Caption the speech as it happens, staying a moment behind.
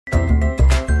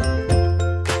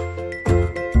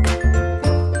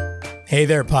Hey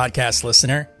there, podcast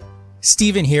listener.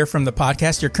 Steven here from the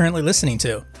podcast you're currently listening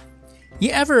to. You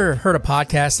ever heard a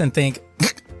podcast and think,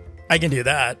 I can do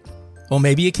that? Well,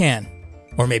 maybe you can.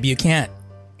 Or maybe you can't.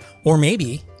 Or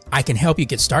maybe I can help you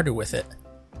get started with it.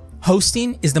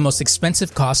 Hosting is the most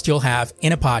expensive cost you'll have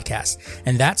in a podcast,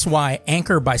 and that's why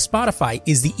Anchor by Spotify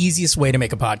is the easiest way to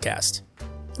make a podcast.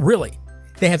 Really,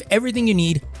 they have everything you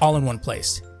need all in one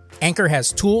place. Anchor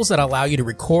has tools that allow you to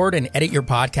record and edit your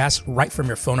podcast right from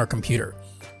your phone or computer.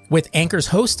 With Anchor's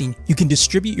hosting, you can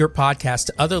distribute your podcast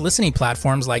to other listening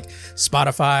platforms like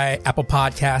Spotify, Apple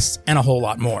Podcasts, and a whole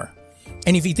lot more.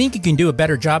 And if you think you can do a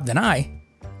better job than I,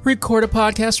 record a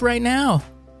podcast right now.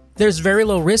 There's very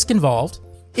low risk involved.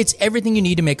 It's everything you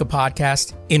need to make a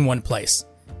podcast in one place.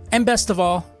 And best of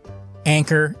all,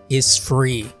 Anchor is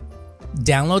free.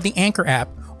 Download the Anchor app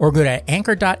or go to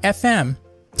anchor.fm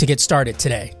to get started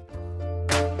today.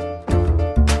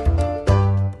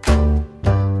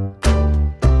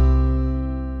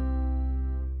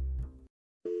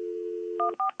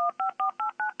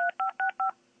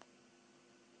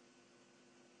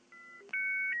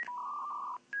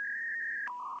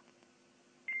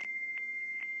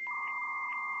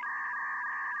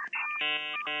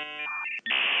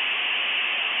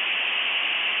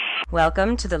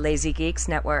 Welcome to the Lazy Geeks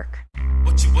Network.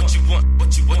 What you want,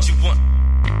 what you want.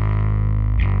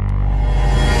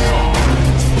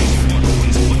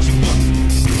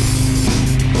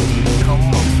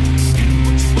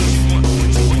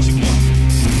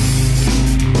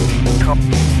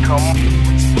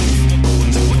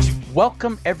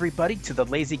 Welcome everybody to the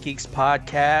Lazy Geeks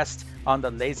podcast on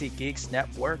the Lazy Geeks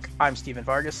Network. I'm Steven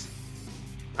Vargas.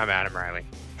 I'm Adam Riley.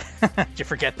 Did you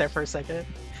forget there for a second?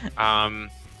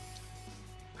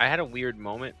 I had a weird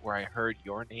moment where I heard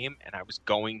your name and I was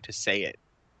going to say it.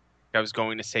 I was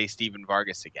going to say Steven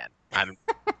Vargas again.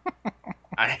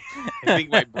 I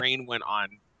think my brain went on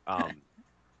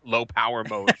low power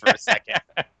mode for a second.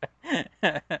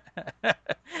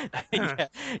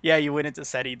 Yeah, you went into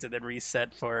settings and then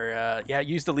reset for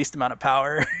use the least amount of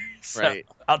power. So right.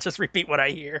 I'll just repeat what I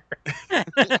hear.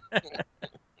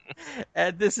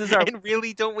 And this is our. And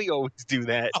really, don't we always do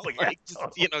that? Oh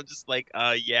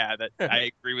yeah, that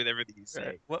I agree with everything you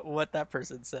say. What that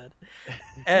person said.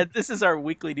 And this is our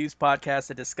weekly news podcast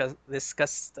to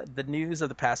discuss the news of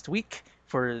the past week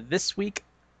for this week,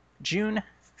 June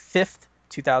 5th,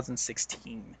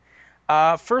 2016.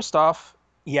 First off,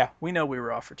 yeah, we know we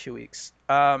were off for 2 weeks.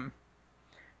 The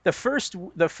first,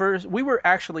 we were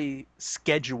actually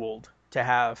scheduled to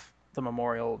have the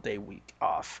Memorial Day week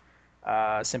off.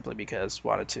 Simply because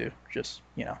wanted to just,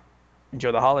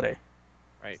 enjoy the holiday.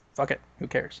 Right. Fuck it. Who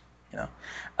cares?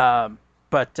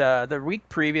 But the week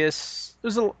previous,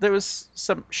 there was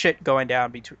some shit going down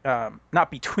between,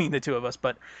 not between the two of us,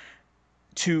 but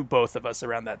to both of us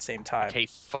around that same time. Okay,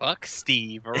 fuck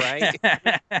Steve, all right?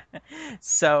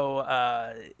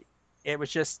 So it was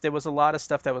just, there was a lot of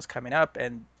stuff that was coming up,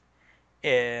 and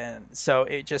so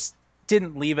it just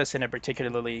didn't leave us in a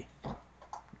particularly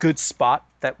good spot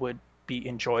that would be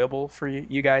enjoyable for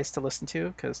you guys to listen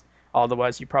to, because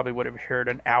otherwise you probably would have heard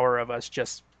an hour of us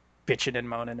just bitching and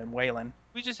moaning and wailing.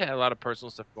 We just had a lot of personal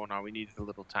stuff going on. We needed a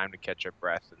little time to catch our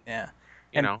breath. And,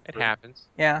 it happens.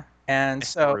 Yeah, and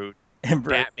so brood.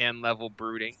 Batman level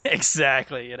brooding.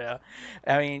 Exactly.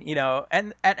 I mean,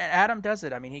 and Adam does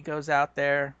it. I mean, he goes out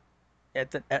there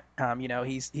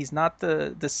he's not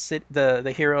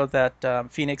the hero that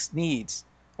Phoenix needs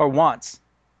or wants,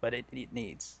 but it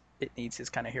needs his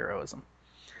kind of heroism.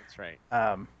 That's right.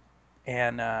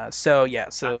 So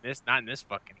not in this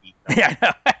fucking heat. Yeah,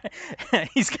 I know.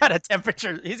 He's got a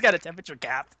temperature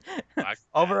cap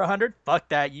over 100. Fuck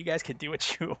that. You guys can do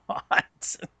what you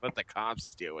want. Let the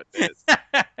cops deal with this.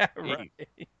 Right.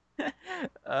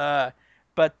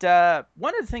 But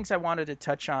one of the things I wanted to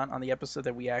touch on the episode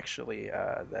that we actually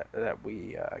that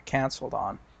we canceled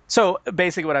on. So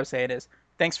basically, what I'm saying is,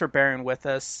 thanks for bearing with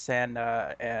us, and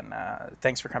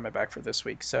thanks for coming back for this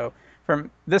week. So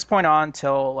from this point on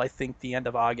till I think the end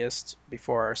of August,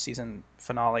 before our season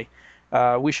finale,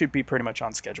 we should be pretty much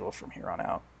on schedule from here on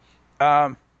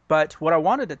out. But what I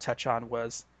wanted to touch on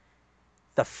was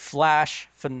the Flash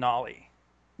finale.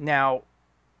 Now,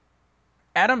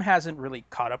 Adam hasn't really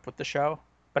caught up with the show,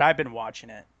 but I've been watching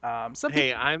it. I'm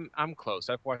close.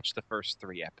 I've watched the first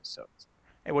 3 episodes.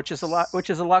 Which is a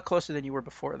lot closer than you were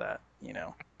before that,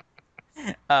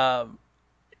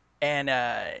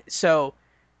 So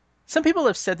some people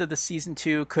have said that the season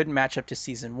 2 couldn't match up to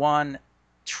season 1.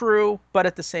 True, but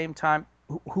at the same time,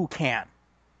 who can?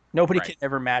 Nobody can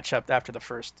ever match up after the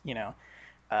first,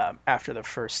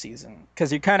 season,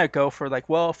 because you kind of go for like,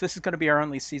 well, if this is going to be our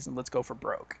only season, let's go for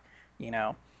broke,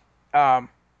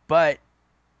 But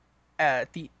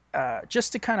the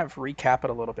just to kind of recap it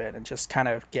a little bit and just kind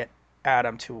of get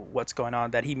Adam to what's going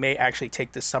on, that he may actually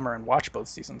take this summer and watch both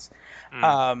seasons.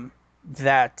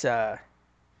 That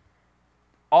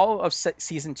all of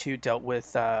season 2 dealt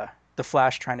with the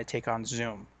Flash trying to take on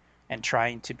Zoom and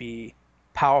trying to be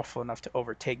powerful enough to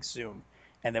overtake Zoom.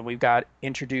 And then we've got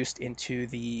introduced into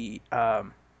the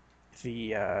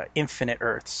infinite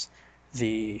Earths,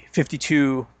 the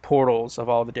 52 portals of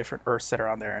all the different Earths that are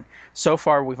on there. And so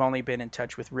far, we've only been in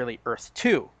touch with really Earth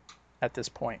 2 at this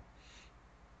point.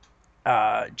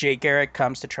 Jay Garrick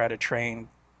comes to try to train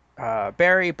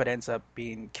Barry, but ends up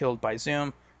being killed by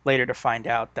Zoom. Later to find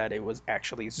out that it was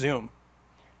actually Zoom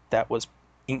that was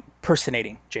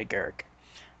impersonating Jay Garrick.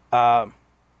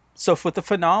 So for the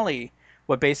finale,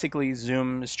 what basically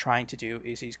Zoom is trying to do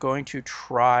is he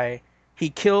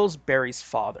kills Barry's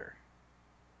father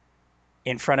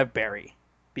in front of Barry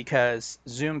because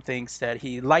Zoom thinks that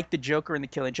he liked the Joker and the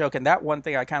Killing Joke. And that one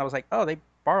thing I kind of was like, oh, they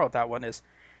borrowed that one, is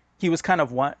he was kind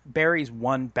of Barry's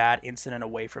one bad incident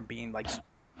away from being like,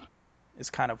 is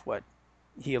kind of what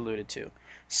he alluded to.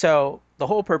 So the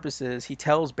whole purpose is he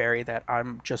tells Barry that I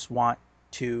want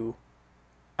to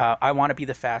be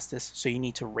the fastest, so you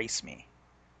need to race me.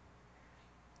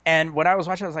 And when I was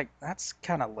watching, I was like, that's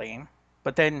kind of lame.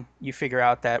 But then you figure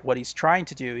out that what he's trying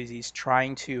to do is he's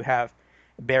trying to have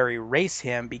Barry race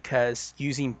him, because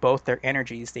using both their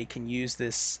energies, they can use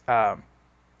this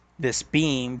this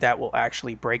beam that will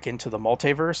actually break into the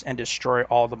multiverse and destroy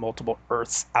all the multiple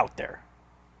Earths out there.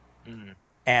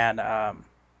 And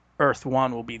Earth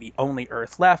 1 will be the only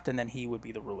Earth left, and then he would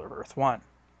be the ruler of Earth 1.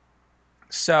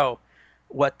 So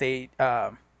what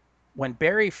when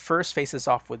Barry first faces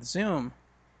off with Zoom,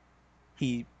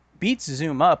 he beats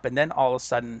Zoom up, and then all of a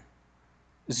sudden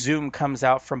Zoom comes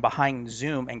out from behind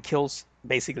Zoom and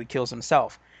basically kills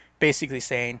himself, basically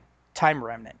saying time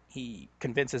remnant. He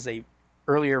convinces a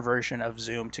earlier version of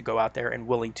Zoom to go out there and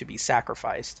willing to be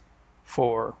sacrificed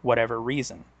for whatever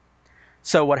reason.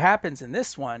 So what happens in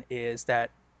this one is that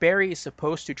Barry is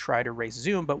supposed to try to race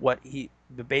Zoom, but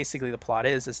basically the plot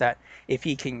is that if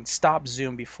he can stop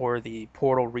Zoom before the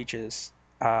portal reaches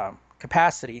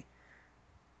capacity,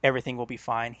 everything will be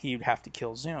fine. He'd have to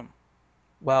kill Zoom.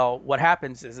 Well, what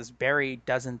happens is Barry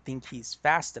doesn't think he's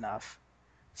fast enough.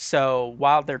 So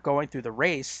while they're going through the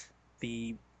race,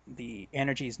 the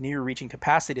energy is near reaching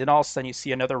capacity, and all of a sudden you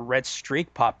see another red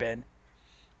streak pop in,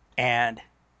 and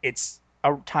it's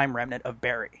a time remnant of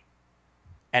Barry.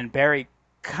 And Barry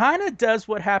kind of does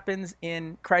what happens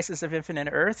in Crisis of Infinite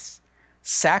Earths,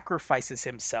 sacrifices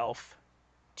himself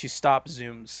to stop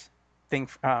Zoom's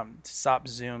plan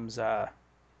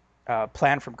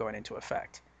from going into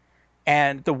effect.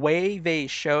 And the way they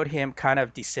showed him kind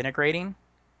of disintegrating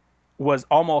was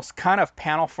almost kind of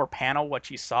panel for panel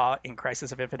what you saw in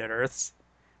Crisis of Infinite Earths,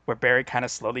 where Barry kind of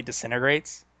slowly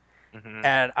disintegrates.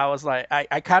 And I was like,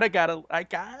 I got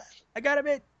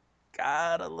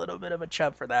a little bit of a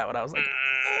chub for that one. I was like,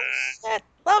 oh, shit,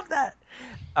 love that.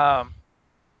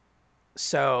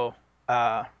 So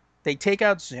they take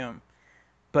out Zoom,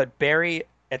 but Barry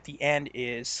at the end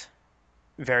is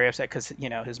very upset because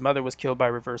his mother was killed by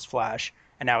Reverse Flash,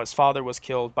 and now his father was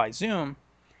killed by Zoom,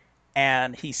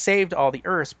 and he saved all the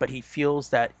Earths, but he feels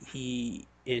that he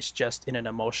is just in an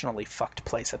emotionally fucked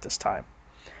place at this time.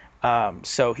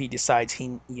 So he decides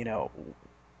he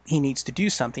needs to do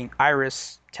something.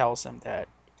 Iris tells him that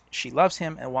she loves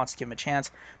him and wants to give him a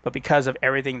chance, but because of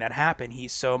everything that happened,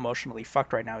 he's so emotionally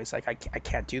fucked right now. He's like, I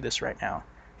can't do this right now.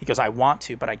 He goes, I want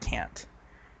to, but I can't.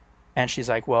 And she's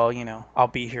like, well, I'll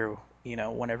be here,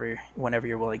 whenever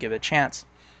you're willing to give it a chance.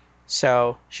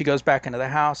 So she goes back into the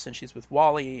house, and she's with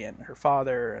Wally and her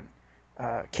father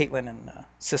and Caitlin and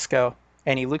Cisco.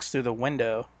 And he looks through the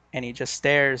window, and he just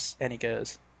stares, and he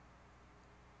goes,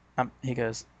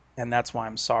 and that's why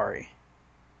I'm sorry.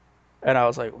 And I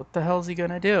was like, what the hell is he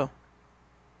gonna do?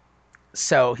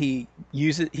 So he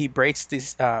breaks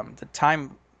this the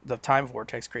time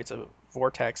vortex, creates a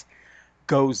vortex,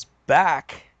 goes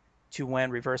back to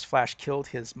when Reverse Flash killed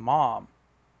his mom,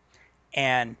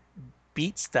 and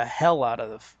beats the hell out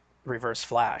of Reverse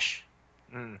Flash.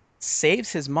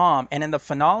 Saves his mom, and in the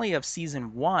finale of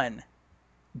season 1,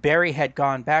 Barry had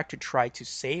gone back to try to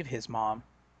save his mom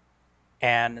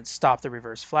and stop the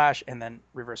Reverse Flash, and then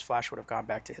Reverse Flash would have gone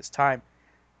back to his time.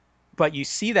 But you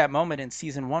see that moment in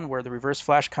season 1 where the Reverse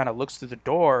Flash kind of looks through the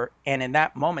door, and in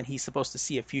that moment he's supposed to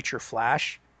see a future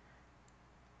Flash.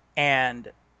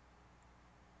 And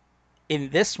in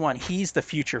this one, he's the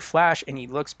future Flash, and he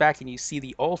looks back and you see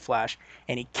the old Flash,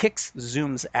 and he kicks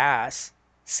Zoom's ass,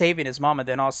 saving his mom, and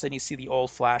then all of a sudden you see the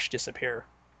old Flash disappear.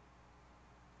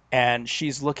 and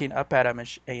she's looking up at him,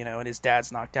 and and his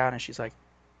dad's knocked out, and she's like,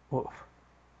 "Well,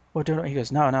 what do?" He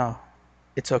goes, "No, no,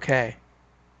 it's okay.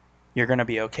 You're gonna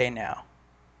be okay now."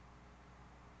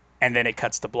 And then it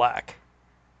cuts to black,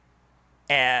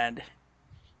 and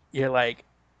you're like,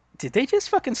 "Did they just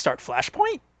fucking start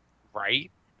Flashpoint?"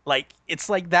 Right? Like it's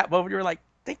like that moment you're like,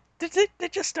 they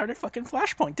just started fucking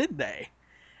Flashpoint, didn't they?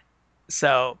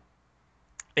 So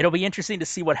it'll be interesting to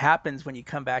see what happens when you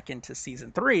come back into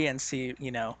season 3 and see,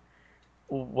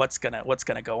 what's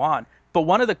gonna go on. But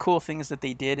one of the cool things that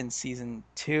they did in season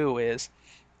 2 is,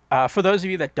 for those of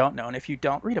you that don't know, and if you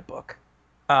don't, read a book.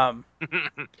 Um,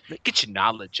 Get your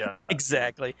knowledge up.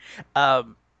 exactly.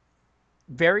 Um,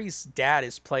 Barry's dad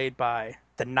is played by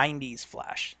the '90s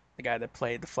Flash, the guy that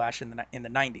played the Flash in the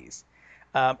 '90s.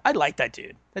 I like that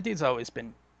dude. That dude's always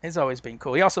been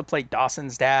cool. He also played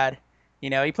Dawson's dad.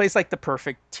 He plays like the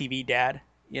perfect TV dad.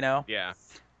 You know. Yeah.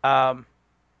 Um,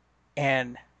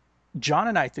 and John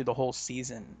and I through the whole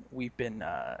season, we've been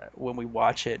when we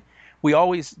watch it, we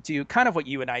always do kind of what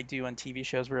you and I do on TV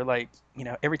shows. We're like,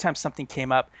 every time something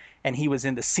came up and he was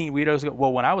in the scene, we'd always go,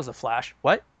 "Well, when I was a Flash,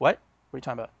 what? What are you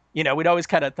talking about?" We'd always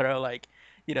kind of throw like,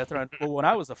 "Well, when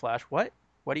I was a Flash, what?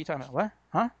 What are you talking about? What?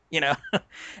 Huh?"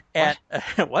 And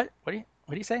what? What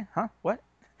do you say? Huh? What?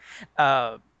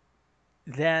 Uh,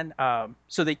 then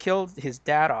so they killed his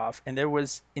dad off, and there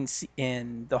was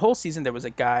in the whole season there was a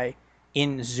guy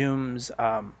in Zoom's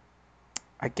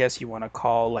I guess you want to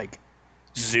call like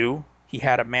zoo. He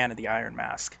had a Man of the Iron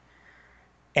Mask,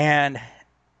 and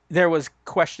there was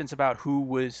questions about who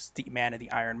was the Man of the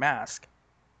Iron Mask,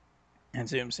 and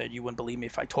Zoom said, "You wouldn't believe me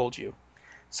if I told you."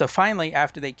 So finally,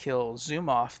 after they kill Zoom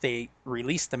off, they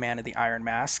release the Man of the Iron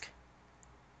Mask,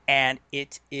 and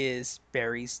it is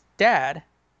Barry's dad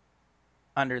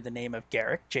under the name of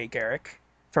Garrick, Jay Garrick,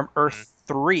 from Earth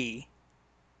 3,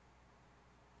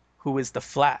 who is the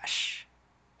Flash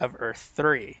of Earth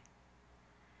 3.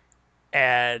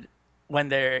 And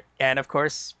and of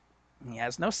course, he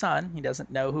has no son. He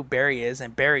doesn't know who Barry is,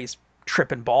 and Barry's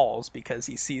tripping balls because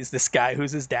he sees this guy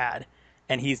who's his dad,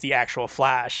 and he's the actual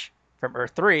Flash from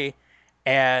Earth 3.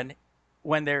 And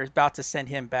when they're about to send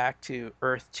him back to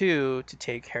Earth 2 to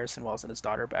take Harrison Wells and his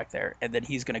daughter back there, and then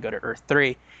he's going to go to Earth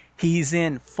 3, he's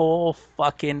in full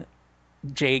fucking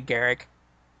Jay Garrick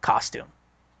costume.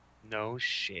 No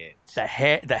shit. The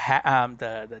hat, the hat,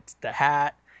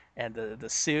 and the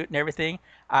suit and everything.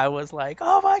 I was like,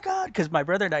 oh my god, because my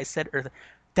brother and I said Earth.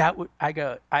 I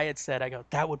had said,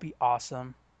 that would be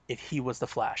awesome if he was the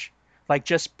Flash. Like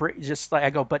just like I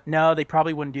go, but no, they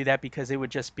probably wouldn't do that because it would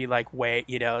just be like, wait,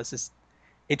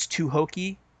 it's too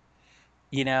hokey,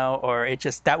 or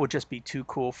that would just be too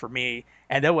cool for me.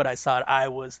 And then when I saw it, I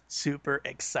was super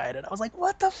excited. I was like,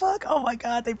 what the fuck? Oh my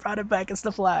god, they brought it back as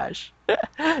the Flash.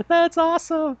 That's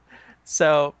awesome.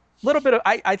 So a little bit of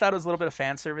I thought it was a little bit of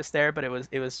fan service there, but it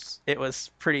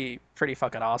was pretty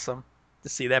fucking awesome to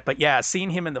see that. But yeah, seeing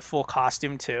him in the full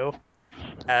costume too,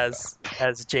 as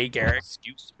Jay Garrick,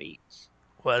 Excuse me.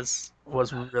 was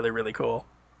really really cool.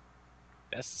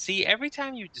 See, every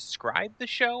time you describe the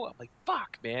show, I'm like,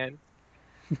 fuck, man.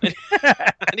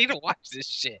 I need to watch this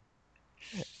shit.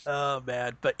 Oh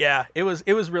man, but yeah, it was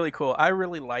really cool. I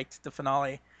really liked the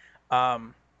finale.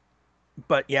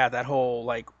 But yeah, that whole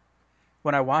like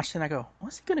when I watched it, I go,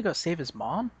 was he gonna go save his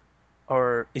mom,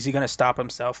 or is he gonna stop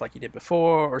himself like he did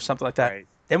before, or something like that? Right.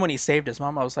 Then when he saved his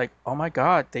mom, I was like, oh my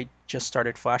god, they just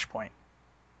started Flashpoint.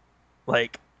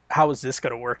 Like, how is this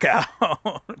gonna work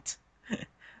out?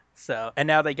 So, and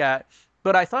now they got,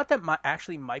 but I thought that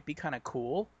might be kind of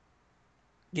cool,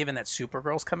 given that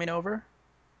Supergirl's coming over.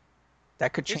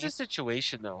 That could Here's change. a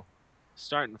situation though.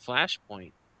 Starting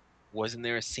Flashpoint, wasn't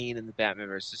there a scene in the Batman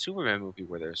vs Superman movie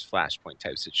where there's Flashpoint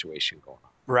type situation going on?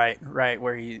 Right,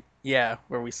 where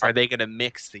where we saw. Are they gonna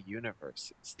mix the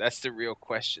universes? That's the real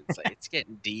question. It's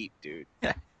getting deep, dude.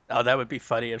 Oh, that would be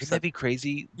funny if Wouldn't that be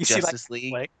crazy? you Justice see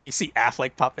League. like you see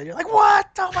Affleck pop in, you're like, what?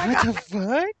 Oh my What god!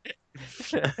 the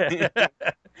fuck?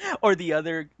 Or the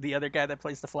other guy that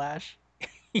plays the Flash,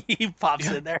 he pops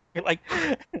in there. You're like,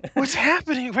 What's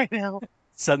happening right now?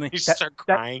 suddenly You start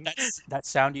crying. That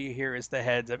sound you hear is the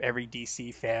heads of every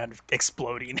DC fan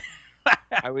exploding.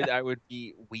 I would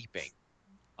be weeping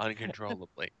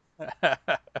uncontrollably.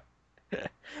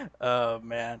 Oh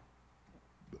man.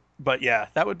 But yeah,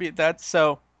 that's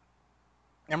so.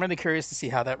 I'm really curious to see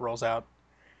how that rolls out.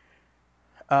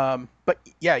 But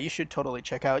yeah, you should totally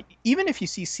check out. Even if you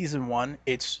see season 1,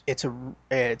 it's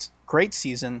great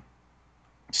season.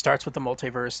 Starts with the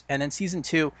multiverse, and then season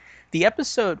 2, the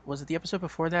episode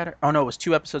before that? Oh no, it was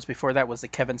 2 episodes before that was the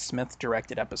Kevin Smith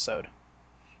directed episode.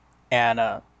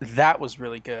 and that was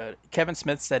really good. Kevin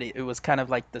Smith said it was kind of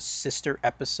like the sister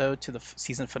episode to the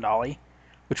season finale,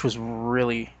 which was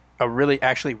really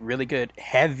actually really good,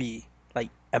 heavy, like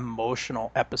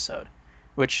emotional episode.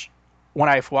 Which when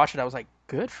I watched it, I was like,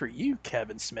 "Good for you,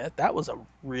 Kevin Smith. That was a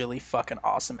really fucking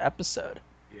awesome episode."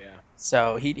 Yeah.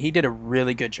 So he did a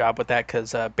really good job with that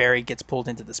because Barry gets pulled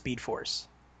into the Speed Force,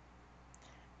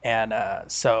 and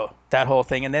so that whole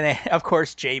thing, and then of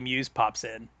course Jay Muse pops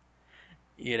in.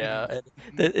 And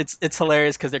it's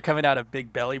hilarious because they're coming out of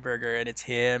Big Belly Burger, and it's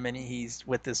him, and he's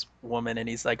with this woman, and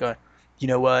he's like, "You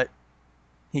know what?"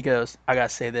 He goes, "I gotta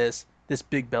say this. This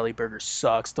Big Belly Burger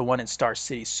sucks. The one in Star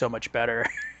City's so much better."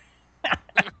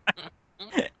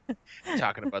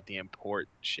 Talking about the important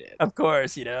shit. Of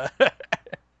course, I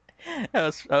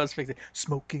was fixing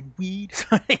smoking weed.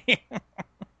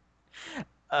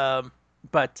 um,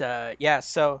 but yeah,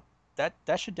 so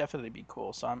that should definitely be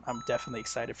cool. So I'm definitely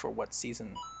excited for what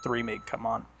season 3 may come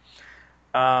on.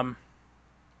 Um,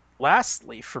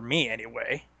 lastly, for me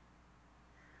anyway,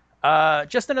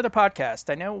 just another podcast.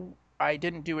 I know I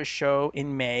didn't do a show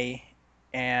in May,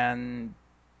 and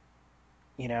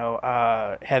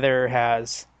Heather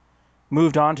has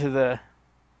moved on to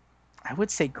I would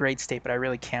say great state, but I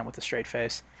really can't with a straight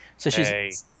face. So she's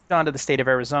Hey, gone to the state of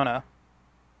Arizona,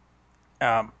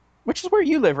 which is where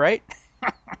you live, right?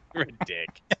 you're a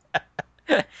dick.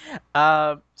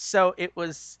 So it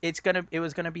was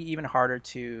gonna be even harder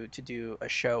to do a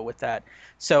show with that.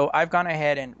 So I've gone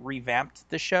ahead and revamped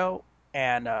the show,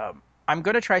 and I'm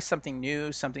gonna try something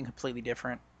new, something completely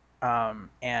different,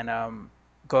 and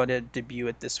going to debut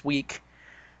it this week.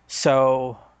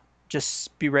 So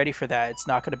just be ready for that. It's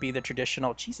not gonna be the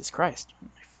traditional. Jesus Christ,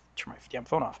 turn my damn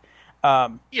phone off.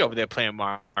 You over there playing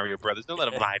Mario Brothers. Don't let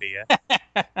him lie to you.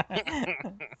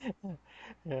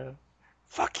 Yeah.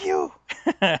 Fuck you.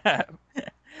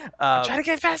 I'm trying to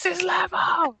get past this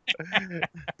level.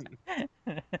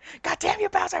 God damn you,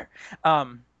 Bowser.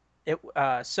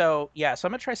 So I'm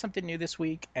gonna try something new this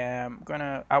week. I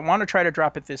want to try to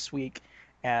drop it this week,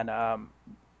 and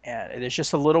there's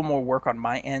just a little more work on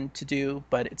my end to do,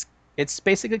 but it's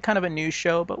basically kind of a new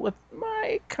show, but with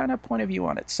my kind of point of view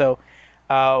on it. So,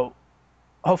 uh,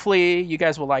 hopefully you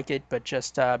guys will like it, but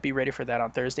just be ready for that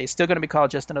on Thursday. It's still going to be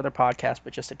called Just Another Podcast,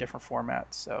 but just a different format.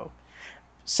 So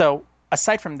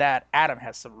aside from that, Adam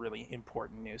has some really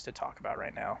important news to talk about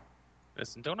right now.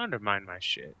 Listen, don't undermine my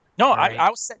shit. No, All right? I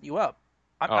was setting you up.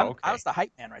 I Okay. was the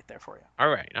hype man right there for you. All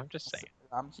right. I'm just saying.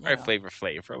 You All right, know. Flavor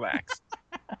Flav, relax.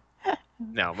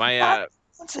 No, my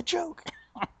It's a joke.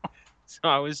 so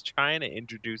I was trying to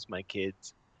introduce my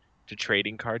kids to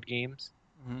trading card games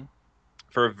Mhm.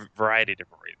 for a variety of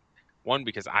different reasons. One,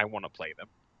 because I want to play them.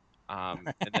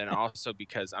 And then also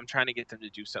because I'm trying to get them to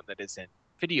do something that isn't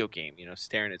video game,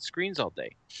 staring at screens all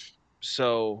day.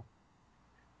 So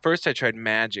first I tried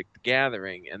Magic the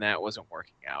Gathering, and that wasn't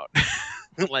working out.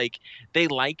 Like, they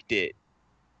liked it,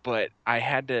 but I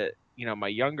had to, my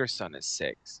younger son is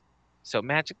 6. So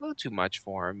Magic a little too much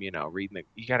for him, reading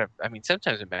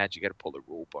sometimes in Magic you gotta pull the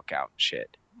rule book out and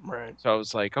shit. Right. So I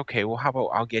was like, okay, well, how about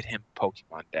I'll get him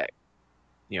Pokemon deck,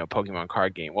 Pokemon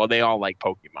card game. Well, they all like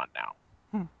Pokemon now.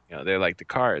 They like the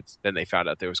cards. Then they found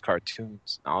out there was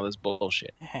cartoons and all this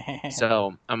bullshit.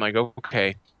 So I'm like,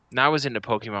 okay. Now I was into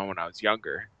Pokemon when I was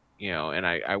younger, and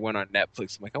I went on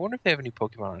Netflix. I'm like, I wonder if they have any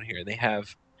Pokemon on here. They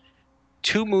have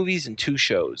 2 movies and 2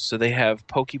 shows. So they have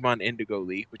Pokemon Indigo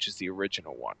League, which is the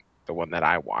original one, the one that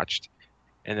I watched.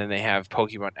 And then they have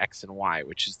Pokemon X and Y,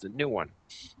 which is the new one.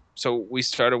 So we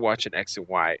started watching X and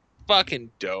Y.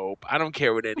 Fucking dope. I don't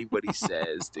care what anybody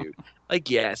says, dude. Like,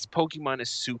 yes, Pokemon is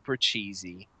super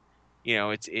cheesy.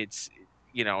 It's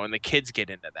and the kids get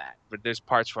into that. But there's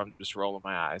parts where I'm just rolling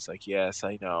my eyes like, yes,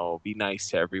 I know. Be nice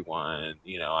to everyone.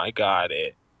 I got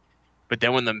it. But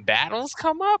then when the battles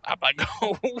come up, I'm like,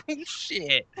 oh,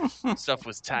 shit. Stuff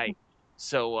was tight.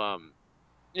 So,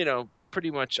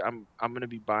 pretty much I'm going to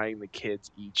be buying the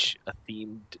kids each a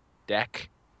themed deck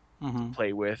to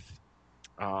play with.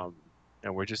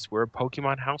 And we're a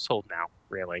Pokemon household now,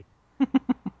 really.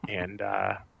 And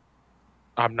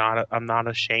I'm not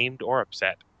ashamed or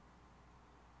upset.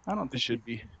 I don't It think should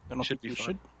be I don't think be you fun.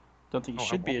 should. Don't think you Oh, I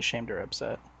should be won't. ashamed or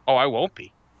upset. Oh, I won't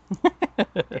be.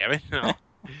 Damn it, no.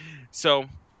 So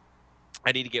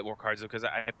I need to get more cards though, because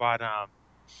I bought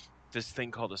this thing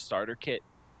called a starter kit,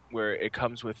 where it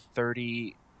comes with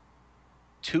 30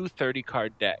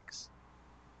 card decks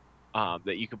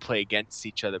that you can play against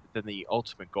each other. But then the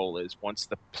ultimate goal is, once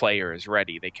the player is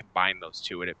ready, they combine those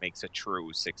two and it makes a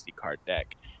true 60 card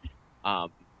deck.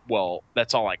 Well,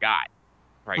 that's all I got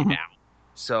right now.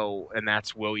 So, and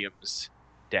that's William's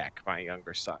deck, my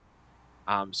younger son.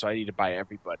 So I need to buy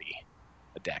everybody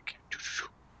a deck.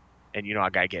 And I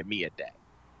gotta get me a deck.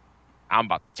 I'm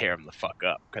about to tear them the fuck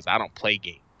up because I don't play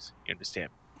games. You understand?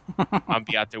 I'm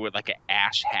be out there with like an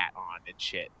Ash hat on and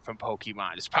shit from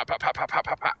Pokemon. Just pop, pop, pop, pop, pop,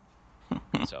 pop, pop.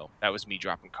 So that was me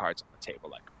dropping cards on the table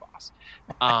like a boss.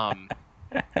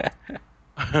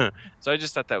 So I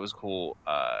just thought that was cool.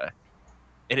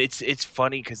 And it's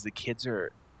funny because the kids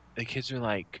are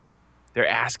like, they're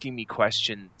asking me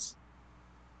questions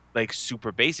like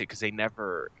super basic because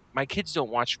my kids don't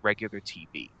watch regular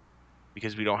TV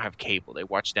because we don't have cable. They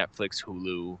watch Netflix,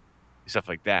 Hulu, stuff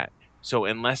like that. So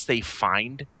unless they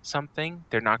find something,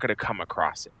 they're not going to come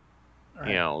across it.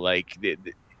 Right. Like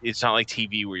it's not like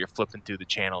TV where you're flipping through the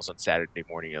channels on Saturday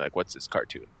morning. You're like, what's this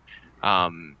cartoon?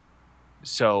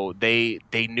 So they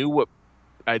knew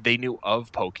they knew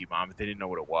of Pokemon, but they didn't know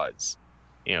what it was,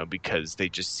 because they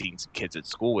just seen some kids at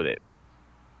school with it.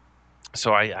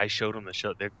 So I showed them the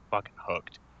show. They're fucking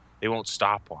hooked. They won't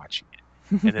stop watching it.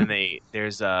 And then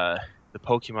there's the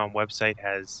Pokemon website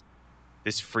has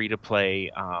this free to play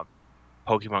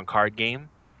Pokemon card game,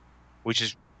 which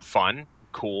is fun,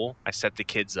 cool. I set the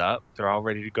kids up. They're all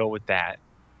ready to go with that.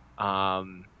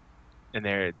 And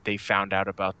they found out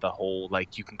about the whole,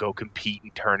 like, you can go compete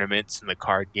in tournaments in the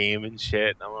card game and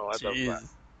shit. I'm like, what the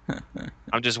fuck?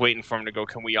 I'm just waiting for them to go,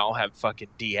 can we all have fucking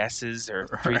DSs or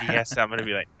 3DS? I'm going to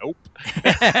be like, nope.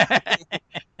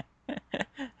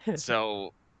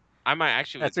 So I might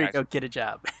actually... That's where you go get a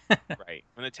job. Right.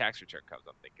 When the tax return comes,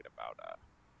 I'm thinking about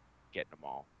getting them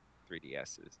all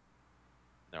 3DSs.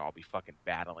 They'll all be fucking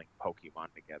battling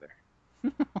Pokemon together.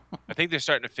 I think they're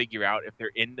starting to figure out if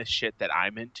they're in the shit that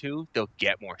I'm into, they'll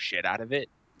get more shit out of it.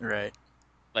 Right.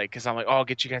 Like, because I'm like, oh, I'll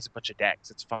get you guys a bunch of decks.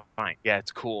 It's fine. Yeah,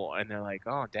 it's cool. And they're like,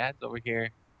 oh, Dad's over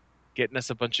here getting us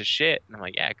a bunch of shit. And I'm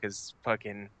like, yeah, because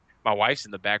fucking my wife's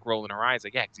in the back rolling her eyes.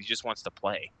 Like, yeah, because he just wants to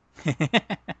play.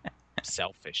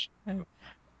 Selfish.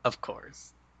 Of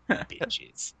course.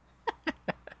 Bitches.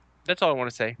 That's all I want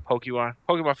to say. Pokemon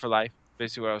for life.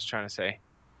 Basically what I was trying to say.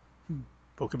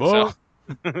 Pokemon.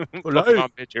 Pokemon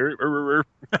bitch.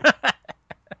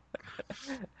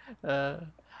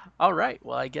 All right.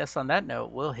 Well, I guess on that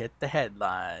note, we'll hit the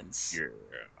headlines. Yeah.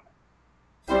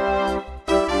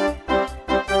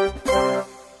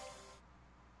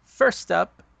 First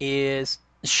up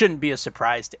shouldn't be a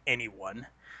surprise to anyone.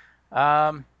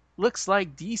 Looks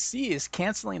like DC is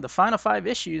canceling the final 5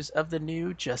 issues of the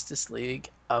new Justice League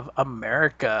of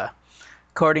America.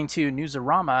 According to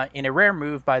Newsarama, in a rare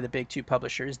move by the big 2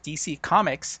 publishers, DC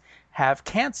Comics have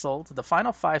canceled the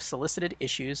final 5 solicited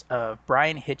issues of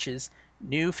Brian Hitch's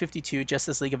New 52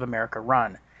 Justice League of America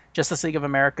run. Justice League of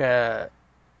America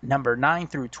number 9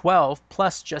 through 12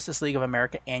 plus Justice League of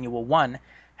America Annual 1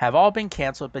 have all been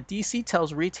canceled, but DC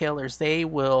tells retailers they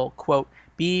will, quote,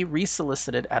 be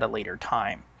resolicited at a later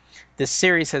time. This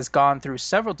series has gone through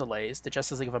several delays. The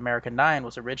Justice League of America 9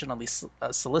 was originally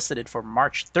solicited for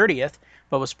March 30th,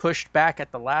 but was pushed back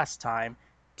at the last time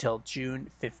till June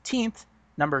 15th.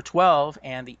 Number 12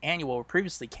 and the annual were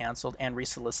previously canceled and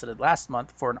resolicited last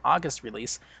month for an August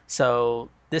release, so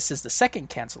this is the second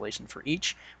cancellation for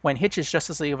each. When Hitch's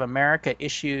Justice League of America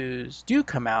issues do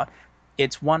come out,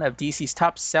 it's one of DC's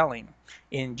top selling.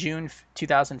 In June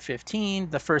 2015,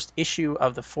 the first issue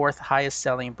of the 4th highest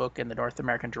selling book in the North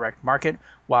American direct market,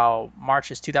 while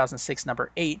March's 2006 number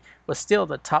 8 was still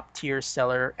the top tier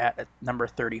seller at number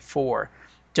 34.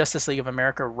 Justice League of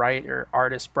America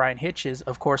writer-artist Brian Hitch is,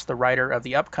 of course, the writer of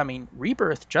the upcoming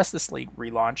Rebirth Justice League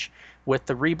relaunch, with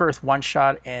the Rebirth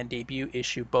one-shot and debut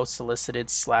issue both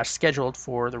solicited/scheduled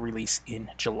for the release in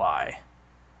July.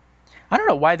 I don't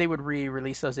know why they would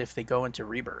re-release those if they go into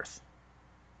Rebirth.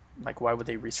 Like, why would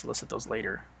they re-solicit those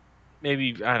later?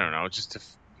 Maybe, I don't know,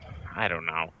 I don't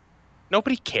know.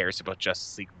 Nobody cares about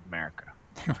Justice League of America.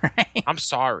 Right? I'm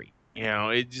sorry.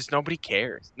 Nobody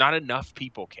cares. Not enough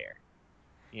people care.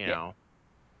 Yeah,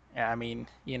 I mean,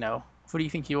 who do you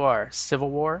think you are? Civil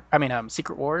War?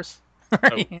 Secret Wars?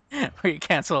 Where you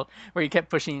kept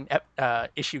pushing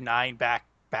issue 9 back.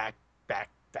 I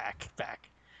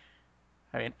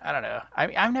mean, I don't know.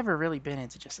 I've never really been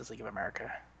into Justice League of America.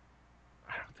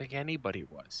 I don't think anybody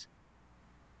was.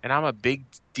 And I'm a big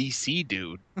DC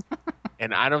dude.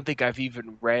 And I don't think I've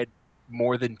even read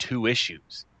more than 2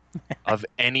 issues of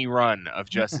any run of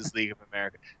Justice League of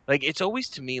America. Like, it's always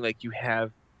to me like you'll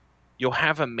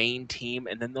have a main team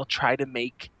and then they'll try to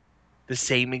make the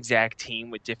same exact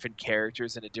team with different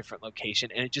characters in a different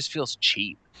location, and it just feels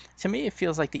cheap. To me, it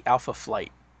feels like the Alpha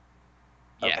Flight.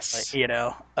 Yes.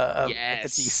 Yes. The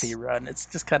DC run. It's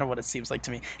just kind of what it seems like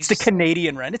to me. It's the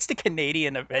Canadian run. It's the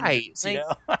Canadian Avengers. Right.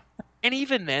 And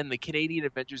even then, the Canadian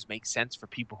Avengers make sense for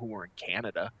people who are in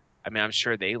Canada. I mean, I'm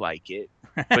sure they like it,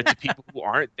 but to people who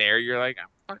aren't there, you're like,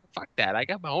 fuck that. I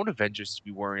got my own Avengers to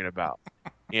be worrying about,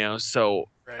 So,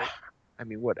 Right. I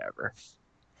mean, whatever.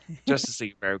 Justice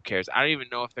League of America cares. I don't even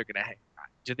know if they're gonna.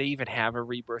 Do they even have a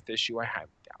Rebirth issue? I highly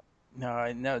doubt. No,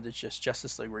 I know there's just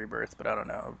Justice League Rebirth, but I don't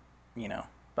know,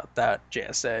 about that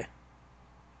JSA.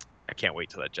 I can't wait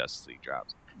till that Justice League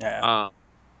drops. Yeah.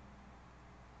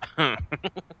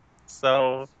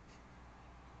 So,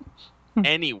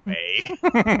 anyway,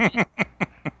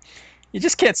 You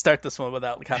just can't start this one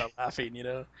without kind of laughing.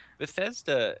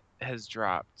 Bethesda has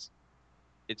dropped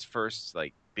its first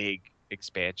like big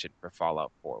expansion for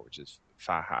Fallout 4, which is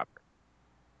Fahab.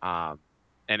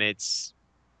 And it's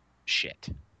shit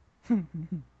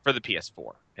for the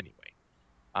PS4 anyway.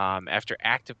 After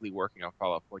actively working on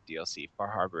Fallout 4 DLC, Far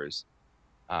Harbor's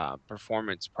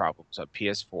performance problems on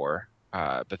PS4,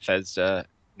 Bethesda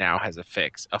now has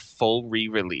a full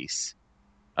re-release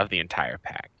of the entire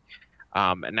pack.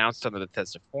 Announced on the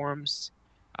Bethesda forums,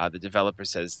 the developer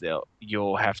says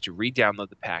you'll have to re-download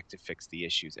the pack to fix the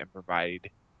issues and provided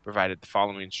the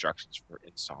following instructions for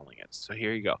installing it. So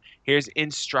here you go. Here's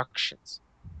instructions.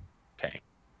 Okay.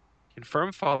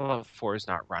 Confirm Fallout 4 is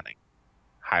not running.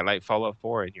 Highlight Fallout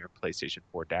 4 in your PlayStation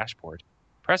 4 dashboard.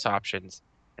 Press Options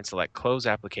and select Close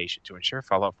Application to ensure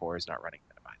Fallout 4 is not running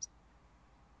minimized.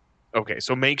 Okay,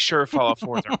 so make sure Fallout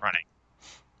 4 isn't running.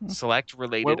 Select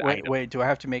related items. Wait. Do I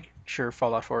have to make sure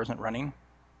Fallout 4 isn't running?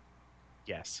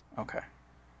 Yes. Okay.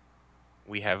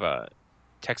 We have a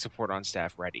tech support on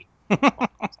staff ready.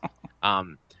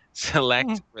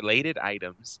 Select related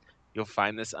items. You'll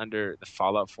find this under the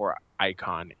Fallout 4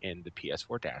 icon in the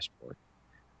PS4 dashboard.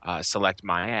 Select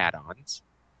My Add-ons.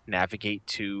 Navigate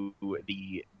to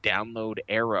the download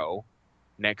arrow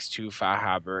next to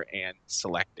Fahaber and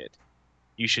select it.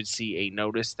 You should see a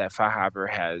notice that Fahaber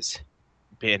has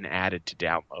been added to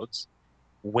downloads.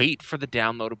 Wait for the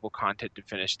downloadable content to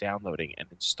finish downloading and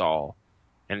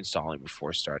installing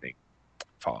before starting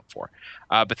Fallout 4.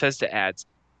 Bethesda adds,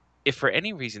 if for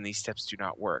any reason these steps do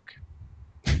not work,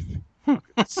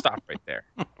 let's stop right there.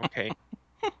 Okay.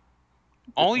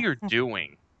 All you're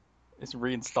doing is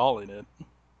reinstalling it.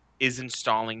 Is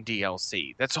installing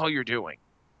DLC. That's all you're doing.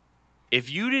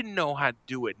 If you didn't know how to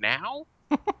do it now,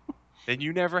 then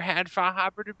you never had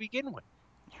Fahaber to begin with.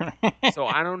 So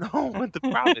I don't know what the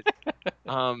problem is.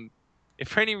 If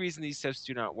for any reason these steps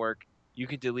do not work, you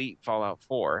can delete Fallout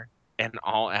 4 and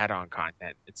all add-on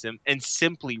content and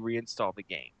simply reinstall the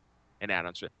game and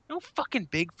add-ons. You know how fucking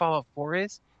big Fallout 4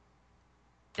 is?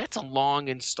 That's a long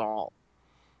install.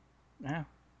 Yeah.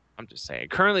 I'm just saying.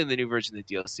 Currently, the new version of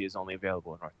the DLC is only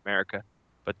available in North America,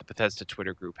 but the Bethesda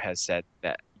Twitter group has said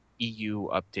that EU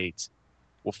updates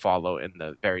will follow in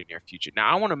the very near future.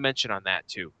 Now, I want to mention on that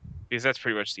too, because that's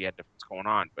pretty much the end of what's going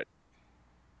on. But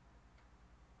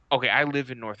okay, I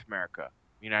live in North America,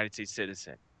 United States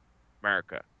citizen,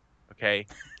 America. Okay,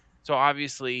 so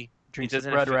obviously he drinks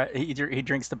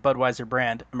the Budweiser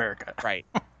brand, America. Right.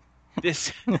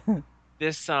 This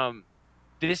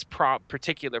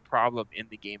particular problem in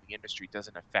the gaming industry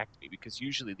doesn't affect me because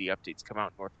usually the updates come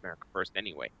out in North America first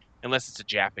anyway, unless it's a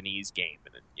Japanese game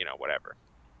and then, whatever.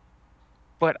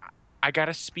 But I got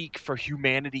to speak for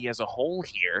humanity as a whole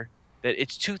here that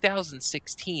it's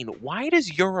 2016. Why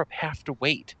does Europe have to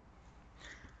wait?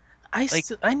 I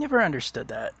never understood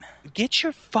that. Get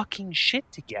your fucking shit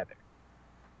together.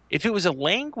 If it was a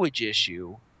language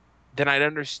issue, then I'd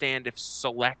understand if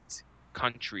select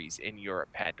countries in Europe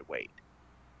had to wait.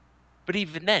 But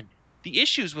even then, the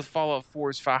issues with Fallout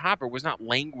 4's Fahaber was not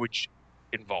language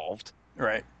involved.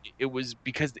 Right. It was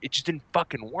because it just didn't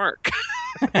fucking work.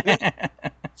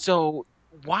 So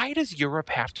why does Europe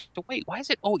have to wait? Why is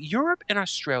it? Oh, Europe and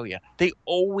Australia, they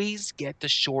always get the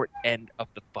short end of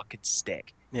the fucking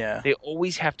stick. Yeah. They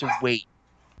always have to wait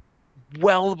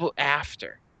well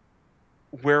after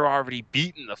we're already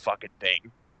beating the fucking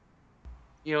thing.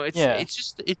 It's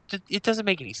just it doesn't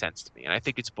make any sense to me, and I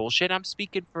think it's bullshit. I'm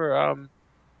speaking for our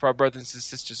brothers and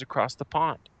sisters across the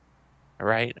pond. All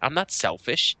right, I'm not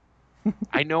selfish.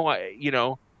 I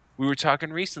know we were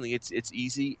talking recently. It's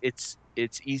easy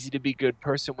to be a good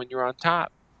person when you're on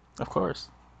top. Of course.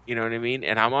 You know what I mean?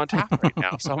 And I'm on top right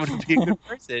now, so I'm going to be a good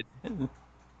person.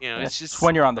 It's just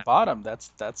when you're on the bottom.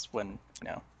 That's when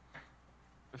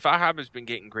Fahaber's been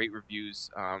getting great reviews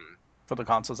for the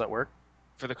consoles at work.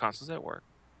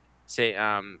 Say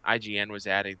IGN was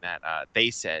adding that they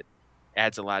said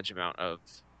adds a large amount of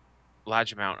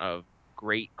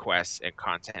great quests and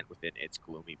content within its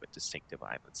gloomy but distinctive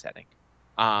island setting.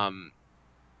 I'm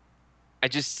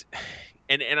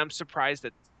surprised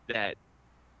that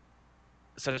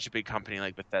such a big company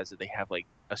like Bethesda, they have like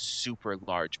a super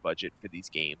large budget for these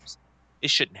games.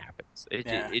 It shouldn't happen.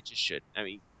 It just shouldn't. I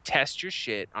mean, test your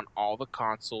shit on all the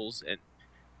consoles and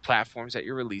platforms that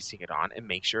you're releasing it on, and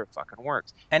make sure it fucking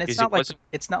works. And Because it wasn't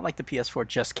it's not like the PS4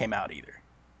 just came out either.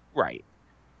 right,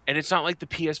 and it's not like the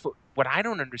PS4. What I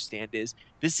don't understand is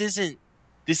this isn't.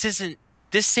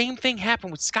 This same thing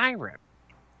happened with Skyrim.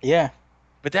 Yeah.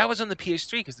 But that was on the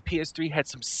PS3 because the PS3 had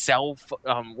some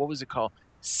what was it called?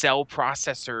 Cell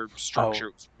processor structure.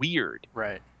 It was weird.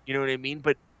 Right. You know what I mean?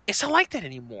 But it's not like that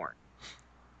anymore.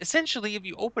 Essentially, if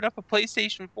you open up a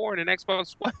PlayStation 4 and an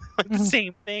Xbox One, it's the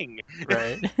same thing.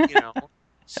 Right. You know?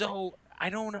 So I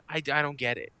don't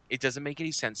get it. It doesn't make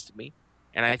any sense to me.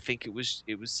 And I think it was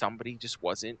somebody just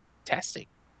wasn't testing.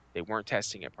 They weren't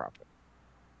testing it properly.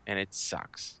 And it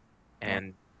sucks.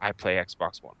 And I play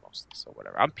Xbox One mostly, so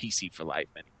whatever. I'm PC for life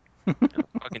anyway. You know,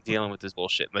 fucking dealing with this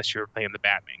bullshit unless you're playing the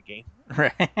Batman game.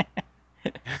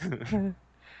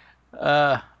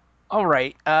 Right. All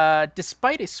right.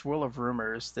 Despite a swirl of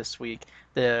rumors this week,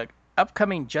 the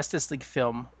upcoming Justice League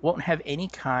film won't have any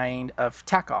kind of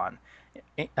tack-on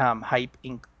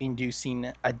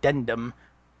hype-inducing addendum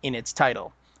in its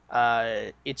title.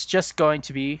 It's just going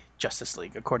to be Justice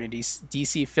League, according to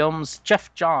DC Films'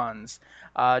 Jeff Johns.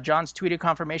 Johns tweeted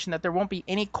confirmation that there won't be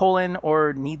any colon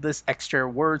or needless extra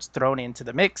words thrown into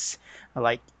the mix,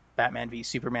 like Batman v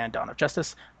Superman: Dawn of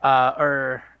Justice.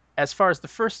 Or as far as the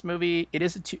first movie, it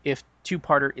is if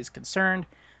two-parter is concerned.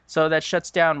 So that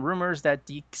shuts down rumors that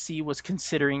DC was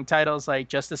considering titles like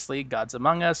Justice League: Gods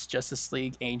Among Us, Justice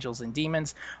League: Angels and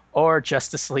Demons, or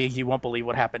Justice League: You Won't Believe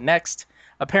What Happened Next.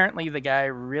 Apparently, the guy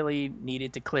really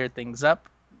needed to clear things up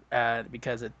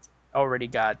because it already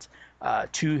got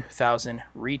 2,000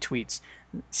 retweets.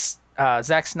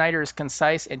 Zack Snyder is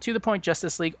concise and to the point.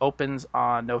 Justice League opens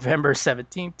on November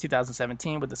 17th,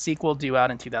 2017, with a sequel due out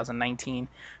in 2019.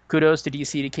 Kudos to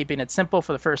DC to keeping it simple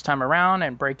for the first time around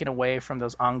and breaking away from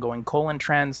those ongoing colon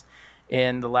trends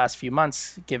in the last few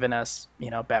months, giving us,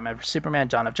 Batman vs Superman,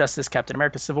 Dawn of Justice, Captain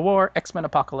America: Civil War, X-Men: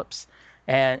 Apocalypse.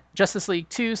 And Justice League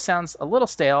 2 sounds a little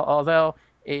stale, although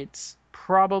it's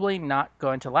probably not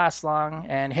going to last long.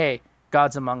 And hey,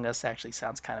 Gods Among Us actually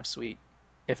sounds kind of sweet,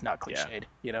 if not cliched,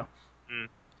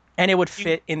 And it would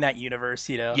fit in that universe,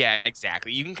 Yeah,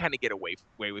 exactly. You can kind of get away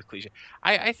with cliche.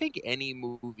 I think any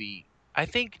movie, I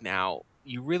think now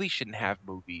you really shouldn't have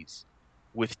movies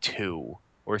with 2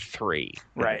 or 3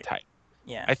 in the title.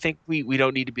 Yeah. I think we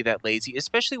don't need to be that lazy,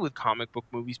 especially with comic book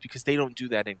movies, because they don't do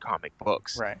that in comic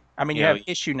books. Right. I mean, you have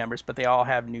issue numbers, but they all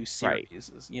have new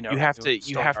series. Right. You have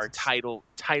to title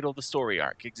the story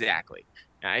arc exactly.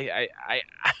 I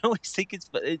always think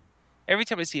every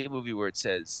time I see a movie where it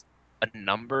says a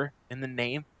number in the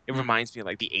name, it reminds me of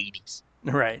like the 80s.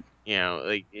 Right.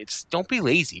 Don't be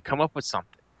lazy. Come up with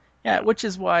something. Yeah, which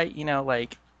is why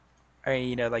like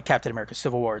Captain America: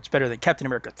 Civil War, it's better than Captain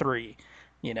America 3.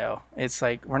 It's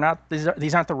like we're not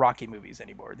these aren't the Rocky movies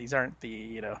anymore. These aren't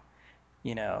the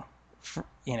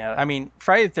I mean,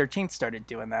 Friday the 13th started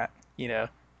doing that.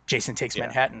 Jason Takes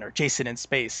Manhattan or Jason in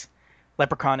Space,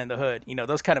 Leprechaun in the Hood.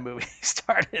 Those kind of movies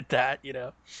started that. You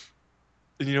know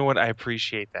what? I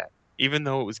appreciate that, even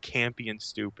though it was campy and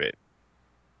stupid.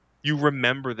 You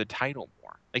remember the title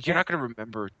more. Like you're not going to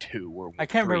remember 2 or 3. I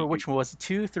can't remember which one was it,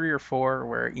 2, 3, or 4,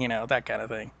 where that kind of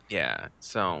thing. Yeah.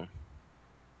 So.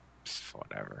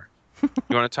 Whatever.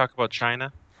 You want to talk about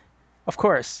China? Of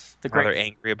course. They're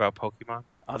angry about Pokemon?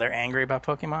 Oh, they're angry about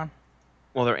Pokemon?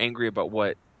 Well, they're angry about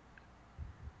what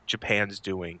Japan's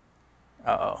doing.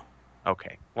 Uh-oh.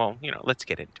 Okay. Well, let's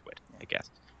get into it, I guess.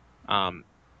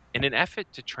 In an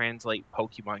effort to translate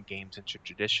Pokemon games into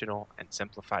traditional and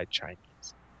simplified Chinese,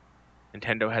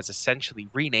 Nintendo has essentially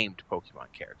renamed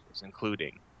Pokemon characters,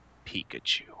 including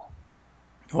Pikachu.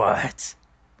 What?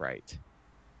 Right.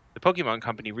 The Pokemon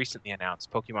Company recently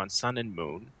announced Pokemon Sun and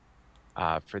Moon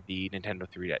for the Nintendo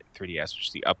 3DS, which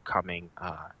is the upcoming,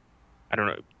 I don't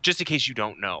know, just in case you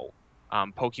don't know,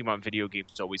 Pokemon video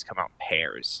games always come out in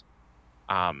pairs,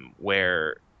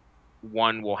 where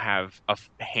one will have a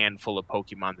handful of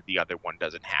Pokemon that the other one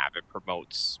doesn't have. It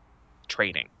promotes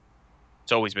trading.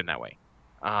 It's always been that way.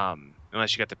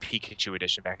 Unless you got the Pikachu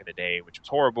edition back in the day, which was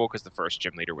horrible because the first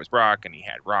gym leader was Rock, and he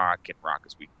had Rock, and Rock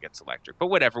is weak against Electric. But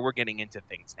whatever, we're getting into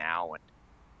things now,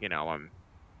 and I'm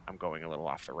going a little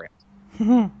off the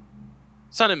rails.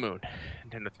 Sun and Moon,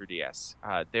 Nintendo 3DS.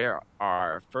 There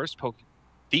are first Pokemon.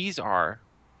 These are.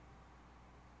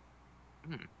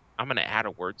 I'm going to add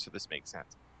a word so this makes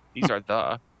sense. These are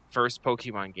the first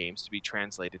Pokemon games to be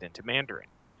translated into Mandarin.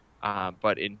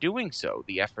 But in doing so,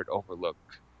 the efforts overlook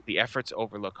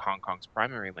Hong Kong's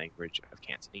primary language of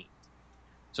Cantonese.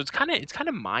 So it's kind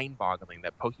of mind-boggling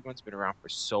that Pokemon's been around for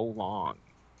so long,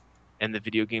 and the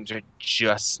video games are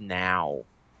just now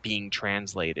being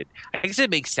translated. I guess it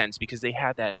makes sense because they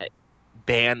had that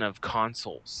ban of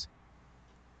consoles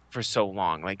for so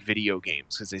long, like video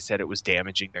games, because they said it was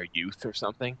damaging their youth or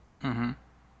something. Mm-hmm.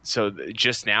 So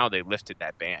just now they lifted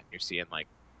that ban. You're seeing like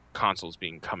consoles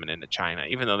being coming into China,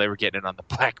 even though they were getting it on the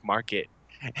black market.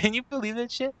 And you believe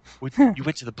that shit? You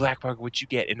went to the black market, what'd you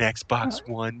get? An Xbox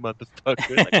One,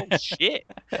 motherfucker. Like, oh shit.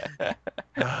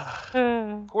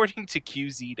 According to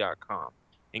QZ.com,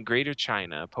 in Greater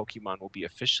China, Pokemon will be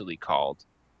officially called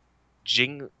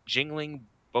Jingling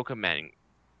Bokameng,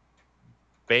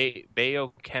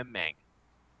 Bayo-Kemeng.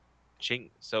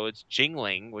 So it's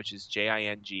Jingling, which is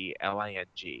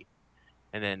Jingling,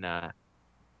 and then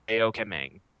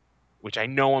Bayo-Kemeng, which I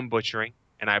know I'm butchering,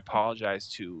 and I apologize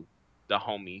to the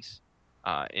homies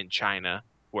in China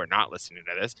who are not listening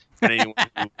to this, and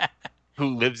anyone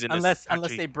who lives in this country.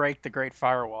 Unless they break the Great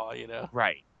Firewall, you know.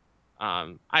 Right.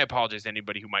 I apologize to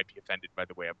anybody who might be offended by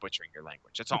the way I'm butchering your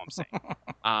language. That's all I'm saying.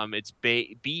 It's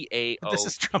B-A-O. This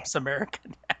is Trump's America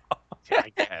now. I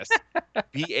guess.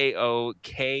 Baokemeng.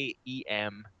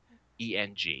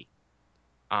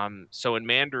 So in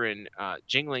Mandarin,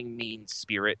 Jingling means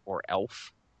spirit or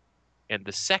elf, and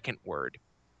the second word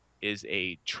is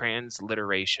a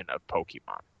transliteration of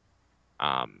Pokemon.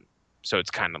 So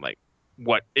it's kind of like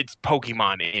it's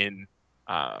Pokemon in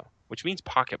which means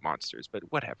pocket monsters, but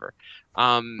whatever.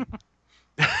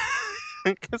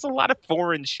 There's a lot of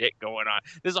foreign shit going on.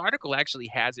 This article actually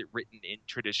has it written in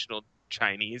traditional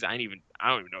Chinese. I don't even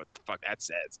know what the fuck that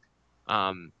says.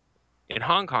 In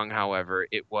Hong Kong, however,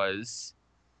 it was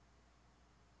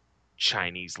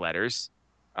Chinese letters,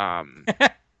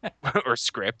 or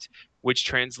script, which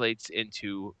translates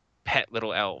into pet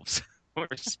little elves or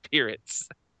spirits.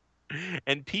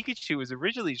 And Pikachu was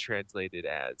originally translated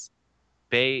as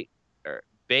Bay. I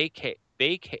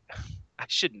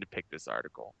shouldn't have picked this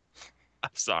article.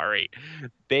 I'm sorry.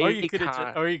 Or you could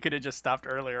have just stopped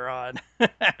earlier on.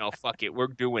 No, fuck it. We're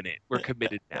doing it. We're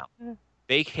committed now.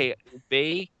 Beikachu.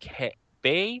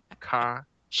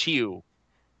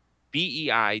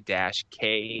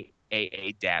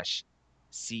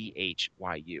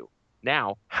 BEI-KAA-CHYU.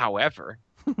 Now, however,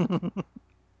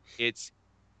 it's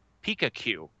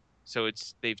Pikachu. So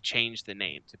they've changed the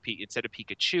name to instead of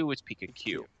Pikachu, it's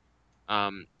Pikachu.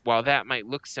 While that might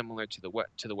look similar to the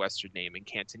Western name in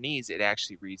Cantonese, it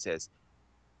actually reads as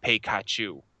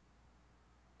Peikachu,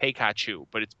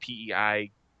 but it's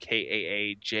Peikaajau.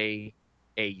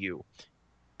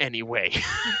 Anyway,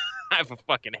 I have a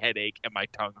fucking headache and my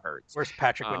tongue hurts. Where's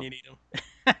Patrick when you need him?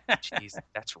 Jeez,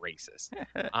 that's racist.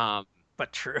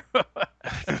 But true.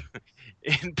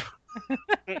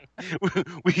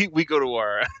 We go to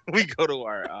our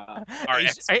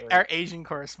our Asian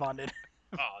correspondent.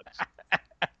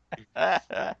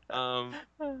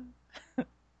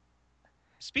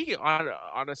 Speaking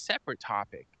on a separate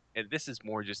topic, and this is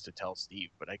more just to tell Steve,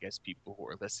 but I guess people who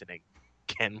are listening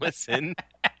can listen.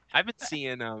 I've been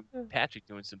seeing Patrick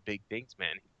doing some big things,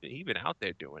 man. He's been out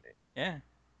there doing it. Yeah.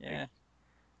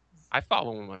 I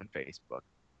follow him on Facebook.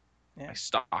 Yeah. I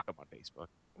stalk him on Facebook.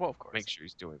 Well, of course. Make sure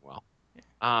he's doing well.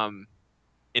 Yeah.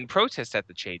 In protest at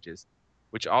the changes,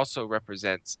 which also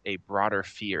represents a broader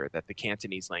fear that the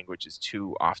Cantonese language is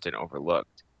too often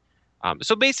overlooked.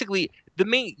 So basically,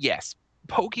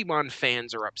 Pokemon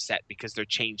fans are upset because they're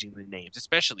changing the names,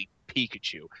 especially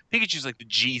Pikachu. Pikachu's like the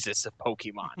Jesus of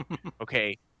Pokemon,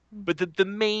 okay? But the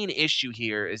main issue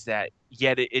here is that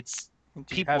it's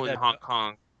people in Hong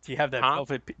Kong. Do you have that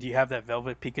velvet? Do you have that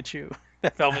velvet Pikachu?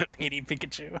 That velvet painting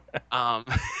Pikachu?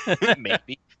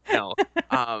 Maybe no.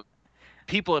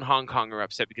 People in Hong Kong are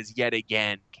upset because yet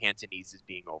again Cantonese is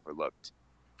being overlooked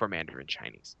for Mandarin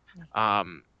Chinese. A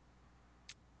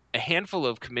handful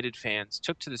of committed fans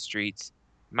took to the streets,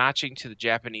 marching to the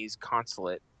Japanese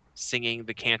consulate, singing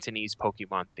the Cantonese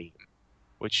Pokemon theme,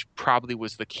 which probably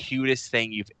was the cutest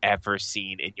thing you've ever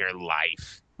seen in your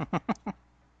life.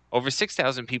 Over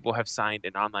 6,000 people have signed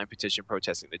an online petition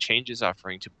protesting the changes,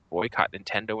 offering to boycott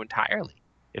Nintendo entirely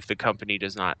if the company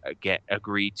does not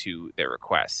agree to their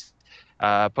requests.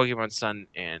 Pokemon Sun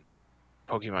and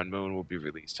Pokemon Moon will be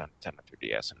released on Nintendo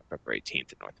 3DS on November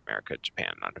 18th in North America and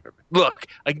Japan on November. Look,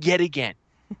 yet again.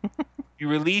 Be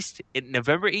released in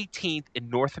November 18th in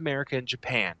North America and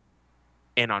Japan,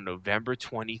 and on November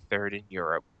 23rd in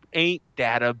Europe. Ain't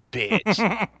that a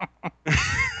bitch?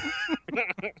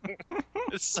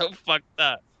 It's so fucked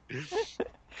up.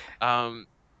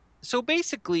 So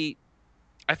basically,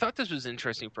 I thought this was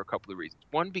interesting for a couple of reasons.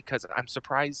 One, because I'm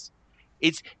surprised.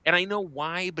 And I know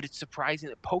why, but it's surprising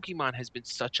that Pokemon has been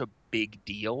such a big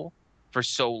deal for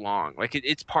so long. Like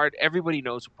it's everybody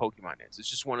knows what Pokemon is. It's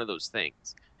just one of those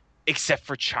things. except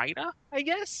for China, I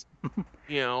guess.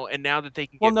 And now that they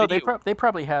can Well, get no, video, they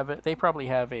probably have it. They probably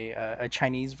have a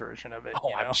Chinese version of it.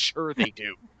 oh, I'm sure they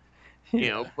do.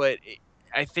 Yeah. But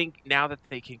I think now that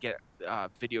they can get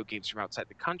video games from outside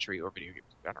the country or video games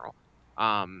in general,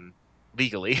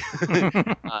 legally,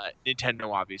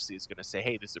 Nintendo obviously is going to say,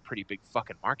 "Hey, this is a pretty big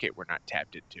fucking market we're not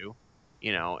tapped into,"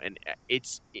 And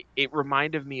it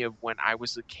reminded me of when I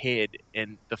was a kid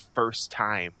and the first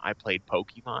time I played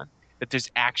Pokemon. That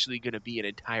there's actually going to be an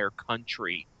entire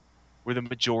country where the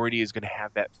majority is going to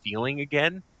have that feeling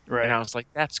again, and Right. I was like,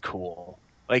 "That's cool."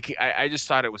 Like I just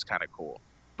thought it was kind of cool,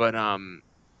 but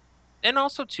and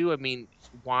also too, I mean,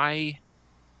 why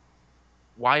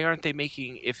aren't they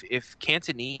making if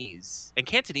Cantonese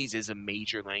is a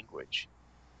major language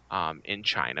in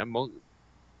China,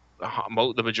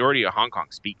 the majority of Hong Kong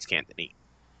speaks Cantonese.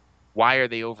 Why are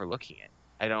they overlooking it?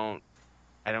 I don't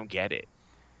get it,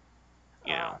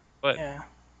 but Yeah.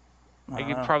 I I don't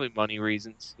give know. probably money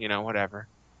reasons, whatever.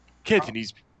 Prob-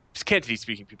 Cantonese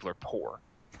speaking people are poor.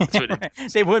 That's what it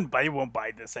is. They wouldn't buy. They won't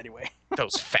buy this anyway.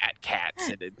 Those fat cats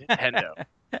at Nintendo,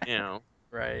 you know.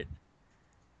 Right.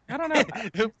 I don't know.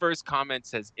 The first comment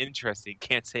says interesting.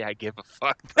 Can't say I give a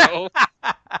fuck though.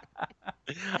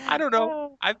 I don't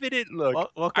know. I've been in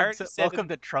look. I already said Welcome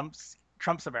to Trump's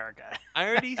America. I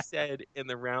already said in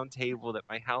the round table that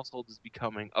my household is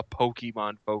becoming a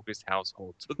Pokemon focused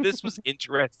household. So this was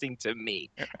interesting to me.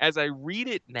 As I read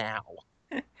it now,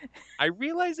 I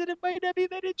realize that it might not be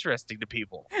that interesting to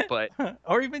people. But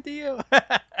Or even to you.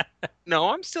 no,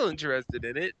 I'm still interested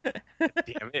in it.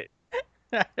 Damn it.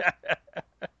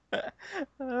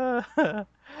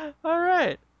 All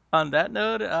right. On that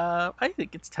note, I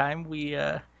think it's time we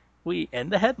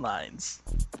end the headlines.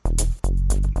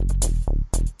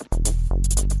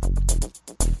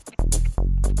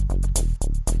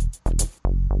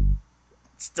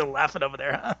 Still laughing over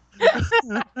there,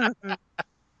 huh?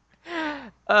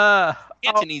 uh,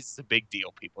 Cantonese is a big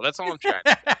deal, people. That's all I'm trying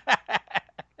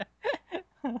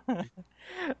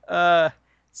to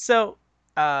so,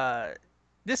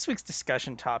 this week's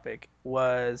discussion topic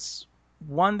was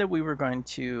one that we were going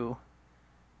to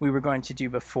do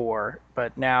before,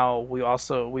 but now we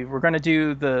were going to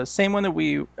do the same one that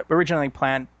we originally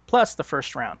planned, plus the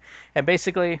first round, and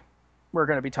basically, we're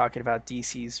going to be talking about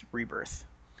DC's Rebirth.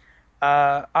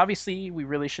 Obviously, we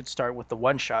really should start with the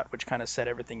one shot, which kind of set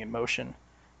everything in motion.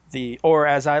 Or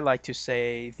as I like to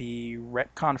say, the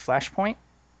retcon Flashpoint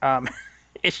um,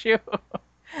 issue.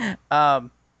 um,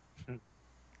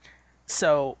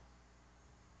 so,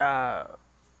 uh,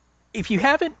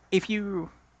 I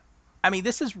mean,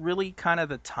 this is really kind of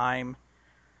the time.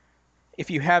 If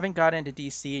you haven't got into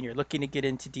DC and you're looking to get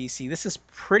into DC, this is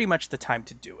pretty much the time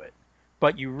to do it.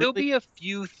 But you There'll really, be a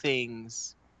few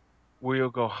things where you'll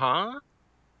go, huh?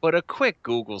 But a quick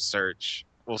Google search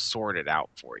will sort it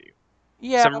out for you.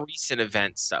 yeah, Some recent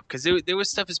event stuff. Because there was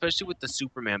stuff, especially with the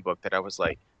Superman book, that I was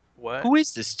like, what? who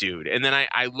is this dude? And then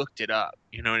I looked it up.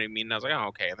 You know what I mean? And I was like, oh,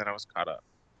 okay. And then I was caught up.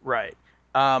 Right.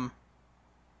 Um,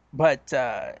 but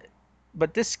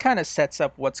this kind of sets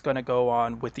up what's going to go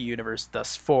on with the universe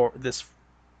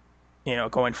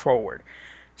going forward.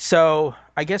 So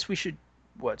I guess we should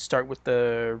start with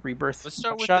the Rebirth Let's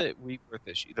start with shot. the Rebirth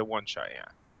issue, the one shot,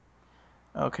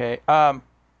 yeah. Okay.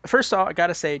 First off, I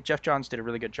gotta say Jeff Johns did a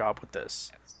really good job with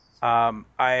this. Yes.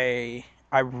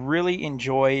 I really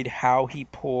enjoyed how he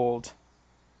pulled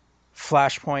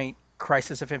Flashpoint,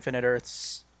 Crisis of Infinite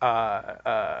Earths,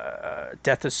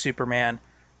 Death of Superman,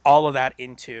 all of that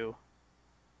into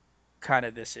kind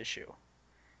of this issue.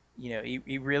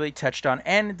 He really touched on,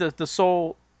 and the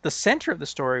center of the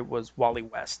story was Wally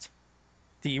West,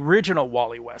 the original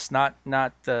Wally West, not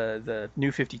the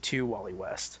New 52 Wally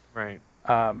West. Right.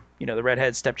 The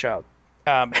redhead stepchild.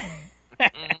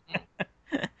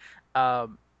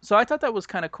 Um, so I thought that was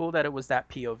kind of cool that it was that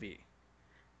POV,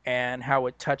 and how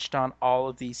it touched on all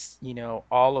of these,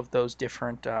 all of those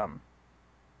different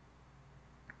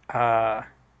uh,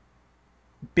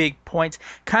 big points.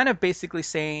 Kind of basically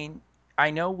saying,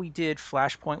 I know we did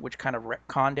Flashpoint, which kind of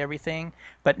retconned everything,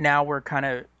 but now we're kind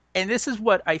of, and this is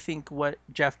what I think what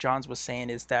Jeff Johns was saying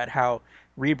is that how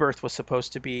Rebirth was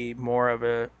supposed to be more of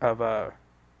a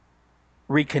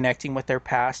reconnecting with their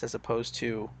past as opposed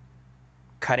to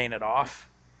cutting it off,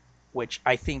 which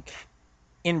I think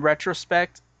in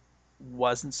retrospect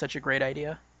wasn't such a great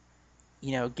idea.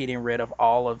 Getting rid of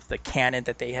all of the canon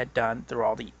that they had done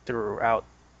throughout,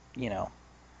 the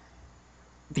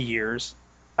years.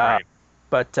 Right.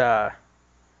 But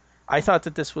I thought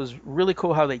that this was really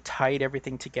cool how they tied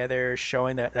everything together,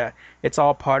 showing that it's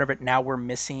all part of it. Now we're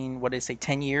missing, what did they say,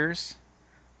 10 years?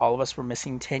 All of us were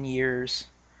missing 10 years.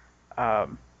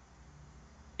 Um,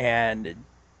 and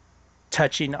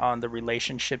touching on the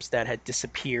relationships that had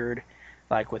disappeared,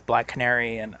 like with Black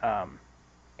Canary and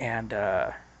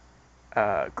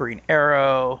Green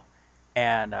Arrow,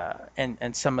 and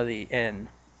some of the and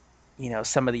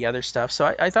some of the other stuff.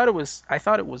 So I thought it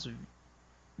was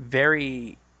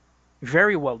very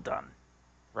very well done.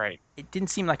 Right. It didn't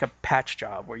seem like a patch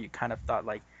job where you kind of thought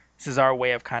like this is our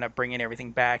way of kind of bringing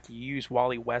everything back. You use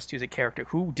Wally West, who's a character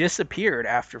who disappeared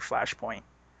after Flashpoint.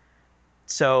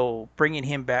 So bringing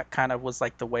him back kind of was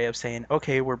like the way of saying,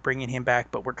 okay, we're bringing him back,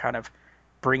 but we're kind of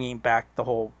bringing back the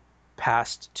whole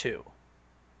past too.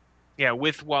 Yeah,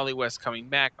 with Wally West coming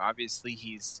back, obviously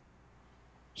he's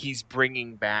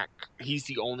bringing back. He's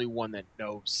the only one that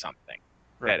knows something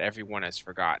Right. that everyone has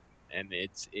forgotten. And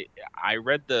I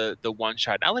read the one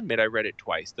shot. I'll admit I read it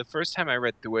twice. The first time I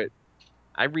read through it,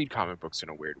 I read comic books in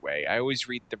a weird way. I always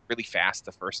read them really fast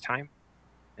the first time,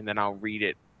 and then I'll read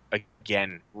it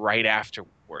again right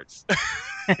afterwards,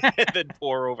 and then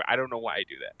pour over. I don't know why I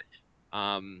do that.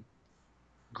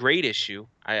 Great issue.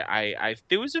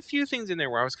 There was a few things in there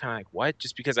where I was kind of like, what?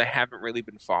 Just because I haven't really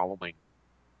been following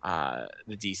the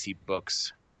DC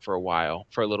books for a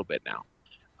little bit now.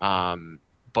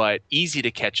 But easy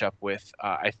to catch up with.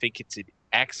 I think it's an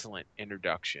excellent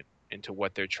introduction into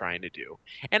what they're trying to do.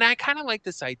 And I kind of like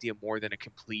this idea more than a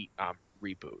complete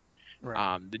reboot.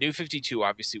 Right. The New 52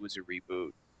 obviously was a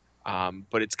reboot,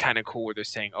 but it's kind of cool where they're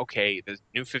saying, okay, the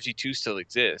New 52 still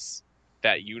exists,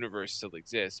 that universe still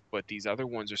exists, but these other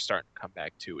ones are starting to come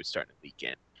back too. It's starting to leak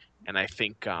in. And I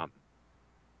think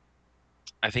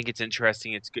it's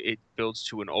interesting. It builds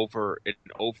to an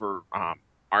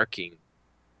arcing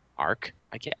arc,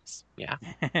 I guess. Yeah.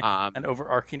 An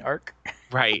overarching arc.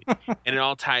 Right. And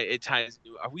it ties.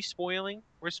 Are we spoiling?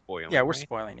 We're spoiling. Yeah, we're right?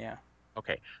 spoiling. Yeah.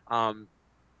 Okay.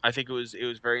 I think it was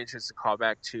very interesting to call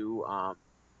back to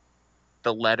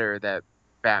the letter that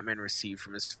Batman received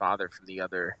from his father from the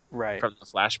Right.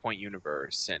 Flashpoint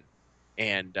universe,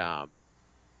 and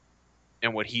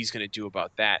what he's going to do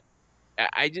about that.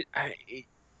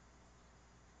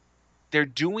 They're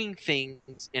doing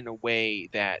things in a way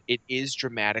that it is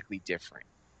dramatically different.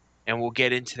 And we'll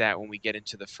get into that when we get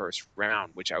into the first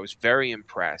round, which I was very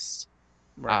impressed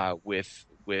Right. with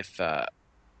the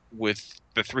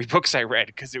 3 books I read,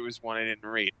 because it was one I didn't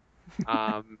read.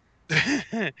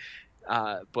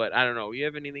 But I don't know. You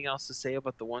have anything else to say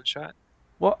about the one shot?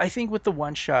 Well, I think with the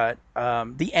one shot,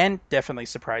 the end definitely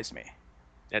surprised me.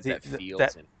 That feels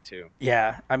That in it too.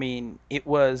 Yeah, I mean, it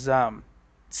was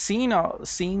seeing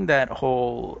that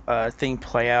whole thing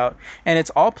play out, and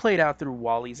it's all played out through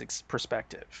Wally's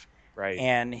perspective, Right.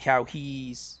 and how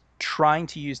he's trying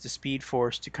to use the Speed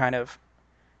Force to kind of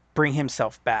bring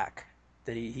himself back.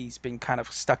 That he's been kind of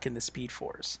stuck in the Speed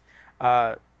Force.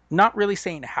 Not really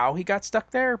saying how he got stuck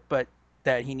there, but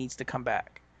that he needs to come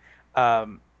back.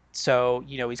 So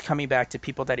he's coming back to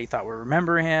people that he thought would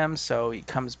remember him. So he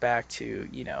comes back to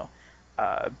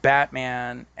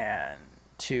Batman and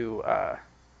to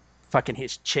fucking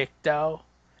his chick though.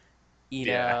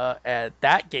 And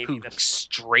that gave me Who the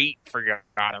straight forgot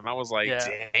him. I was like,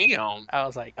 Yeah. damn. I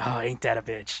was like, oh, ain't that a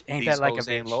bitch? Ain't These that like a hoes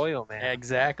ain't bitch? loyal, man.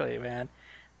 Exactly, man.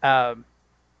 Um,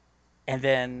 and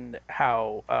then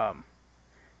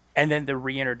and then the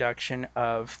reintroduction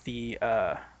of the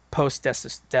post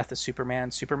death of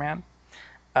Superman,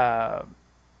 uh,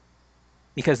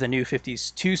 because the New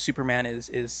 52 Superman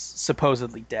is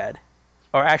supposedly dead,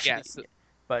 or actually, Yeah, so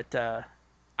but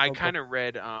I kind of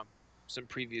read some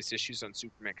previous issues on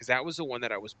Superman, because that was the one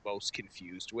that I was most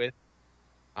confused with,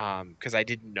 because I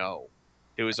didn't know.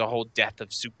 There was a whole Death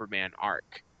of Superman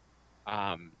arc,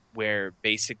 where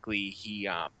basically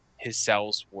his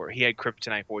cells he had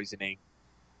kryptonite poisoning,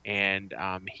 and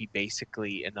he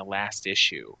basically, in the last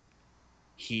issue,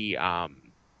 he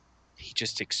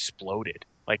just exploded,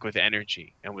 like, with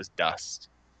energy, and was dust.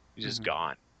 He was just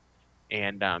gone.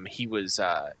 And he was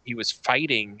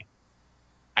fighting.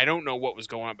 I don't know what was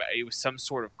going on, but it was some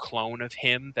sort of clone of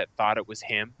him that thought it was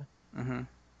him. Mm-hmm.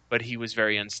 But he was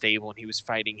very unstable, and he was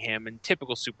fighting him in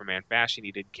typical Superman fashion.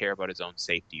 He didn't care about his own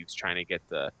safety. He was trying to get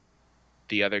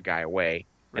the other guy away.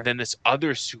 Right. And then this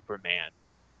other Superman,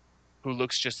 who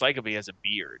looks just like him, he has a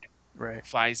beard, Right.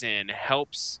 flies in,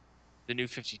 helps the New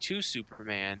 52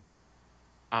 Superman,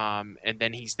 and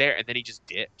then he's there, and then he just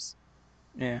dips.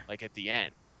 Yeah. Like, at the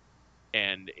end.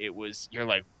 And you're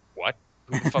like, what?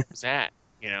 Who the fuck was that?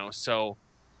 So,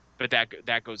 but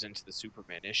that goes into the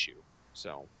Superman issue.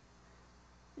 So,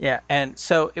 yeah, and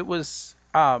so it was.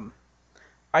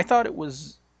 I thought it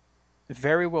was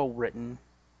very well written,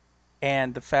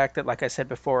 and the fact that, like I said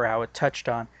before, how it touched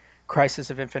on Crisis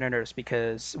of Infinite Earths,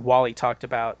 because Wally talked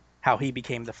about how he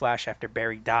became the Flash after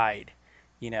Barry died,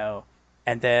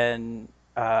 and then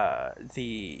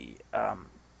the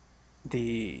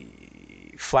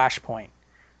Flashpoint,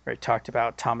 where it talked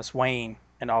about Thomas Wayne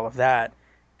and all of that.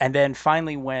 And then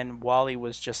finally, when Wally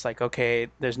was just like, okay,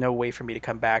 there's no way for me to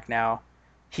come back now,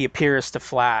 he appears to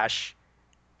Flash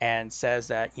and says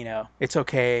that, it's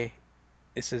okay.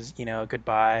 This is,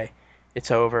 goodbye. It's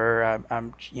over.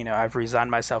 I've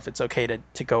resigned myself. It's okay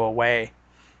to go away.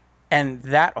 And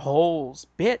that whole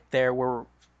bit there where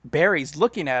Barry's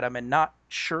looking at him and not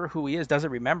sure who he is,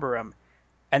 doesn't remember him,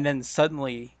 and then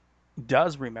suddenly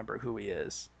does remember who he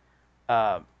is.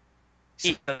 Um,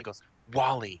 He goes,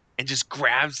 Wally, and just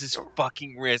grabs his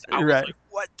fucking wrist. I was right. like,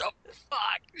 what the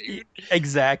fuck, dude?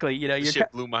 Exactly. This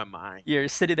shit blew my mind. You're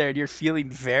sitting there and you're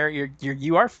feeling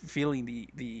you are feeling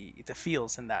the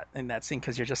feels in that scene,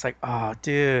 because you're just like, oh,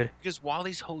 dude. Because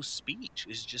Wally's whole speech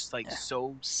is just like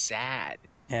so sad.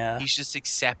 Yeah. He's just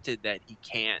accepted that he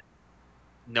can't.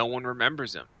 No one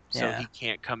remembers him, so he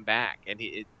can't come back. And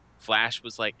Flash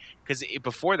was like, because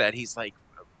before that he's like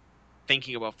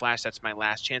thinking about Flash. That's my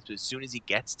last chance. But as soon as he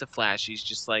gets to Flash, he's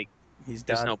just like, he's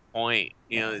there's done. no point.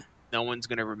 No one's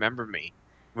gonna remember me.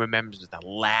 Remembers the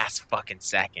last fucking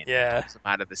second. Yeah. Pulls him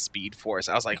out of the Speed Force.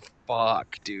 I was like,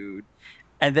 fuck, dude.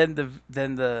 And then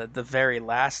the very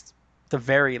last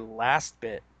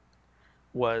bit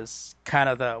was kind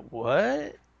of the,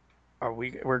 what are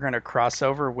we're gonna cross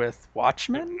over with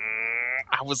Watchmen?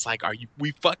 I was like, are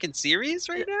we fucking serious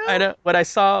right now? I know. When I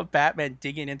saw Batman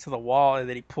digging into the wall and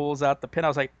then he pulls out the pin, I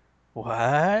was like,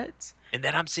 what? And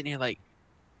then I'm sitting here like,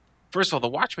 first of all, the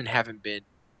Watchmen haven't been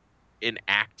an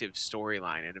active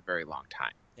storyline in a very long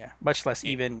time. Yeah, much less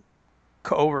even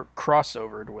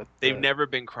crossovered with. They've never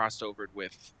been crossed over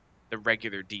with the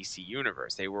regular DC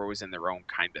universe. They were always in their own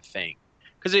kind of thing.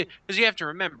 Because you have to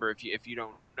remember, if you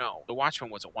don't know, the Watchmen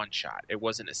was a one shot. It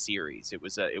wasn't a series. It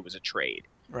was a trade.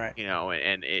 Right.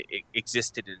 And it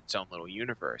existed in its own little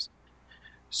universe.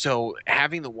 So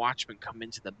having the Watchmen come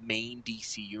into the main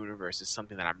DC universe is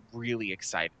something that I'm really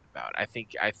excited about. I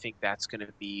think that's going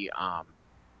to be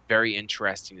very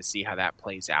interesting to see how that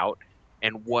plays out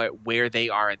and where they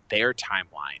are in their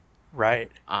timeline.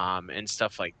 Right. And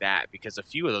stuff like that, because a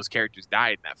few of those characters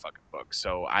died in that fucking book.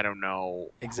 So I don't know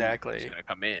exactly who's going to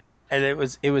come in. And it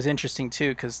was interesting too,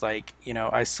 because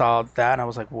I saw that and I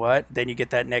was like, what? Then you get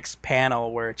that next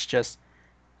panel where it's just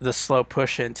the slow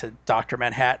push into Dr.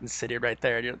 Manhattan sitting right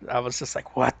there. And I was just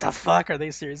like, what the fuck? Are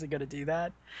they seriously going to do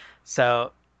that?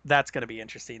 So that's going to be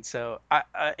interesting. So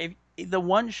if the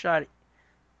one shot,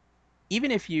 even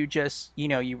if you just,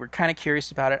 you were kind of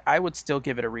curious about it, I would still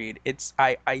give it a read.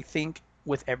 I think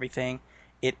with everything,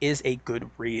 it is a good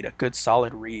read, a good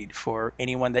solid read for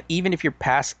anyone that, even if you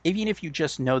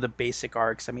just know the basic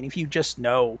arcs. I mean, if you just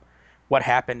know what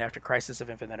happened after Crisis of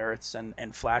Infinite Earths and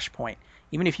Flashpoint,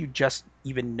 even if you just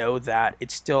even know that,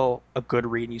 it's still a good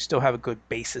read and you still have a good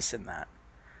basis in that.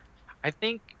 I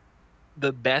think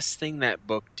the best thing that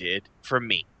book did for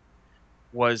me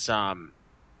was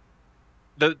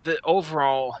the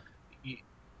overall,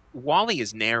 Wally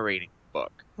is narrating the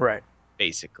book, right?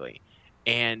 Basically,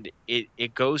 and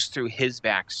it goes through his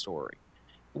backstory,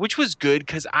 which was good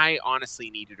because I honestly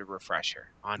needed a refresher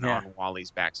on Wally's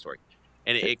backstory,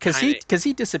 and because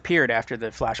he disappeared after the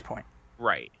Flashpoint,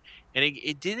 right? And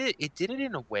it did it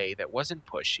in a way that wasn't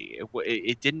pushy.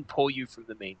 It didn't pull you from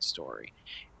the main story,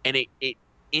 and it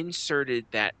inserted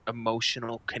that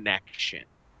emotional connection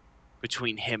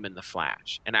between him and the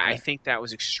Flash. And I think that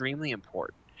was extremely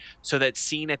important. So that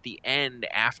scene at the end,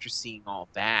 after seeing all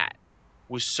that,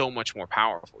 was so much more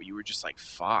powerful. You were just like,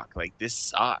 fuck, like this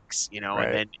sucks,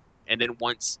 Right. And then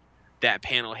once that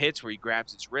panel hits where he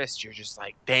grabs his wrist, you're just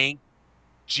like, thank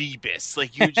Jeebus.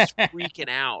 Like you're just freaking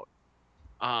out.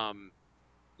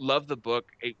 Love the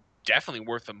book. It definitely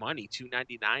worth the money.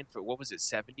 $2.99 for, what was it,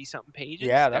 70 something pages?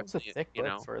 Yeah, that was a thick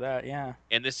book for that. Yeah.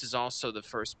 And this is also the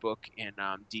first book in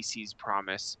DC's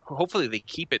promise. Hopefully they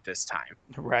keep it this time.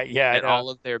 Right. Yeah. And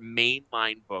all of their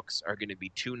mainline books are going to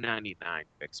be $2.99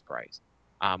 fixed price,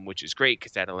 which is great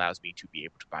because that allows me to be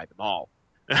able to buy them all.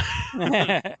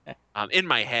 In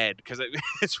my head, because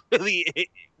it's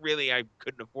really I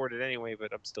couldn't afford it anyway,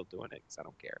 but I'm still doing it because I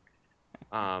don't care.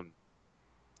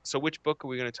 So which book are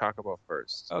we going to talk about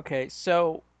first? Okay,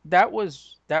 so that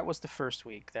was the first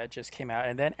week that just came out,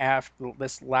 and then after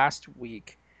this last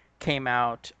week came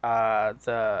out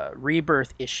the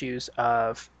Rebirth issues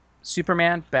of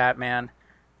Superman, Batman,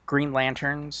 Green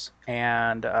Lanterns,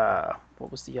 and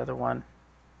what was the other one?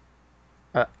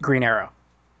 Green Arrow.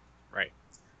 Right.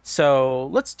 So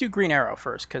let's do Green Arrow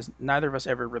first, because neither of us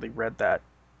ever really read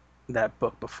that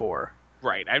book before.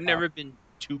 Right. I've never been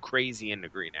too crazy into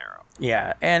Green Arrow.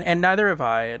 Yeah, and neither have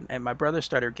I. And my brother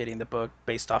started getting the book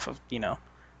based off of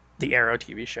the Arrow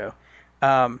TV show.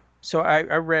 So I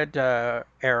read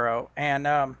Arrow,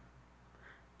 and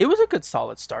it was a good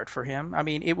solid start for him. I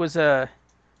mean, it was a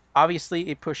obviously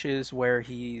it pushes where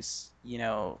he's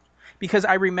because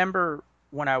I remember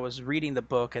when I was reading the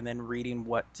book and then reading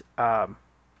what I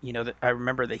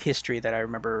remember the history that I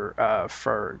remember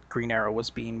for Green Arrow was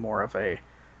being more of a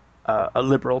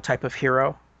liberal type of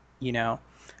hero, you know,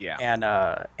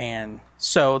 Yeah. and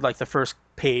so like the first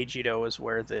page, is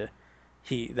where that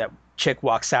chick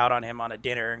walks out on him on a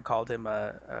dinner and called him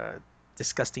a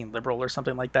disgusting liberal or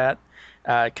something like that,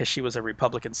 because she was a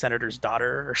Republican senator's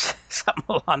daughter or something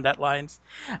along that lines.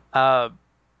 Uh,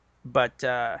 but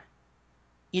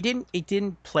it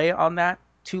didn't play on that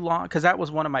too long because that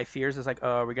was one of my fears. Is like,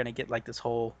 oh, we're gonna get like this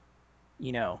whole,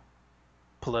 you know,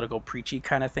 political preachy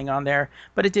kind of thing on there.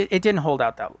 But it didn't hold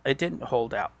out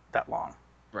that long.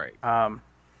 Right.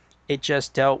 It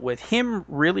just dealt with him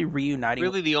really reuniting.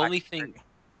 Really, with the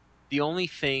only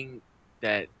thing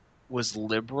that was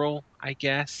liberal, I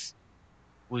guess,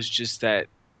 was just that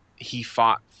he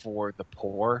fought for the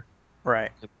poor,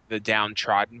 right. the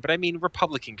downtrodden. But I mean,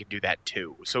 Republican could do that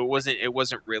too, so it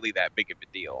wasn't really that big of a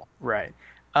deal. Right.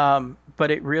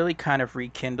 But it really kind of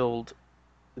rekindled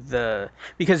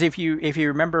because if you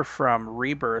remember from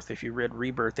Rebirth, if you read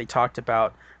Rebirth, they talked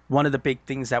about one of the big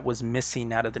things that was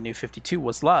missing out of the New 52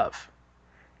 was love.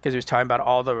 Because he was talking about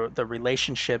all the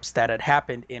relationships that had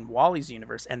happened in Wally's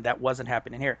universe and that wasn't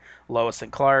happening here. Lois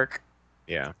and Clark,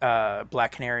 Yeah.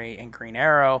 Black Canary and Green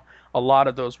Arrow, a lot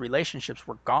of those relationships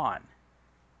were gone.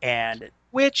 And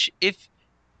Which, if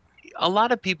a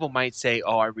lot of people might say,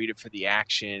 "Oh, I read it for the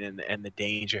action and the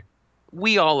danger."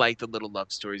 We all like the little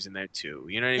love stories in there too.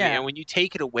 You know what I mean? Yeah. And when you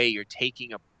take it away, you're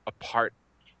taking a part.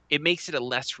 It makes it a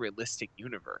less realistic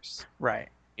universe. right.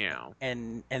 You know?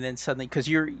 And then suddenly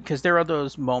because there are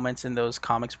those moments in those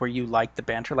comics where you like the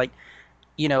banter, like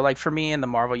like for me in the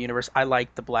Marvel universe, I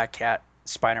like the Black Cat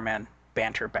Spider-Man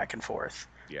banter back and forth,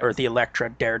 Yeah. or the Elektra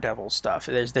Daredevil stuff.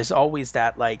 There's always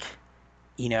that like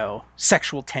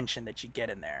sexual tension that you get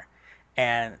in there,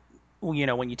 and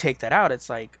when you take that out, it's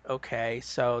like, okay,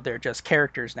 so they're just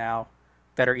characters now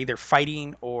that are either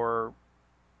fighting or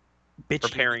bitching,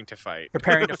 preparing to fight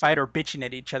or bitching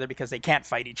at each other because they can't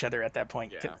fight each other at that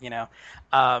point.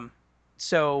 Yeah.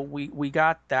 So we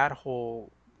got that whole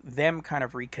them kind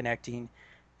of reconnecting,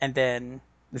 and then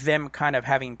them kind of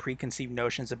having preconceived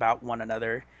notions about one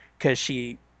another because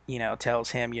she tells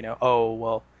him oh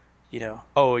well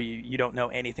oh you don't know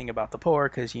anything about the poor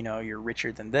because you're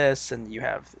richer than this and you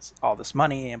have all this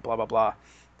money and blah blah blah.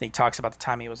 Then he talks about the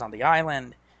time he was on the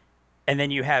island. And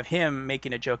then you have him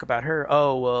making a joke about her.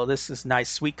 Oh, well, this is nice,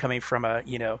 sweet coming from a,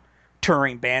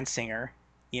 touring band singer,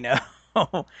 you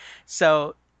know.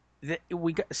 So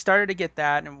started to get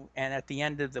that, and at the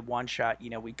end of the one shot,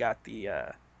 we got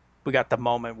the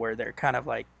moment where they're kind of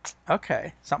like,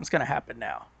 okay, something's gonna happen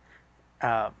now.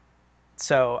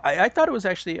 So I thought it was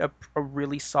actually a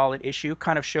really solid issue.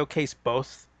 Kind of showcased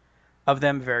both of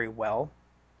them very well.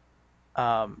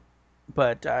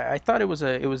 But I thought it was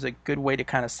a good way to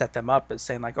kind of set them up as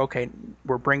saying like, okay,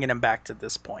 we're bringing them back to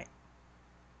this point.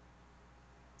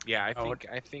 Yeah, I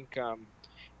think, and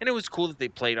it was cool that they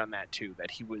played on that too.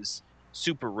 That he was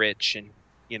super rich, and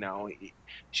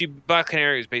Black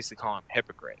Canary was basically calling him a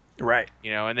hypocrite, right?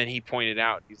 And then he pointed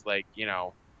out, he's like,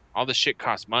 all this shit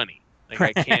costs money.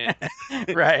 Like I can't,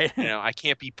 right? I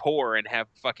can't be poor and have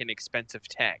fucking expensive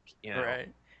tech, right?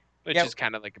 Which is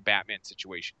kind of like a Batman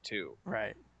situation too,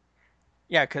 right?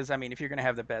 Yeah, because I mean, if you're gonna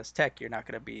have the best tech, you're not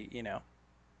gonna be,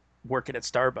 working at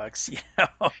Starbucks.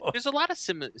 There's a lot of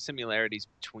similarities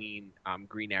between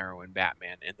Green Arrow and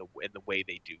Batman in the way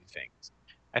they do things.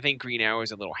 I think Green Arrow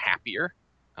is a little happier,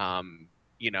 and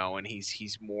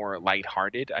he's more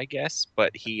lighthearted, I guess.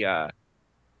 But he,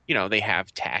 they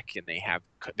have tech and they have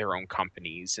their own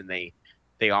companies, and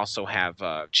they also have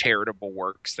charitable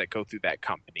works that go through that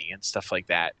company and stuff like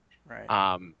that.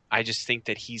 Right. I just think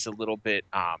that he's a little bit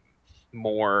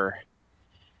more.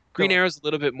 Green Arrow's a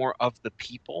little bit more of the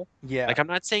people. Yeah. Like, I'm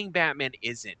not saying Batman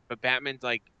isn't, but Batman's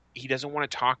like, he doesn't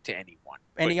want to talk to anyone.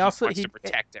 And he wants to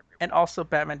protect everyone. And also,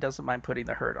 Batman doesn't mind putting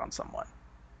the hurt on someone.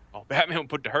 Oh, Batman would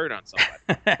put the hurt on somebody.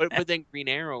 but then Green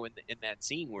Arrow in that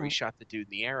scene where he shot the dude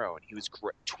in the arrow and he was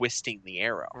twisting the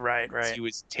arrow. Right. He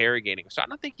was interrogating him. So I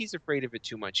don't think he's afraid of it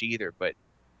too much either. But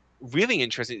really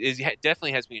interesting. It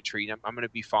definitely has me intrigued. I'm going to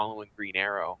be following Green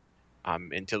Arrow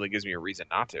until it gives me a reason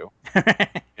not to.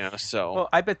 So. Well,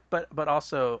 I bet, but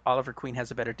also Oliver Queen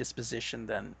has a better disposition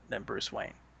than Bruce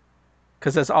Wayne,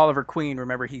 because as Oliver Queen,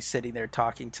 remember he's sitting there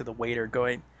talking to the waiter,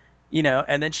 going,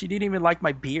 And then she didn't even like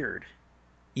my beard.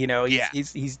 He's Yeah.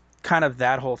 he's kind of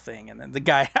that whole thing. And then the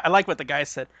guy, I like what the guy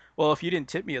said. Well, if you didn't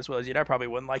tip me as well as you, I probably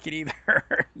wouldn't like it either.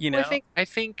 Well, I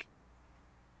think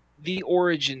the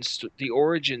origins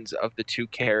of the two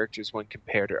characters when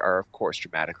compared are of course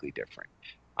dramatically different.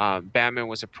 Batman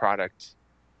was a product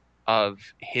of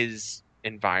his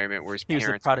environment where his He was the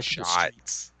parents were product of the shot.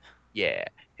 streets. Yeah,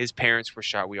 his parents were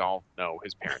shot. We all know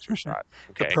his parents were shot.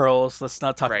 The Okay, pearls. Let's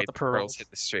not talk about right. the The pearls pearls. hit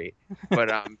the street,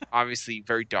 but obviously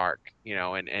very dark.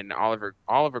 And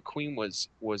Oliver Queen was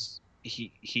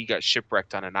he got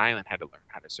shipwrecked on an island, had to learn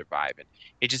how to survive, and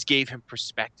it just gave him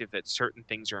perspective that certain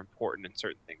things are important and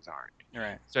certain things aren't.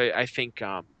 Right. So I think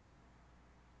I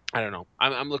don't know.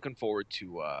 I'm looking forward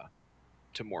to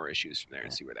more issues from there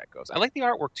and see where that goes. I like the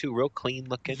artwork too, real clean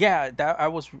looking, Yeah, that I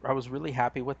was really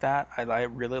happy with that. I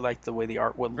really liked the way the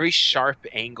art would. very sharp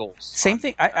angles Same on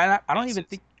thing. I don't even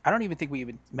faces. think we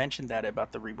even mentioned that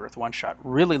about the Rebirth one shot.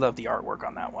 Really love the artwork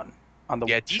on that one. On the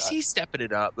Yeah, one shot. DC's stepping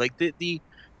it up. Like the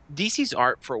DC's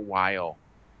art for a while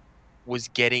was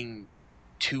getting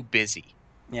too busy.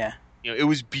 Yeah. It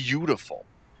was beautiful,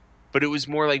 but it was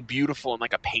more like beautiful in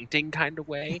like a painting kind of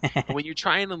way. And when you're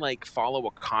trying to like follow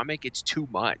a comic, it's too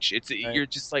much. Right. You're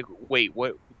just like, wait,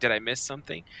 what did I miss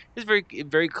something? It's very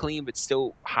very clean, but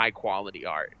still high quality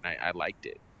art, and I liked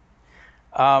it.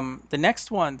 The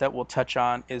next one that we'll touch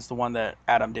on is the one that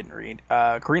Adam didn't read.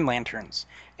 Green Lanterns.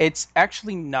 It's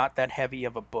actually not that heavy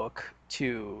of a book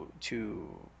to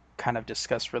kind of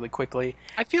discuss really quickly.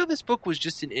 I feel this book was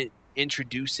just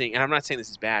introducing, and I'm not saying this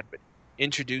is bad, but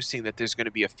introducing that there's going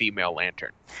to be a female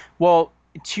lantern. Well,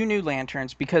 two new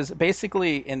lanterns because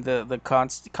basically in the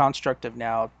construct of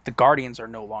now, the Guardians are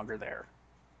no longer there.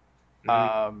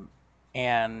 Mhm.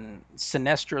 And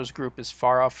Sinestro's group is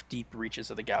far off deep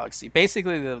reaches of the galaxy.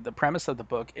 Basically, the premise of the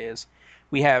book is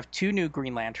we have two new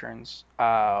Green Lanterns.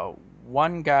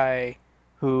 One guy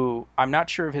who I'm not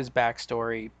sure of his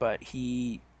backstory, but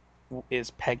he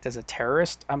is pegged as a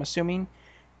terrorist, I'm assuming.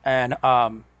 And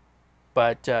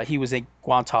but he was in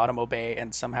Guantanamo Bay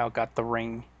and somehow got the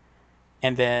ring.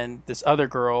 And then this other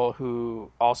girl who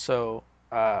also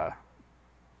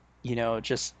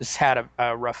just had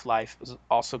a rough life,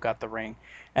 also got the ring,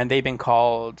 and they've been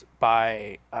called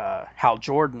by Hal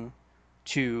Jordan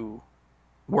to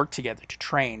work together to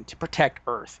train to protect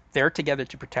Earth. They're together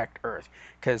to protect Earth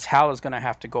because Hal is going to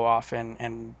have to go off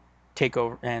and take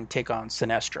over and take on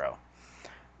Sinestro.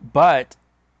 But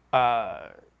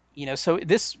so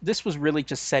this was really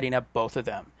just setting up both of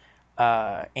them,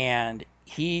 and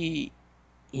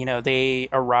they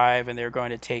arrive and they're going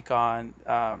to take on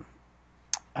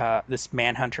this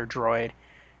manhunter droid,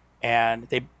 and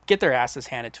they get their asses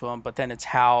handed to them. But then it's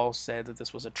Hal said that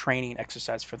this was a training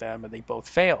exercise for them, and they both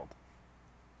failed.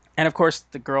 And of course,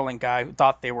 the girl and guy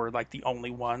thought they were like the only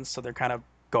ones, so they're kind of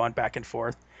going back and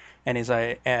forth. And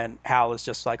and Hal is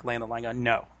just like laying the line on,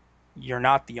 no, you're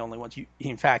not the only ones.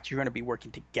 In fact, you're going to be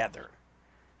working together,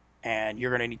 and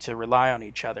you're going to need to rely on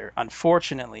each other.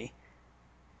 Unfortunately,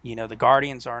 the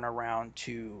Guardians aren't around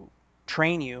to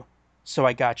train you, so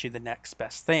I got you the next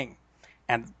best thing.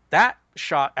 And that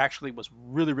shot actually was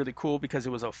really, really cool because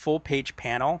it was a full page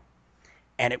panel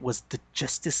and it was the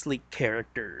Justice League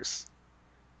characters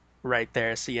right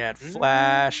there. So you had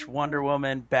Flash, Wonder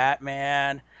Woman,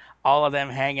 Batman, all of them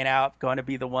hanging out, going to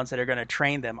be the ones that are going to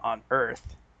train them on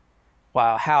Earth,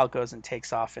 while Hal goes and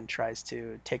takes off and tries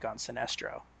to take on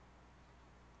Sinestro.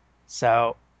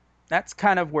 So that's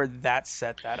kind of where that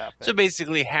set that up. So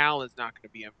basically, Hal is not going to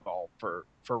be involved for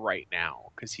right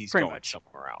now because he's Pretty going much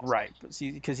somewhere else. Right,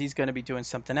 because he's going to be doing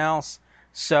something else.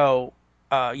 So,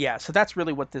 so that's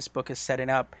really what this book is setting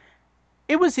up.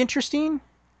 It was interesting.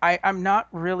 I'm not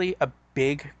really a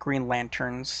big Green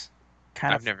Lanterns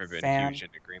kind I've of never been fan. huge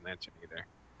into Green Lantern either.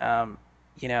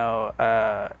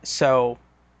 So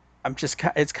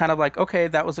it's kind of like, okay,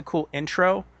 that was a cool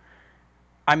intro.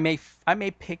 I may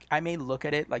look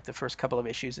at it like the first couple of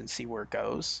issues and see where it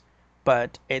goes,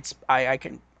 but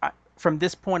from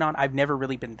this point on, I've never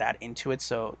really been that into it.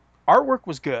 So artwork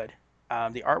was good.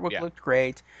 The artwork Yeah. looked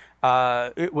great.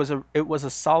 It was a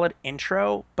solid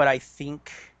intro, but I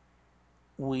think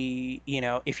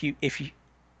if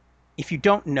you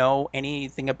don't know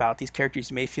anything about these characters,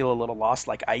 you may feel a little lost,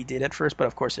 like I did at first. But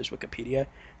of course, there's Wikipedia,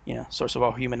 source of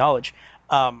all human knowledge.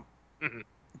 Mhm.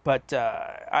 But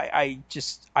I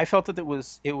felt that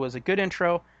it was a good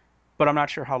intro, but I'm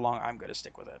not sure how long I'm going to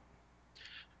stick with it.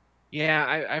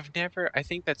 Yeah, I've never. I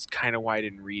think that's kind of why I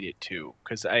didn't read it too,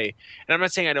 and I'm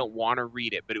not saying I don't want to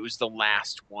read it, but it was the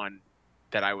last one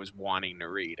that I was wanting to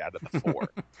read out of the four.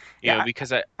 Yeah,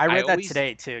 Because I I read that always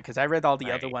today too because I read all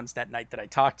the other right. ones that night that I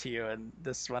talked to you, and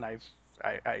this one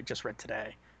I just read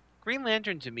today. Green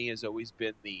Lantern to me has always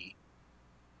been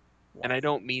and I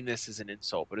don't mean this as an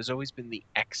insult, but has always been the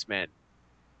X-Men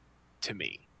to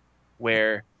me,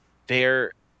 where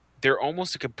they're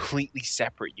almost a completely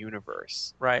separate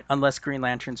universe. Right, unless Green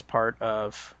Lantern's part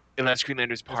of Unless Green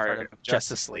Lantern's part of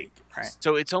Justice League. Right.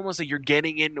 So it's almost like you're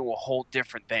getting into a whole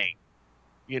different thing,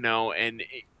 and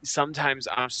sometimes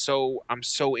I'm so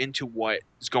into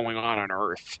what's going on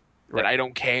Earth that I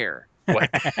don't care what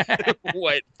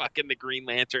what fucking the Green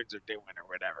Lanterns are doing or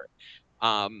whatever.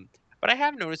 But I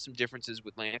have noticed some differences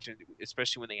with Lantern,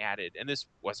 especially when they added, and this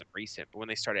wasn't recent, but when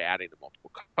they started adding the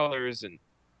multiple colors and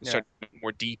started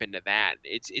more deep into that,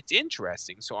 it's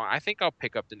interesting. So I think I'll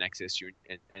pick up the next issue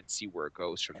and see where it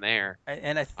goes from there.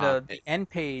 And the end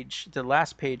page, the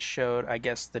last page showed, I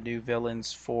guess, the new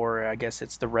villains for, I guess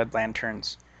it's the Red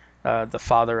Lanterns. The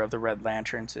father of the Red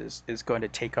Lanterns is going to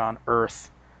take on Earth,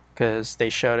 because they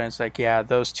showed it. And it's like, yeah,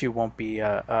 those two won't be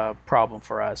a problem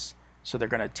for us, so they're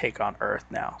going to take on Earth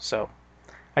now. So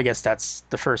I guess that's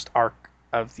the first arc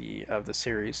of the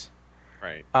series.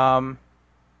 Right.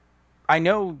 I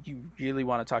know you really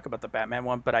want to talk about the Batman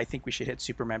one, but I think we should hit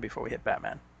Superman before we hit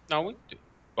Batman. No, we do.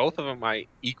 Both of them I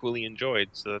equally enjoyed,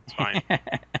 so that's fine.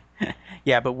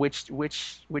 Yeah, but which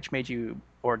made you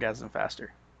orgasm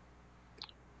faster?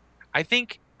 I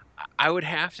think I would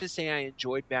have to say I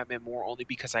enjoyed Batman more only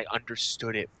because I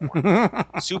understood it more.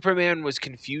 Superman was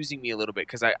confusing me a little bit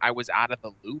because I was out of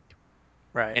the loop.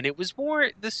 Right. And it was more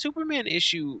the Superman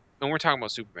issue, and we're talking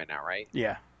about Superman now, right?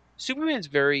 Yeah. Superman's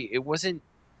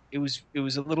it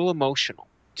was a little emotional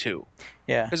too.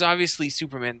 Yeah. Because obviously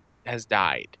Superman has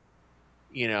died,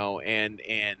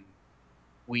 and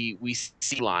we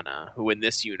see Lana, who in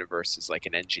this universe is like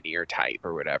an engineer type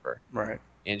or whatever. Right.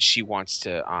 And she wants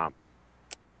to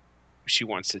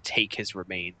take his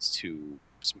remains to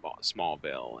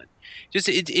Smallville, and just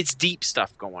it's deep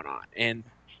stuff going on. And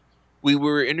we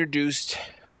were introduced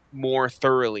more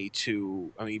thoroughly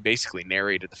to, basically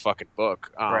narrated the fucking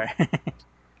book. Right.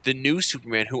 The new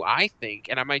Superman, who I think,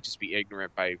 and I might just be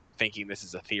ignorant by thinking this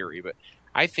is a theory, but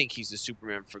I think he's the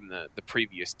Superman from the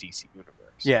previous DC universe.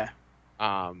 Yeah.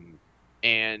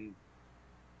 And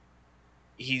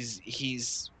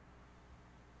his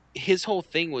whole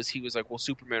thing was, he was like, well,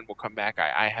 Superman will come back.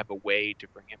 I have a way to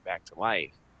bring him back to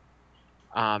life.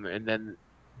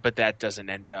 But that doesn't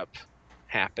end up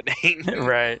happening.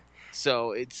 Right.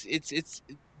 So it's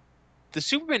the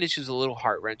Superman issue is a little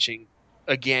heart-wrenching.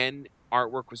 Again,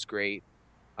 artwork was great.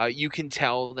 You can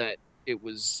tell that it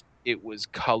was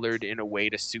colored in a way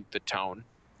to suit the tone.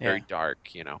 Very dark,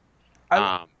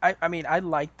 I mean, I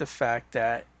like the fact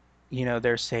that,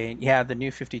 they're saying, yeah, the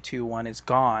New 52 one is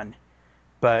gone,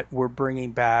 but we're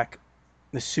bringing back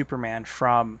the Superman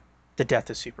from the death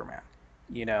of Superman,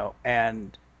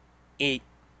 and it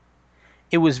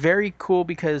was very cool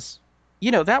because,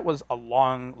 that was a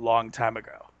long, long time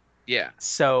ago. Yeah.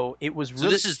 So it was really... So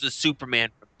this is the Superman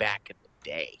from back in the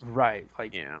day. Right.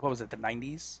 Like, what was it, the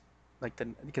 90s?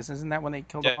 Because isn't that when they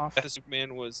killed him off? Yeah,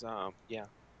 Superman was, I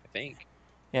think.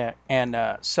 Yeah, and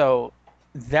so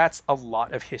that's a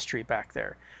lot of history back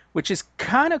there, which is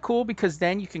kind of cool because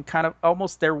then you can kind of,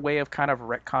 almost their way of kind of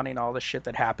retconning all the shit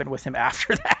that happened with him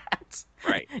after that.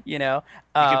 Right. You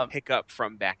can pick up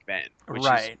from back then,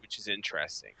 which is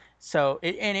interesting. So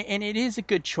it is a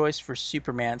good choice for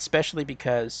Superman, especially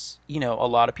because, a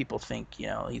lot of people think,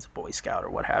 he's a Boy Scout or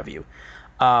what have you.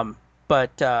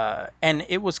 But and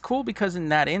it was cool because in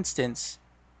that instance,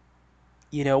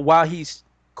 while he's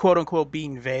quote unquote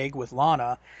being vague with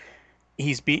Lana,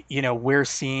 we're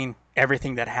seeing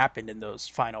everything that happened in those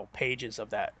final pages of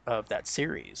that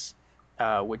series,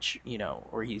 which,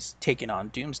 where he's taking on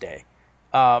Doomsday.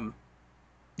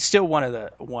 Still one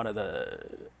of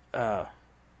the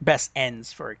best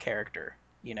ends for a character,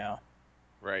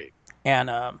 Right. And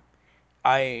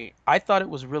I thought it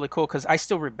was really cool because I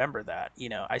still remember that,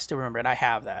 I still remember it. I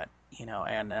have that,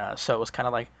 and so it was kind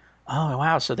of like, oh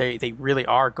wow, so they really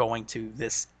are going to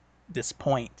this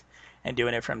point and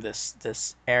doing it from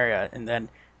this area, and then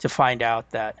to find out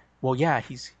that, well, yeah,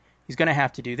 he's going to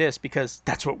have to do this because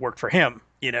that's what worked for him,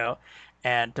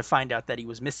 and to find out that he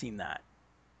was missing that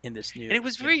in this new. And it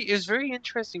was very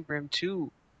interesting for him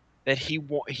too, that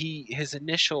his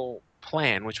initial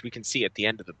plan, which we can see at the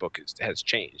end of the book, has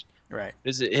changed. Right.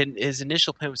 His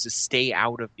initial plan was to stay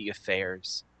out of the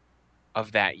affairs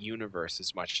of that universe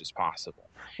as much as possible.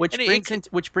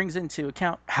 Which brings into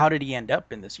account, how did he end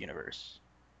up in this universe?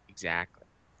 Exactly.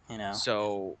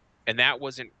 So, and that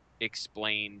wasn't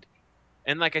explained.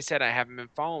 And like I said, I haven't been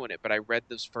following it, but I read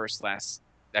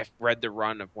I've read the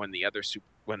run of when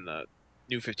the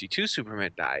New 52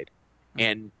 Superman died,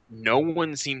 and no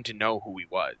one seemed to know who he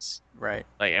was. Right.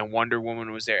 Like, and Wonder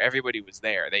Woman was there. Everybody was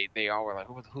there. They all were like,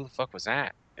 who the fuck was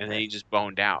that? And then Right. he just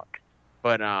boned out.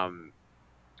 But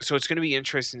so it's going to be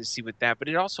interesting to see with that. But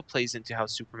it also plays into how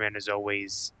Superman is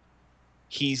always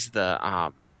he's the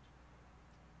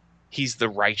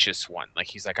righteous one. Like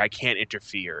he's like, I can't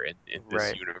interfere in this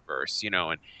Right. universe,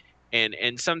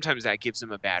 and sometimes that gives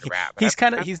him a bad rap. But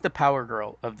He's the power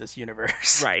girl of this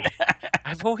universe. right.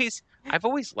 I've always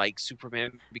liked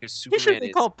Superman because He should Superman be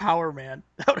is called Power Man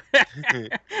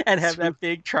and have that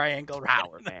big triangle right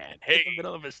Power in the, Man. in Hey. the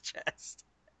middle of his chest.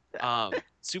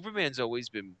 Superman's always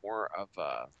been more of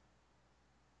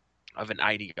an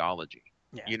ideology.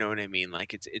 Yeah. You know what I mean?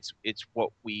 Like it's what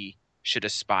we should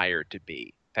aspire to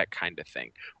be, that kind of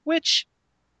thing. Which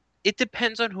it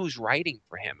depends on who's writing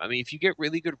for him. I mean, if you get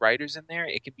really good writers in there,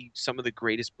 it can be some of the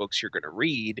greatest books you're going to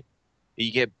read.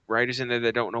 You get writers in there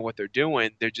that don't know what they're doing,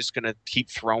 they're just going to keep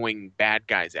throwing bad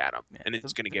guys at them, and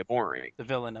it's going to get boring. The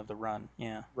villain of the run,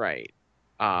 yeah. Right.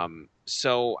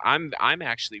 So I'm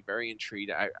actually very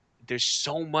intrigued. There's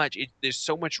so much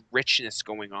richness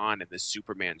going on in the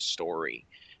Superman story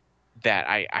that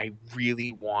I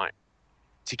really want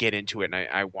to get into it, and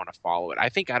I want to follow it. I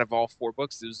think out of all 4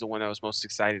 books, this was the one I was most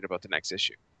excited about the next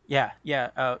issue. Yeah,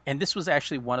 yeah. And this was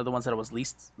actually one of the ones that I was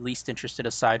least interested,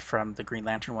 aside from the Green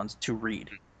Lantern ones, to read.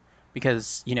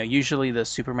 Because, usually the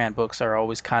Superman books are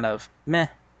always kind of meh,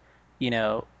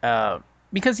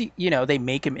 because, they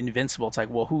make him invincible. It's like,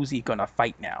 well, who's he going to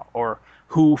fight now? Or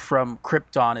who from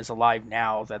Krypton is alive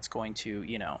now that's going to,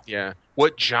 Yeah.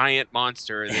 What giant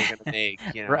monster are they going to make?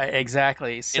 Right,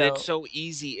 exactly. So, and it's so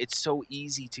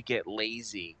easy to get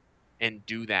lazy and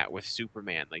do that with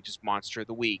Superman, like just monster of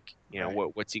the week.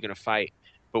 Right. What's he going to fight?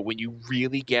 But when you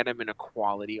really get him in a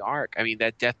quality arc, I mean,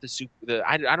 that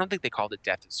I don't think they called it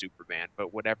Death of Superman,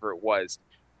 but whatever it was,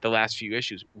 the last few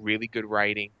issues, really good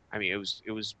writing. I mean,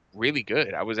 it was really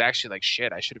good. I was actually like,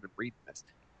 shit, I should have been reading this.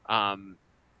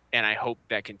 And I hope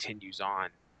that continues on.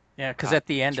 Yeah, because at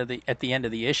the end of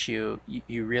the issue,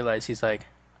 you realize he's like,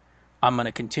 I'm going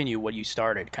to continue what you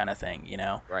started, kind of thing,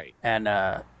 Right.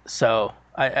 And so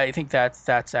I think that's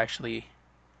actually,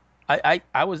 I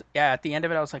was at the end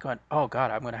of it, I was like, going, oh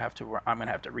God, I'm gonna have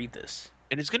to read this.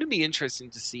 And it's going to be interesting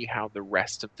to see how the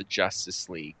rest of the Justice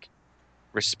League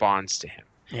responds to him.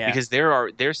 Yeah. Because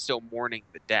they're still mourning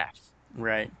the death.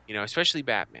 Right. Especially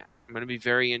Batman. I'm going to be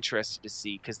very interested to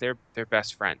see, because they're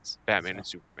best friends, Batman and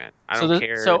Superman. I don't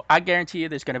care. So I guarantee you,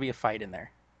 there's going to be a fight in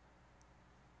there.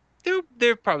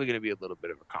 They're probably going to be a little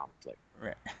bit of a conflict.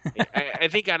 Right. I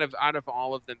think out of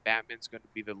all of them, Batman's going to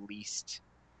be the least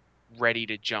ready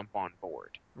to jump on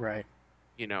board. Right.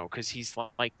 Because he's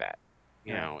like that.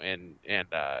 And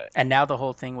now the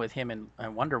whole thing with him and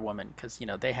Wonder Woman, because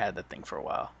they had the thing for a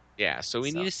while. Yeah. So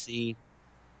we need to see.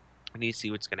 We need to see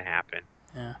what's going to happen.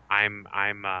 Yeah. I'm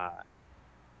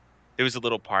there was a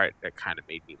little part that kind of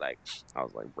made me like, I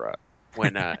was like, bruh,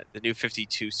 when the New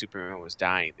 52 Superman was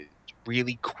dying, the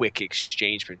really quick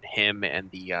exchange from him and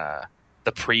the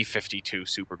pre-52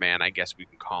 Superman, I guess we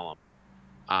can call him,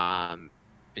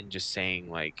 and just saying,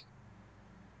 like,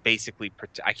 basically,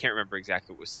 I can't remember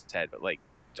exactly what was said, but like,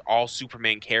 all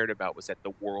Superman cared about was that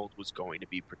the world was going to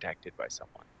be protected by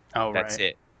someone. Oh, That's right.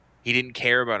 it. He didn't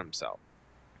care about himself.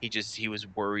 He was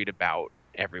worried about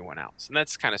everyone else, and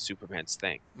that's kind of Superman's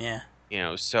thing. Yeah.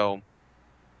 So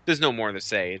there's no more to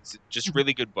say. It's just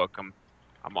really good book. I'm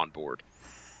on board.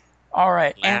 All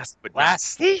right. Last but not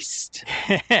least,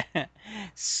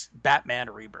 Batman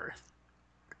Rebirth.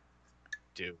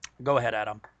 Dude. Go ahead,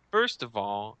 Adam. First of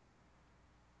all,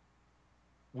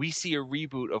 we see a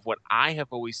reboot of what I have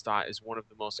always thought is one of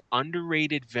the most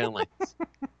underrated villains.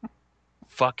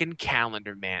 Fucking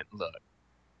Calendar Man. Look,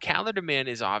 Calendar Man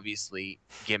is obviously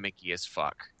gimmicky as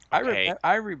fuck. Okay?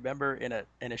 I remember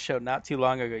in a show not too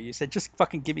long ago, you said, just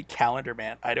fucking give me Calendar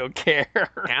Man. I don't care.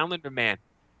 Calendar Man.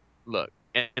 Look,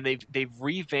 and they've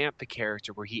revamped the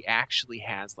character where he actually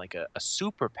has like a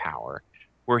superpower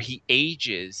where he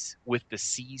ages with the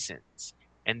seasons,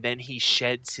 and then he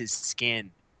sheds his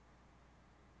skin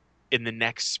in the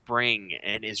next spring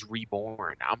and is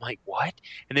reborn. I'm like, what?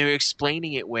 And they were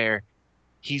explaining it where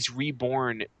he's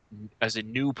reborn as a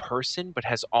new person, but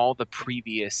has all the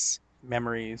previous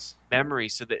memories.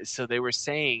 So they were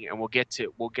saying, and we'll get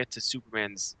to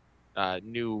Superman's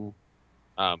new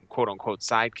quote unquote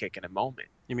sidekick in a moment.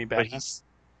 You mean Batman?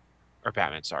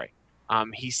 Batman, sorry.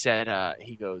 He said,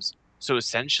 he goes, so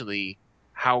essentially,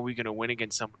 how are we going to win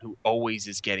against someone who always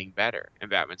is getting better?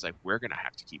 And Batman's like, we're going to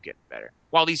have to keep getting better.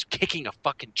 While he's kicking a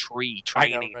fucking tree,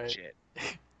 training and shit.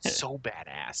 So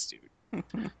badass,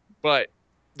 dude. But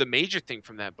the major thing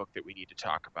from that book that we need to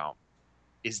talk about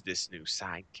is this new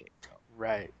sidekick, though.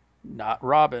 Right. Not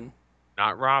Robin.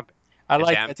 Not Robin. I And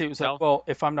like Batman that too. It was like, himself well,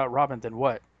 if I'm not Robin, then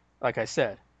what? Like I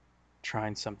said,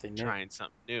 trying something new. trying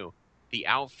something new. The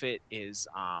outfit is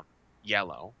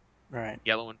yellow, Right.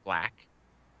 yellow and black.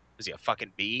 Is he a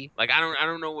fucking bee? Like I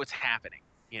don't know what's happening.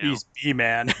 You know. He's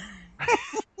B-Man.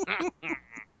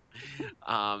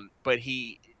 But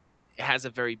he has a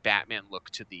very Batman look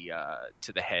to the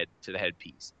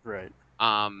headpiece. Right.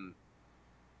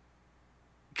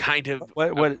 Kind of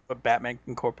What Batman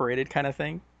Incorporated kind of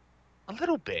thing? a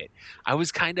little bit. I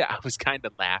was kind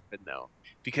of laughing though,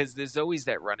 because there's always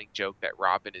that running joke that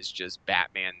Robin is just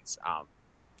Batman's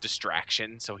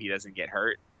distraction so he doesn't get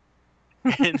hurt.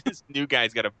 And this new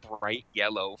guy's got a bright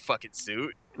yellow fucking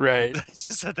suit. Right. I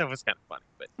just thought that was kind of funny,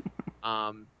 but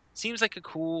seems like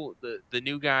the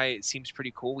new guy seems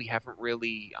pretty cool. We haven't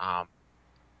really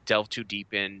delved too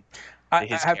deep in I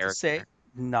his have character. to say,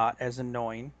 not as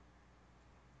annoying.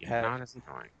 Yeah, not as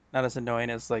annoying. Not as annoying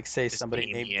as, like, say, As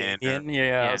somebody Damien named Damien. or-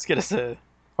 Yeah, I yeah. was gonna say,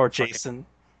 or Fucking- Jason.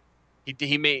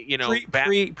 He made, you know,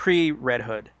 Pre Red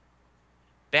Hood.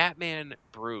 Batman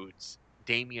broods,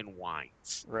 Damien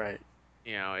whines. Right.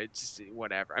 You know, it's just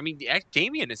whatever. I mean,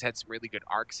 Damien has had some really good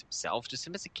arcs himself. Just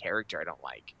him as a character, I don't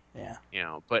like. Yeah. You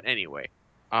know, but anyway,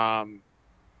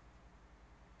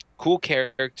 cool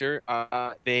character.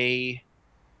 They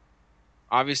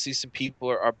obviously some people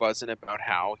are buzzing about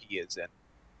how he is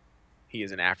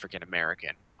an African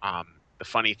American. The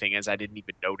funny thing is, I didn't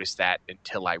even notice that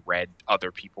until I read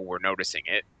other people were noticing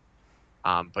it.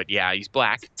 But yeah, he's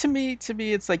black. To me,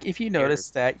 it's like, if you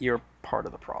notice that, you're part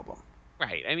of the problem.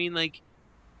 Right. I mean, like,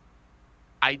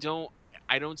 I don't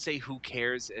say who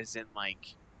cares as in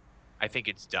like, I think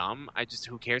it's dumb. I just,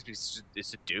 who cares, because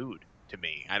it's a dude to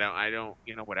me. I don't,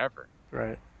 you know, whatever.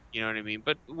 Right. You know what I mean?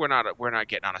 But we're not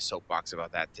getting on a soapbox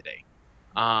about that today.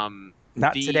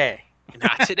 Not today.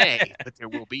 Not today, but there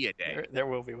will be a day. There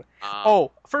will be one.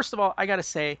 Oh, first of all, I gotta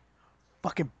say,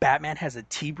 fucking Batman has a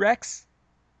T-Rex.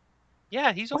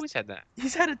 Yeah, he's always had that.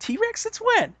 He's had a T-Rex since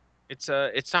when? It's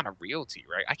not a real T,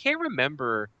 right? I can't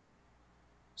remember.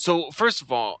 So first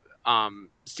of all,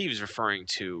 Steve is referring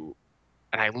to,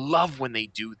 and I love when they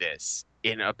do this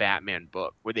in a Batman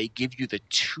book, where they give you the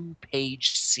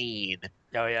 2-page scene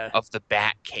Oh yeah. of the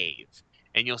Batcave,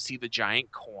 and you'll see the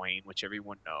giant coin, which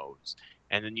everyone knows,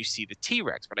 and then you see the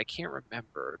T-Rex, but I can't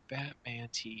remember. Batman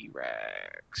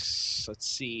T-Rex. Let's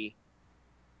see.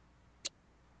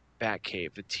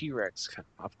 Batcave, the T-Rex.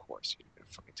 Of course, you're gonna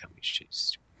fucking tell me shit, you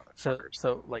stupid motherfuckers.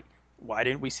 So like, why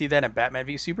didn't we see that in Batman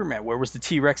v Superman? Where was the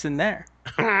T-Rex in there?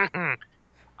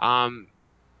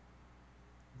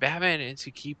 Batman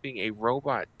into keeping a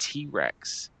robot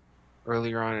T-Rex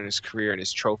earlier on in his career in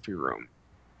his trophy room.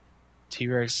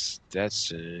 T-Rex, that's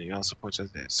he also points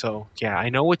out that. So yeah, I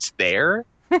know it's there.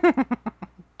 Batman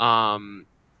and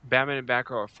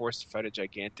Batgirl are forced to fight a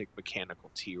gigantic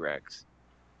mechanical T-Rex.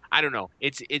 I don't know.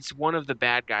 It's one of the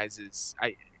bad guys.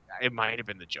 It might have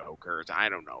been the Joker. I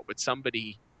don't know, but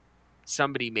somebody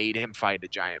made him fight a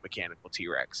giant mechanical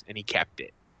T-Rex, and he kept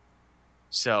it.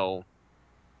 So,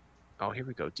 oh, here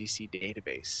we go. DC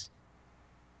database.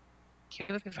 Can't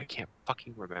believe if I can't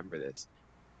fucking remember this.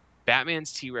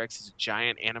 Batman's T-Rex is a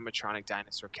giant animatronic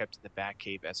dinosaur kept in the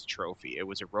Batcave as a trophy. It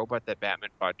was a robot that Batman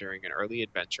fought during an early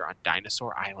adventure on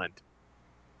Dinosaur Island.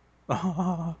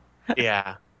 Oh.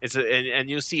 Yeah. And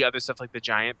you'll see other stuff like the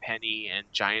giant penny and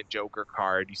giant Joker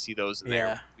card. You see those in there.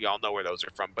 Yeah. We all know where those are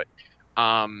from, but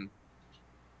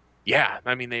yeah,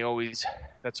 I mean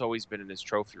that's always been in his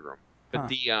trophy room. But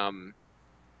the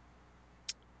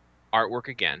artwork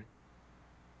again,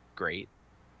 great.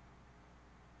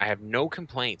 I have no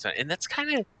complaints, and that's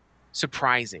kind of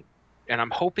surprising. And I'm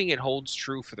hoping it holds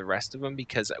true for the rest of them,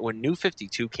 because when New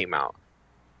 52 came out,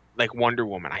 like Wonder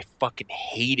Woman, I fucking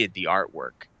hated the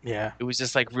artwork. Yeah. It was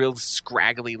just like real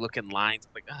scraggly looking lines.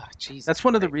 I'm like, oh, Jesus. That's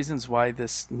one of the reasons why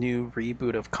this new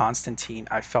reboot of Constantine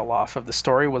I fell off of. The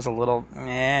story was a little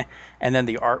and then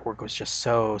the artwork was just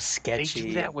so They sketchy.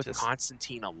 do that with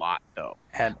Constantine a lot, though.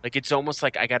 And Like, it's almost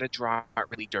like I got to draw it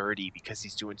really dirty because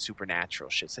he's doing supernatural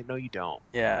shit. It's like, no, you don't.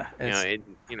 yeah,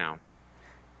 You know.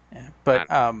 yeah.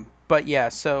 But yeah,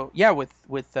 so yeah, with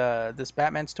this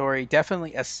Batman story,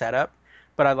 definitely a setup.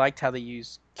 But I liked how they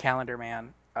used Calendar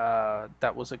Man.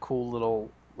 That was a cool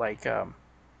little like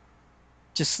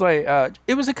just like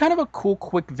it was a kind of a cool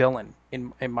quick villain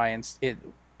in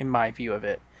my view of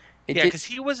it. Yeah, because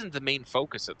he wasn't the main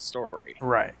focus of the story.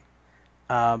 Right.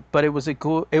 But it was a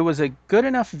good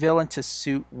enough villain to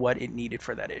suit what it needed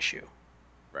for that issue,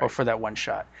 or Right. for that one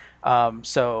shot.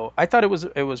 So I thought it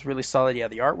was really solid. Yeah,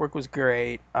 the artwork was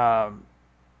great. The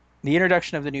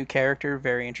introduction of the new character,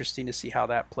 very interesting to see how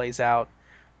that plays out.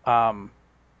 Um,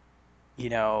 you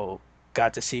know,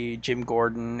 got to see Jim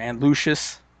Gordon and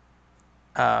Lucius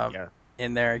uh, Yeah.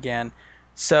 in there again.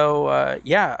 So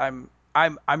yeah,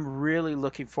 I'm really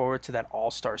looking forward to that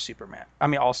All Star Superman. I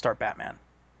mean All Star Batman.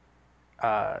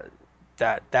 Uh,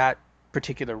 that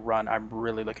particular run, I'm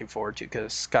really looking forward to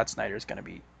because Scott Snyder is going to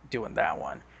be doing that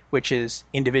one, which is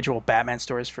individual Batman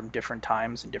stories from different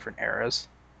times and different eras.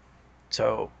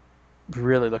 So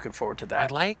really looking forward to I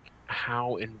that. like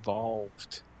how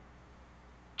involved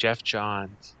Jeff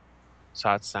Johns,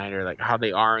 Scott Snyder, like how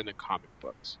they are in the comic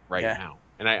books right Yeah. now.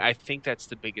 And I think that's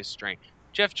the biggest strength.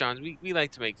 Jeff Johns, we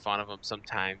like to make fun of him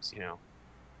sometimes,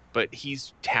 but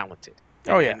he's talented.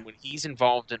 Oh And yeah. and when he's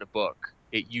involved in a book,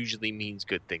 it usually means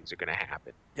good things are gonna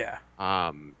happen. Yeah.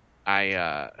 Um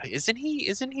I isn't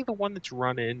he the one that's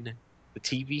running the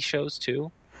TV shows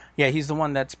too? Yeah, he's the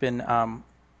one that's been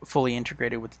fully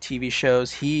integrated with the TV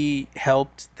shows. He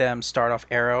helped them start off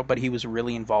Arrow, but he was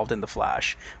really involved in the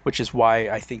Flash, which is why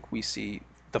I think we see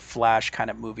the Flash kind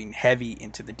of moving heavy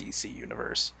into the DC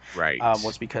universe. Right.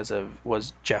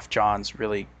 Was Jeff Johns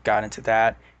really got into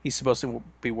that? He's supposed to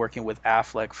be working with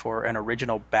Affleck for an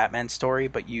original Batman story,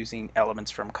 but using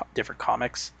elements from different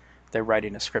comics. They're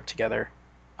writing a script together.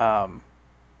 Um,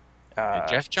 And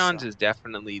Jeff Johns so is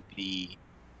definitely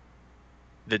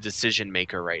the decision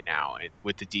maker right now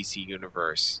with the DC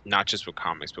universe, not just with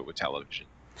comics but with television.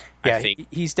 I yeah, think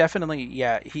he's definitely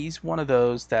he's one of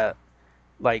those that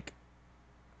like,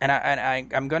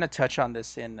 I'm going to touch on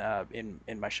this in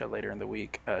my show later in the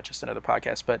week, just another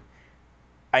podcast. But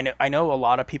I know a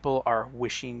lot of people are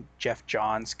wishing Jeff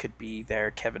Johns could be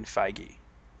their Kevin Feige,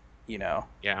 you know,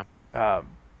 yeah, um,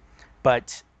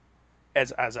 but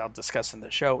as I'll discuss in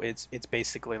the show, it's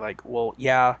basically like, well,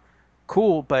 yeah,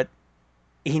 cool, but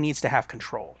he needs to have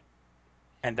control.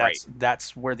 And right.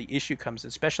 that's where the issue comes,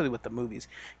 especially with the movies,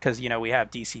 because we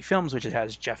have DC Films, which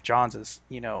has Jeff Johns as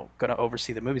going to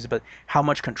oversee the movies, but how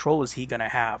much control is he going to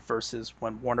have versus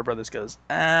when Warner Brothers goes,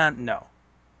 no,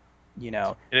 you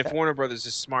know, And if Warner Brothers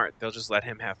is smart, they'll just let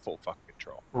him have full fucking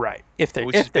control. right? If they're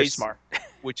Which is if they're basic, smart,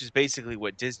 which is basically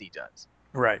what Disney does,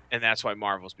 right? and that's why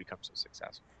Marvel's become so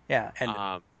successful. Yeah, and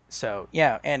Um, so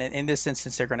yeah, and in this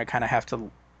instance, they're going to kind of have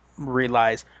to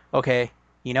realize, okay,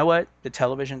 you know what, the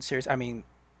television series. I mean,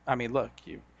 look,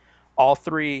 all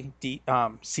three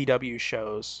CW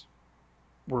shows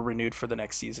were renewed for the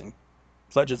next season.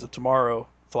 Legends of Tomorrow,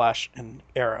 Flash, and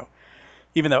Arrow.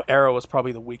 Even though Arrow was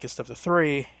probably the weakest of the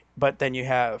three, but then you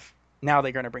have now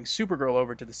they're going to bring Supergirl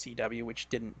over to the CW, which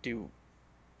didn't do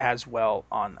as well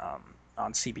on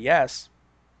CBS.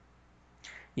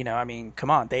 I mean,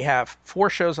 come on, they have four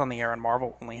shows on the air, and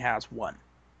Marvel only has one.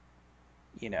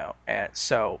 And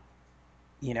so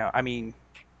I mean,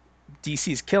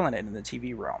 DC's killing it in the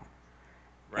TV realm,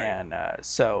 right. and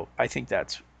so I think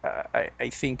that's I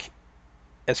think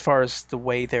as far as the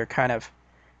way they're kind of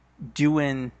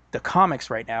doing the comics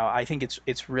right now, I think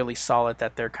it's really solid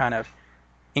that they're kind of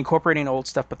incorporating old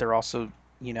stuff, but they're also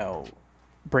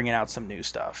bringing out some new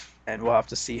stuff, and we'll have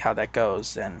to see how that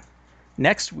goes. And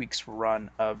next week's run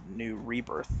of new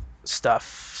Rebirth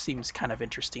stuff seems kind of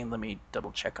interesting. Let me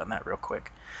double check on that real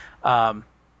quick,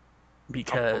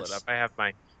 I'll pull it up. because I have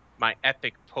my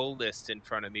epic pull list in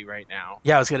front of me right now.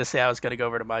 yeah, I was gonna say I was gonna go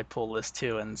over to my pull list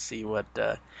too and see what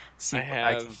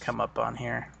I can come up on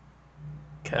here.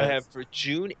 I have 'Cause for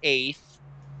June 8th,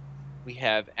 we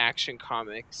have Action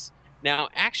Comics. Now,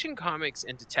 Action Comics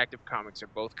and Detective Comics are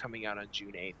both coming out on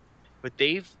June 8th, but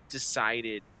they've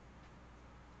decided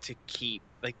to keep,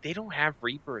 like, they don't have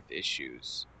Rebirth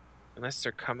issues unless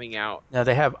they're coming out, now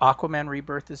they have Aquaman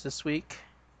Rebirth is this week,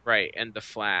 right, and The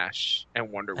Flash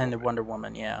and Wonder and the Woman. Wonder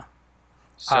Woman, yeah.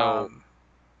 So Um,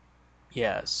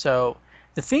 yeah. So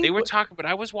the they thing, were talking, but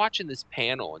I was watching this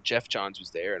panel, and Jeff Johns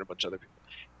was there and a bunch of other people.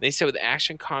 They said with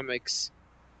Action Comics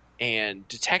and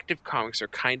Detective Comics are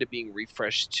kind of being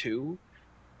refreshed too,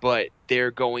 but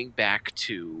they're going back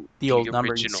to the the old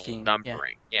numbering original scheme, yeah,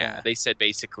 numbering. Yeah, yeah, they said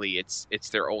basically it's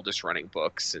their oldest running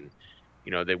books, and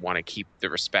they want to keep the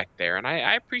respect there, and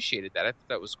I appreciated that. I thought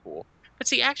that was cool. But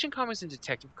see, Action Comics and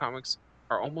Detective Comics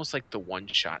are almost like the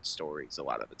one-shot stories a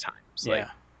lot of the times. Like yeah,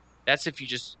 that's if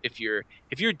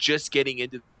you're just getting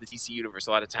into the DC universe,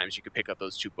 a lot of times you could pick up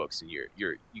those two books and you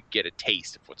get a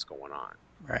taste of what's going on.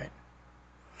 right.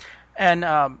 And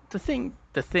the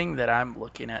thing that I'm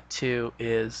looking at too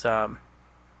is, I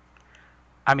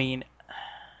mean,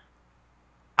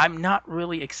 I'm not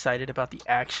really excited about the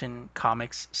Action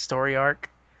Comics story arc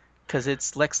because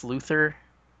it's Lex Luthor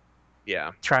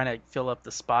Yeah. trying to fill up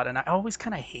the spot, and I always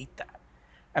kind of hate that.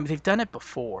 I mean, they've done it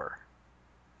before,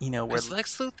 where Because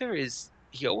Lex Luthor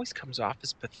he always comes off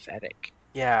as pathetic.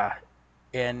 yeah,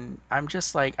 and I'm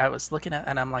just like, I was looking at,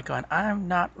 and I'm like going, I'm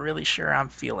not really sure I'm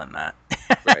feeling that.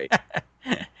 Right.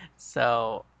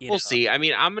 So, We'll see. I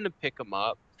mean, I'm gonna pick them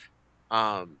up.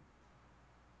 Um,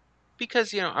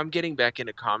 because I'm getting back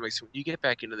into comics. When you get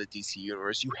back into the DC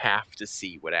universe, you have to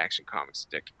see what Action Comics,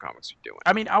 Detective Comics are doing.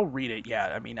 I mean, I'll read it. Yeah,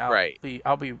 I mean, Right.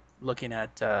 I'll be looking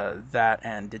at that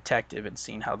and Detective and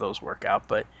seeing how those work out.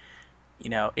 But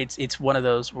it's one of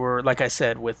those where, like I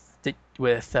said, with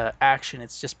Action,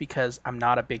 it's just because I'm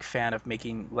not a big fan of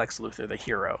making Lex Luthor the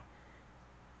hero,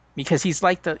 because he's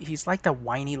like the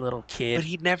whiny little But kid.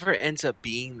 he never ends up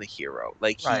being the hero.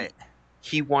 Like Right.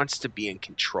 he wants to be in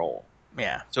control.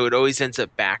 Yeah. So it always ends up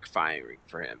backfiring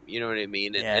for him. You know what I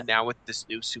mean? And, Yeah. and now with this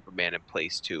new Superman in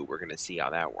place too, we're gonna see how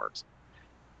that works.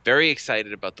 Very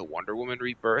excited about the Wonder Woman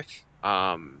rebirth.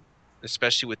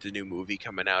 Especially with the new movie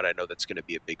coming out. I know that's gonna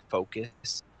be a big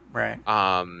focus. Right.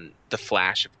 The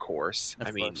Flash, of course. I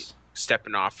Of mean, course.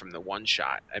 stepping off from the one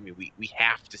shot. I mean, we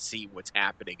have to see what's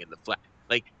happening in the Flash.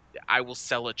 Like, I will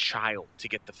sell a child to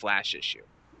get the Flash issue.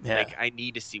 Yeah. Like, I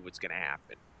need to see what's going to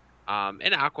happen.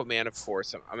 And Aquaman, of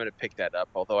course, I'm going to pick that up.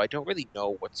 Although I don't really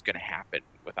know what's going to happen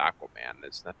with Aquaman.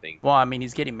 There's nothing. Well, I mean,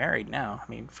 he's getting married now. I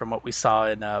mean, from what we saw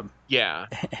in Yeah,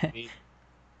 I mean,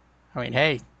 I mean,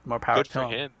 hey, more power good to for him.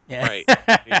 him. Yeah. Right.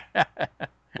 I mean,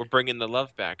 we're bringing the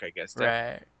love back, I guess.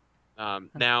 Definitely. Right.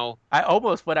 Now, I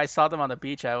almost, when I saw them on the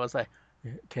beach, I was like,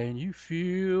 "Can you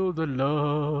feel the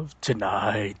love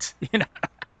tonight?"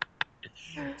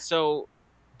 so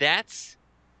that's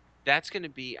going to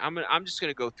be. I'm just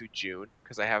going to go through June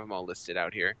because I have them all listed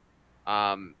out here.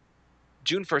 Um,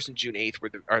 June 1st and June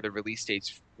 8th are the release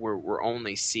dates where we're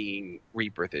only seeing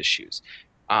Rebirth issues.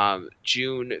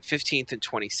 June 15th and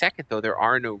 22nd, though, there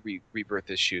are no Rebirth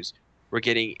issues. We're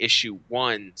getting issue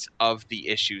ones of the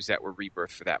issues that were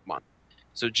Rebirth for that month.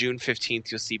 So June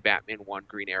 15th, you'll see Batman 1,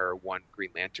 Green Arrow 1,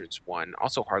 Green Lanterns 1,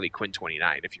 also Harley Quinn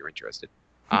 29 if you're interested.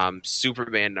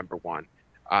 Superman number 1.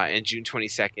 And June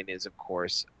 22nd is, of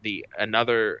course, the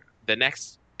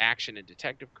next Action and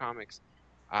Detective Comics,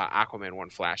 Aquaman 1,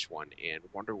 Flash 1, and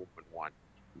Wonder Woman 1.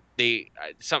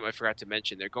 Something I forgot to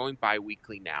mention, they're going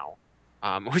bi-weekly now,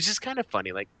 which is kind of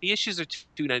funny. Like, the issues are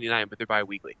 $2.99, but they're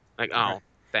bi-weekly. Like, Right. oh,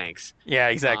 thanks. Yeah,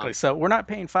 exactly. So we're not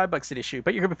paying $5 an issue,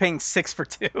 but you're gonna be paying 6 for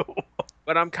 2.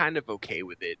 But I'm kind of okay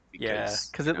with it Yeah, because,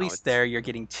 because at least it's there you're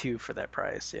getting 2 for that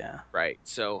price. Yeah, right.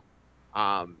 So,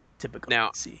 typical now,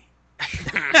 DC.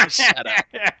 shut up.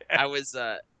 I was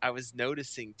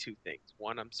noticing two things.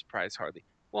 One, I'm surprised Harley.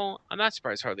 Well, I'm not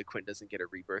surprised Harley Quinn doesn't get a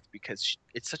rebirth because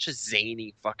it's such a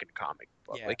zany fucking comic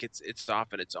book. Yeah. Like, it's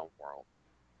off in its own world.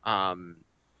 Um,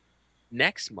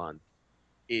 Next month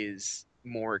is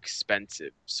more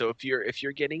expensive. So if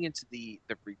you're getting into the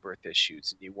rebirth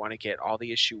issues and you want to get all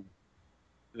the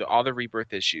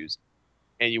rebirth issues,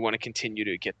 and you want to continue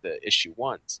to get the issue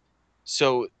ones,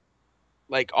 so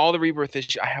like all the rebirth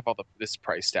issues, I have this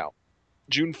priced out.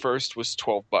 June 1st was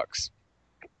 $12.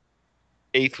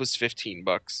 8th was $15.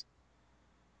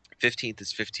 15th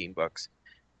is $15,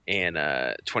 and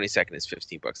 22nd is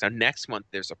 $15. Now next month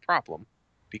there's a problem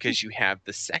because you have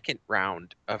the second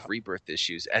round of rebirth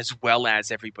issues as well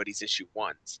as everybody's issue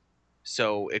ones.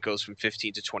 So it goes from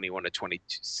 15 to 21 to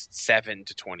 27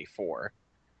 to 24.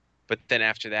 But then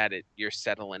after that, you're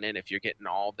settling in. If you're getting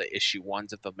all the issue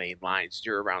ones of the main lines,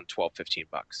 you're around $12-15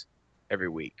 every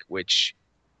week, which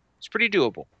is pretty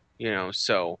doable,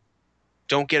 So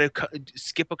don't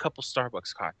skip a couple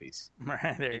Starbucks coffees.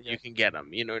 Right, there And you you go. can get them.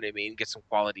 You know what I mean? Get some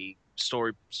quality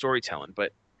storytelling.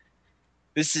 But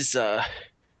this is an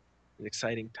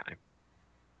exciting time,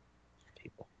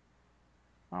 people.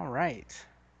 All right.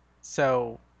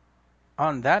 So,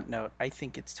 on that note, I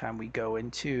think it's time we go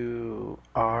into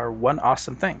our one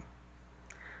awesome thing.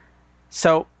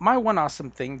 So, my one awesome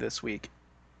thing this week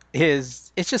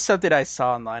it's just something I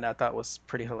saw online I thought was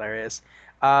pretty hilarious.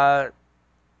 Uh,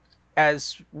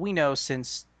 as we know,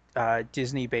 since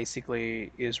Disney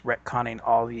basically is retconning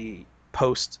all the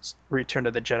post Return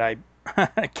of the Jedi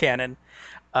canon,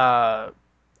 uh,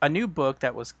 a new book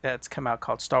that's come out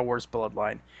called Star Wars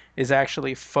Bloodline is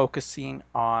actually focusing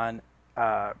on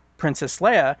Princess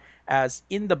Leia, as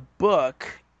in the book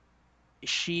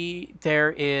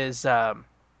there is let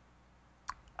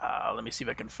me see if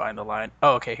I can find the line.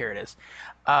 Oh, okay, here it is.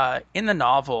 In the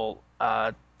novel,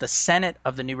 the Senate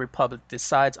of the New Republic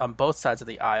decides on both sides of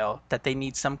the aisle that they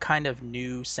need some kind of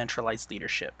new centralized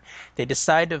leadership. They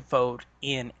decide to vote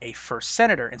in a first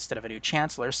senator instead of a new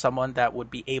chancellor, someone that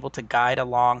would be able to guide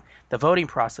along the voting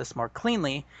process more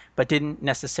cleanly, but didn't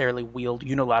necessarily wield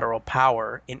unilateral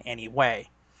power in any way.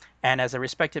 And as a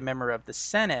respected member of the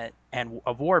Senate and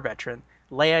a war veteran,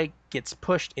 Leia gets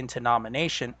pushed into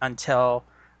nomination until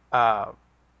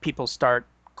people start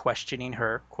questioning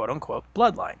her quote unquote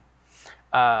bloodline,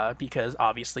 because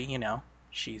obviously,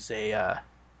 she's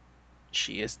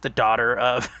she is the daughter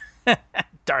of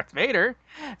Darth Vader,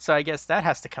 so I guess that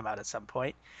has to come out at some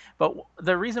point. But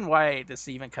the reason why this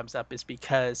even comes up is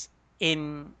because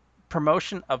in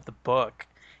promotion of the book,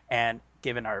 and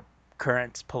given our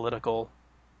current political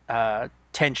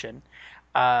tension,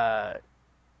 uh,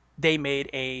 they made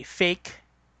a fake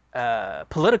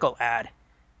political ad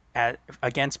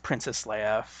against Princess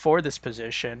Leia for this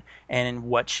position and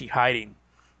what she hiding.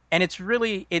 And it's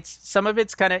some of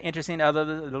it's kind of interesting, other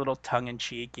than a little tongue in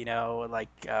cheek, like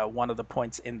one of the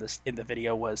points in the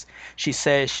video was she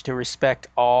says to respects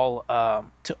all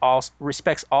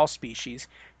species,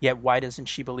 yet why doesn't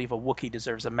she believe a Wookiee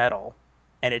deserves a medal?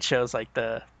 And it shows like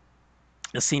the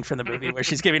scene from the movie where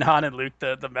she's giving Han and Luke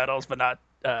the medals, but not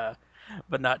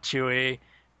Chewie,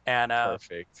 and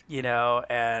Perfect.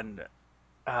 and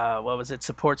what was it?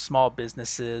 Supports small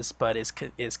businesses, but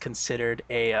is considered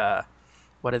a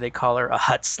what do they call her? A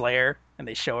Hutt Slayer, and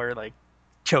they show her like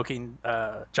choking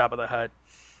Jabba the Hutt.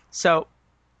 So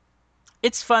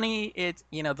it's funny. It's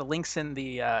the links in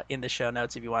the show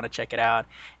notes if you want to check it out.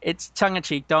 It's tongue in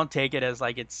cheek. Don't take it as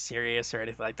like it's serious or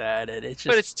anything like that. It's just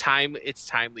But it's time. It's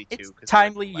timely too. it's 'Cause we're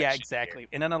in timely. an Yeah, election exactly. year.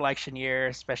 In an election year,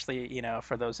 especially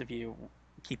for those of you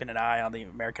keeping an eye on the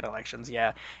American elections,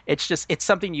 yeah, it's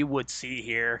something you would see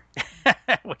here,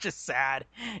 which is sad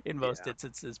in most Yeah.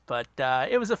 instances. But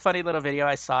it was a funny little video.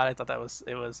 I saw it. I thought it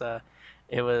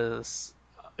was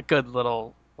a good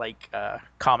little like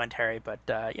commentary. But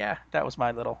yeah, that was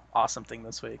my little awesome thing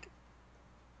this week.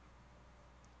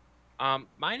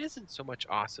 Mine isn't so much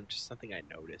awesome, just something I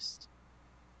noticed.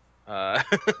 Uh,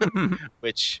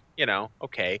 which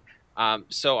okay.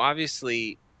 So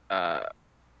obviously, uh,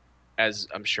 as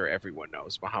I'm sure everyone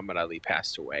knows, Muhammad Ali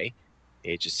passed away,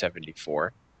 age of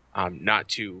 74. Not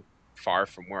too far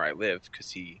from where I live because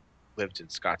he lived in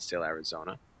Scottsdale,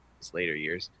 Arizona, his later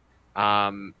years.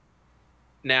 Um,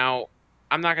 Now,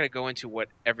 I'm not going to go into what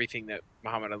everything that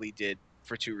Muhammad Ali did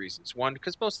for two reasons. One,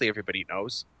 because mostly everybody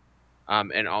knows,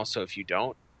 and also if you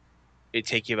don't, it'd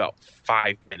take you about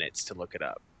 5 minutes to look it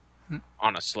up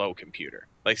on a slow computer.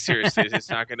 Like seriously, it's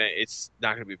not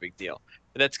gonna be a big deal.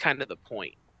 But that's kind of the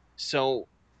point. So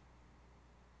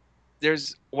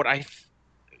there's what I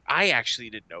actually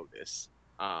didn't know this,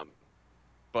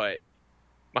 but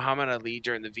Muhammad Ali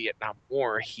during the Vietnam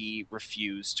War, he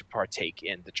refused to partake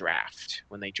in the draft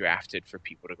when they drafted for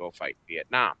people to go fight in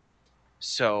Vietnam.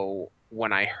 So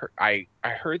when I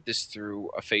heard this through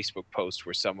a Facebook post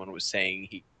where someone was saying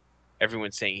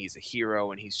everyone's saying he's a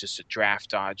hero and he's just a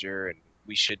draft dodger and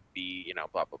we should be,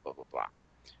 blah blah blah blah blah.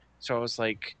 So I was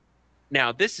like,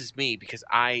 now this is me because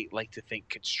I like to think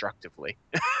constructively.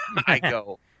 I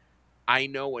go, I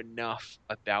know enough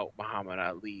about Muhammad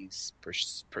Ali's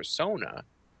persona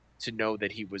to know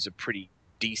that he was a pretty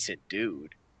decent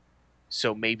dude.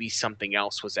 So maybe something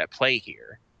else was at play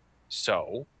here.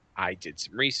 So I did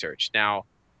some research. Now,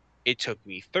 it took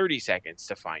me 30 seconds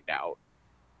to find out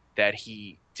that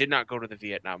he did not go to the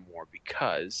Vietnam War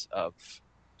because of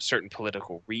certain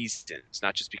political reasons,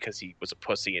 not just because he was a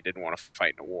pussy and didn't want to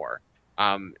fight in a war.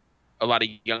 Um, a lot of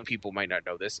young people might not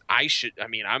know this.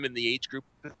 I'm in the age group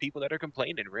of people that are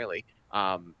complaining, really.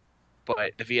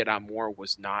 But the Vietnam War it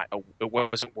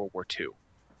wasn't World War II.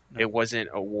 No. It wasn't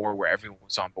a war where everyone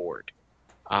was on board.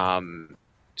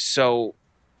 So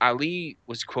Ali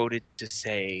was quoted to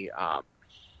say,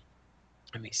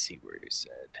 let me see where he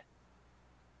said.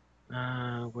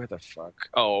 Where the fuck?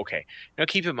 Oh, okay. Now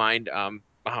keep in mind,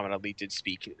 Muhammad Ali did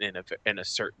speak in a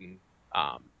certain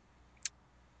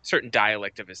certain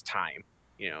dialect of his time,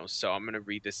 So I'm gonna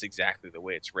read this exactly the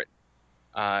way it's written.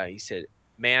 He said,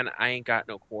 "Man, I ain't got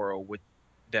no quarrel with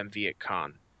them Viet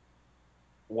Cong.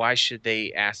 Why should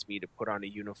they ask me to put on a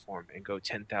uniform and go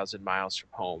 10,000 miles from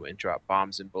home and drop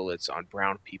bombs and bullets on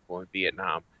brown people in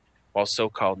Vietnam, while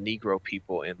so-called Negro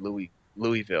people in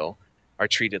Louisville are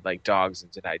treated like dogs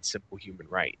and denied simple human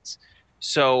rights?"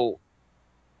 So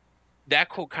that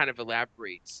quote kind of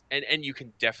elaborates, and you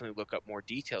can definitely look up more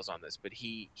details on this, but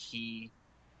he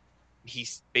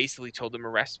basically told them,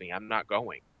 arrest me. I'm not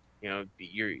going.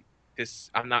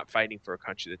 I'm not fighting for a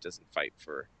country that doesn't fight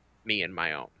for me and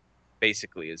my own,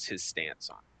 basically is his stance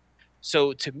on it.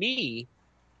 So to me,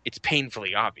 it's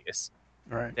painfully obvious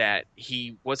Right. that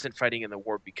he wasn't fighting in the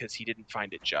war because he didn't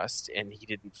find it just and he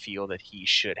didn't feel that he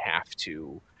should have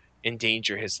to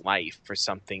endanger his life for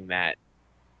something that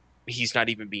he's not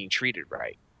even being treated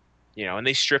right. And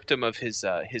they stripped him of his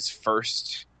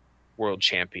first world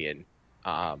champion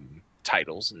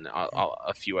titles and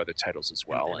a few other titles as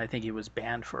well. And I think he was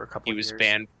banned for a couple He of was years.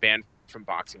 banned from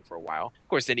boxing for a while. Of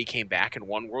course, then he came back and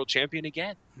won world champion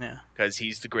again. Yeah. Because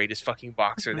he's the greatest fucking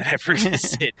boxer that ever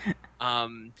existed.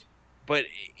 But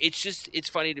it's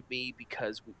funny to me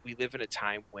because we live in a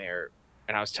time where,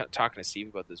 and I was talking to Steve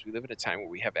about this, we live in a time where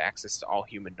we have access to all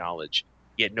human knowledge,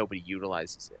 yet nobody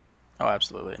utilizes it. Oh,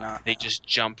 absolutely not. They just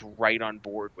jump right on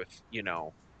board with,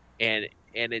 and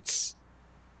it's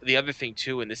the other thing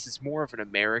too, and this is more of an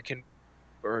American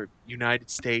or United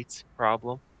States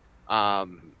problem,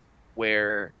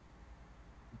 where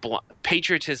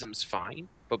patriotism's fine,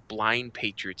 but blind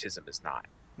patriotism is not.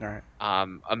 All right.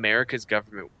 America's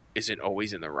government isn't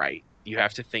always in the right. You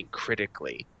have to think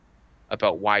critically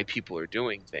about why people are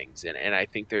doing things, and I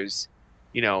think there's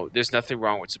nothing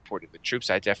wrong with supporting the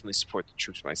troops. I definitely support the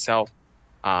troops myself,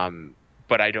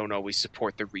 but I don't always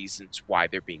support the reasons why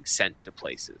they're being sent to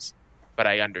places. But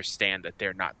I understand that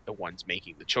they're not the ones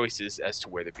making the choices as to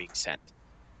where they're being sent.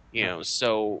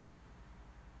 So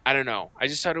I don't know. I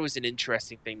just thought it was an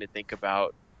interesting thing to think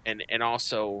about. And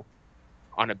also,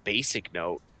 on a basic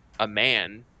note, a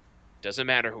man, doesn't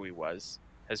matter who he was,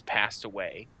 has passed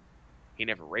away. He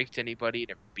never raped anybody,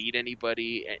 never beat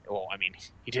anybody. Well, I mean,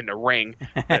 he didn't in a ring,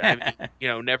 but I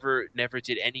mean, never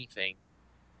did anything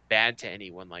bad to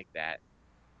anyone like that.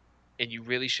 And you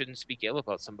really shouldn't speak ill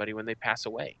about somebody when they pass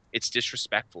away. It's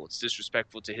disrespectful. It's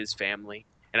disrespectful to his family.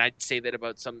 And I'd say that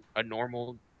about a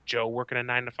normal Joe working a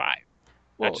 9 to 5.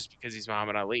 Not just because he's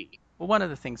Muhammad Ali. Well, one of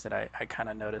the things that I kind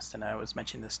of noticed, and I was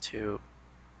mentioning this to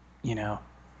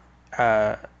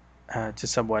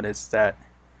someone, is that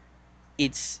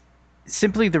it's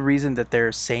simply the reason that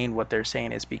they're saying what they're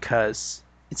saying is because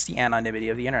it's the anonymity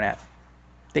of the internet.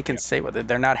 They can say what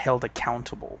they're not held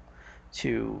accountable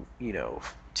to,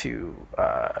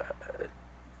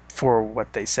 for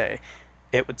what they say.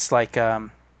 It's like,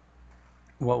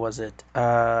 what was it?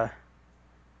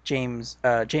 James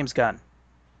Gunn.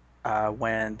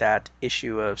 When that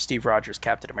issue of Steve Rogers'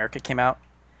 Captain America came out,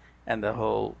 and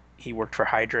he worked for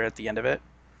Hydra at the end of it.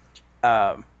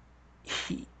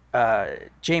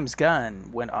 James Gunn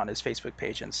went on his Facebook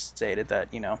page and stated that,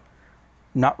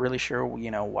 not really sure,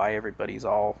 why everybody's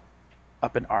all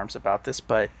up in arms about this,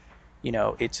 but,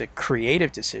 it's a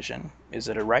creative decision. Is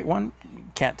it a right one?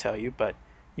 Can't tell you, but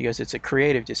he goes, it's a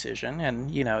creative decision,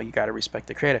 and, you got to respect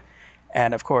the creative.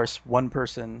 And of course, one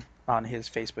person on his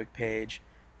Facebook page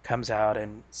comes out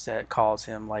and calls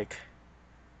him like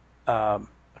a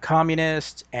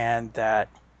communist, and that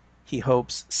he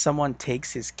hopes someone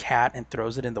takes his cat and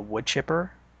throws it in the wood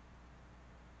chipper.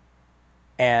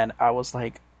 And I was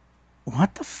like,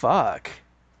 what the fuck?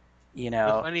 The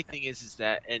funny thing is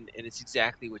that, and it's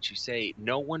exactly what you say,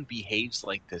 no one behaves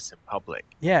like this in public.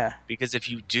 Yeah. Because if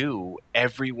you do,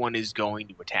 everyone is going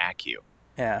to attack you.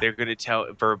 Yeah. They're going to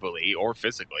tell verbally or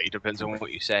physically, depends on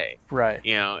what you say. Right.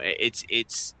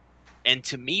 It's and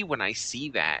to me, when I see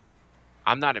that,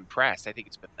 I'm not impressed. I think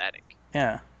it's pathetic.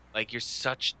 Yeah. Like, you're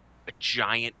such a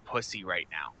giant pussy right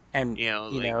now. And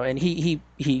and he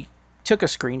took a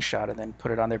screenshot and then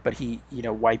put it on there, but he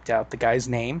wiped out the guy's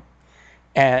name,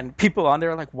 and people on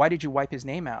there are like, why did you wipe his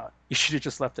name out? You should have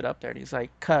just left it up there. And he's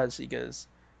like, he goes,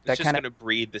 that it's just going to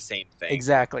breed the same thing.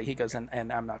 Exactly. He goes, and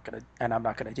I'm not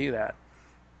gonna do that.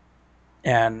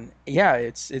 And yeah,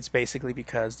 it's basically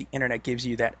because the internet gives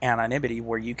you that anonymity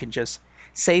where you can just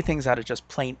say things out of just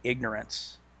plain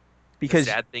ignorance. Because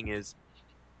the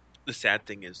sad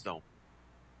thing is though,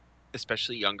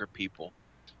 especially younger people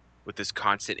with this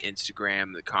constant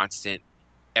Instagram, the constant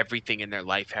everything in their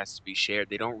life has to be shared.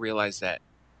 They don't realize that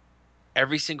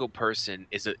every single person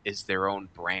is their own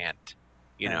brand,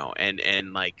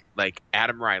 and like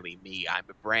Adam Riley, me, I'm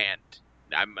a brand.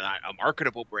 I'm not a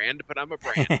marketable brand, but I'm a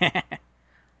brand.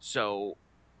 So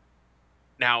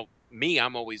now me,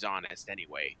 I'm always honest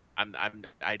anyway.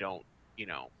 I don't,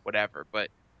 whatever, but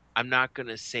I'm not going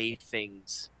to say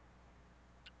things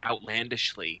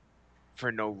outlandishly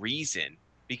for no reason,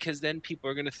 because then people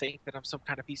are going to think that I'm some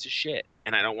kind of piece of shit,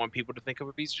 and I don't want people to think I'm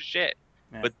a piece of shit.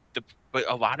 Yeah. But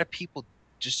a lot of people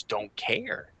just don't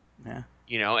care. Yeah.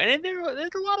 And there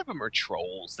a lot of them are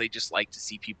trolls. They just like to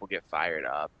see people get fired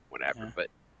up, whatever. Yeah.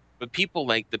 But people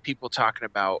like the people talking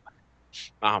about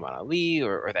Muhammad Ali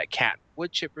or that cat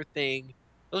wood chipper thing,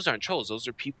 those aren't trolls. Those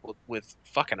are people with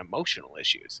fucking emotional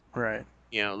issues. Right.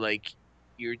 Like,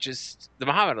 you're just, the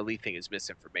Muhammad Ali thing is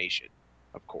misinformation,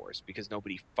 of course, because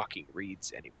nobody fucking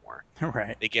reads anymore.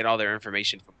 Right. They get all their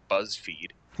information from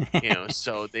BuzzFeed,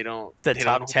 so they don't. The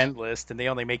top 10 list, and they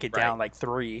only make it down like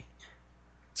 3.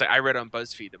 It's like, I read on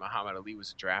BuzzFeed that Muhammad Ali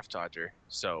was a draft dodger,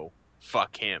 so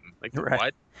fuck him. Like, right.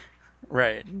 what?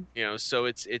 Right. So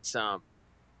it's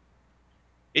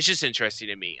It's just interesting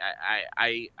to me.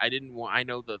 I didn't want. I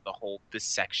know the whole this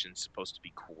section's supposed to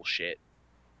be cool shit,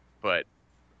 but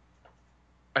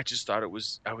I just thought I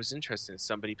was interested.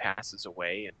 Somebody passes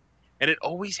away, and it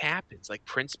always happens. Like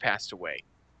Prince passed away,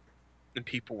 and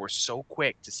people were so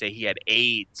quick to say he had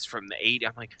AIDS from the AIDS.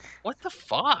 I'm like, what the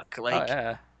fuck? Oh Like,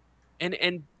 yeah. and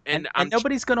and And and and I'm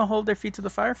nobody's gonna hold their feet to the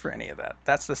fire for any of that.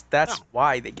 no. That's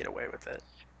why they get away with it.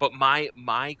 But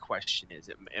my question is,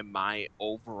 and my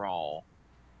overall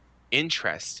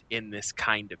interest in this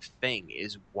kind of thing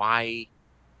is why.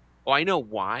 Well, I know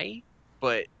why,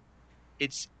 but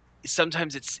it's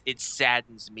sometimes it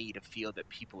saddens me to feel that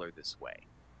people are this way,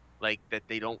 like that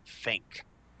they don't think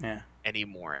Yeah.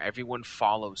 anymore. Everyone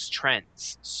follows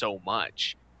trends so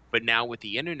much, but now with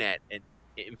the internet and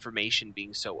information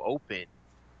being so open,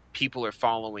 people are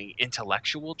following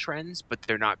intellectual trends, but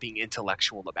they're not being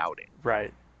intellectual about it,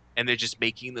 Right. and they're just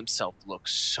making themselves look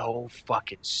so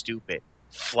fucking stupid.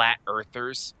 Flat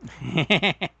earthers.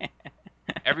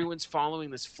 Everyone's following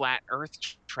this flat earth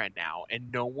trend now, and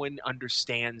no one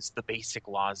understands the basic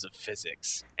laws of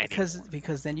physics anymore.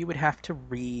 Because then you would have to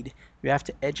read, you have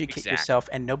to educate Exactly. yourself,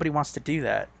 and nobody wants to do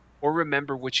that. Or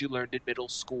remember what you learned in middle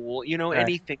school, Right.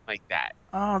 anything like that.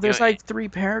 Oh, You know, there's like 3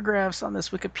 paragraphs on this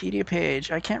Wikipedia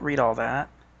page. I can't read all that.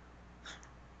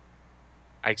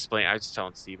 I was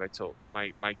telling Steve, I told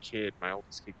my kid, my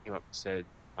oldest kid came up and said,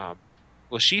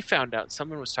 well, she found out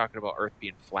someone was talking about Earth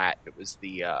being flat. It was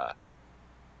the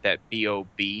that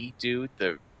B.O.B. dude,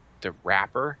 the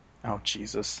rapper. Oh,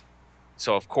 Jesus.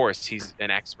 So of course he's an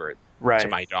expert to Right.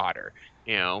 my daughter,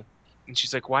 you know. And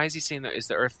she's like, "Why is he saying that? Is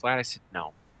the Earth flat?" I said,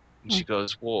 "No." And Hmm. she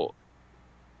goes, "Well,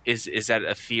 is that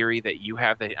a theory that you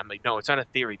have?" That I'm like, "No, it's not a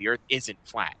theory. The Earth isn't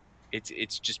flat.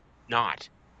 It's just not."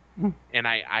 Hmm. And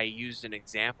I used an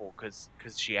example because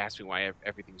she asked me why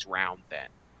everything's round then,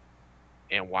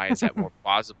 and why is that more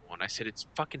plausible? And I said, "It's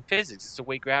fucking physics. It's the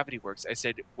way gravity works." I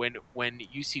said, "When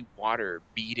you see water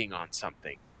beating on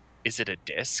something, is it a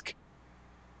disc?"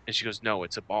 And she goes, "No,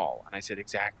 it's a ball." And I said,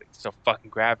 "Exactly. So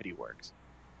fucking gravity works."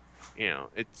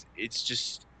 It's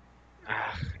just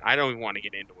I don't even want to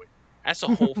get into it. That's a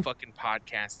whole fucking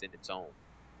podcast in its own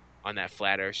on that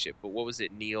flat earth shit. But what was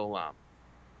it, Neil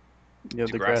Neil deGrasse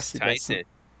deGrasse Tyson. Tyson?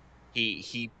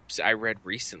 He I read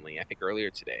recently, I think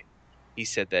earlier today, he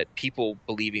said that people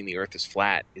believing the earth is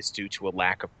flat is due to a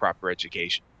lack of proper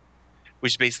education,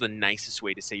 which is basically the nicest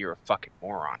way to say you're a fucking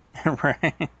moron,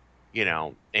 Right.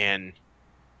 and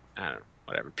I don't know,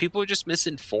 whatever. People are just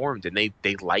misinformed, and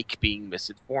they like being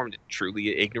misinformed.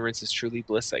 Truly, ignorance is truly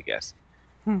bliss, I guess.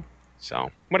 Hmm.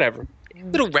 So whatever.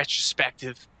 Little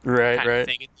retrospective Right, kind of right.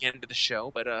 thing at the end of the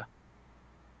show, but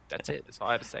that's it. That's all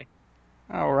I have to say.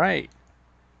 All right.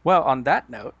 Well, on that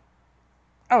note,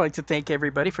 I'd like to thank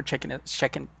everybody for checking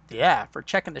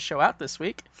the show out this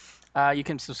week. You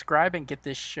can subscribe and get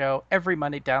this show every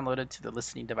Monday downloaded to the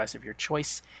listening device of your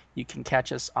choice. You can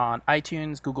catch us on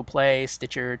iTunes, Google Play,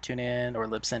 Stitcher, TuneIn, or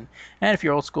Libsyn. And if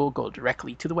you're old school, go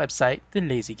directly to the website,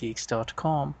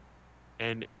 thelazygeeks.com.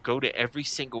 And go to every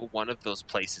single one of those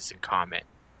places and comment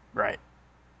Right.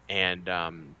 and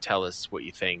tell us what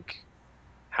you think,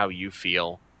 how you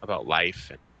feel about life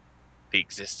and the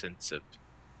existence of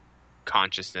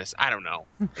consciousness. I don't know.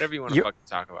 Whatever you want to Your fucking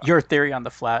talk about. your theory on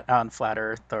the flat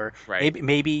Earth, or Right.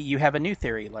 maybe you have a new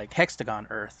theory like hexagon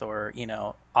Earth, or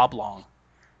oblong. You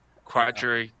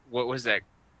know. What was that?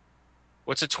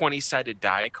 What's a 20-sided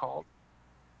die called?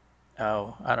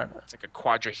 Oh, I don't know. It's like a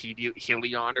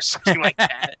quadrahelion or something like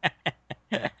that.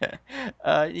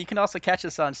 You can also catch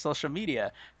us on social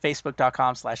media,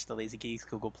 facebook.com/thelazygeeks,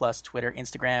 Google Plus, Twitter,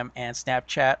 Instagram, and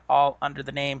Snapchat, all under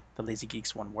the name The Lazy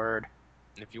Geeks, one word.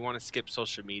 And if you want to skip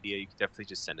social media, you can definitely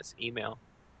just send us an email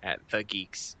at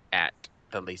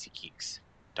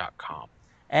thegeeks@thelazygeeks.com.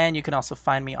 And you can also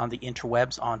find me on the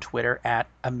interwebs on Twitter at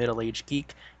a middle-aged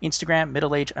geek, Instagram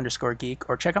middleage_geek,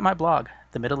 or check out my blog,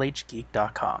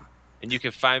 themiddleagedgeek.com. And you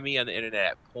can find me on the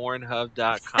internet at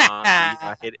pornhub.com.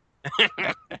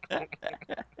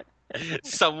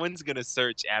 Someone's going to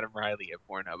search Adam Riley at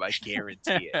Pornhub. I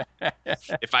guarantee it.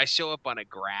 If I show up on a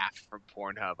graph from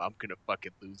Pornhub, I'm going to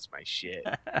fucking lose my shit.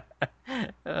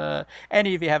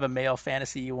 Any of you have a male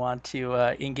fantasy you want to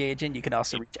engage in, you can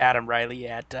also reach Adam Riley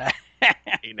at.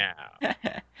 Hey now.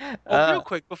 Real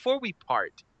quick, before we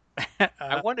part,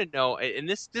 I want to know, and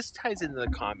this ties into the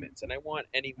comments, and I want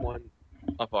anyone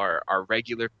of our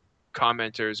regular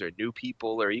commenters or new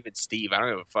people or even Steve, I don't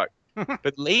give a fuck.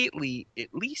 But lately,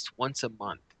 at least once a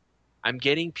month, I'm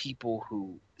getting people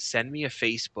who send me a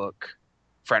Facebook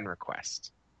friend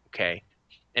request, okay?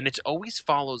 And it always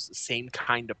follows the same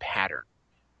kind of pattern.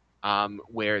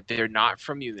 where they're not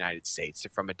from the United States,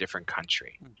 they're from a different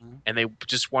country, Mm-hmm. and they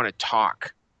just want to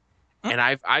talk. And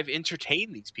I've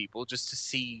entertained these people just to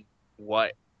see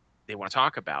what they want to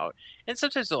talk about. And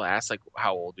sometimes they'll ask like,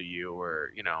 "How old are you?"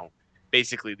 or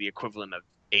basically the equivalent of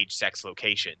age, sex,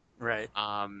 location. Right.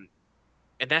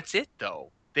 And that's it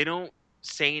though. They don't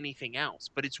say anything else.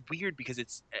 But it's weird because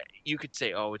it's you could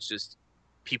say, "Oh, it's just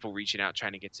people reaching out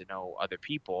trying to get to know other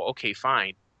people." Okay,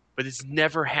 fine. But it's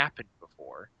never happened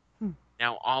before.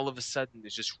 Now all of a sudden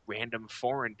there's just random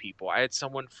foreign people. I had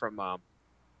someone from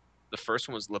the first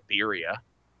one was Liberia,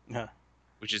 Yeah.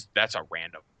 that's a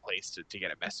random place to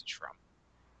get a message from.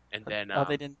 And then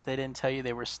they didn't tell you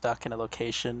they were stuck in a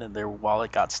location and their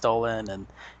wallet got stolen and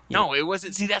no, it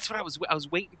wasn't. See, that's what I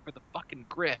was waiting for, the fucking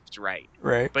grift, right?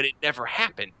 Right. But it never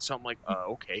happened. So I'm like,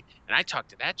 oh, okay. And I talked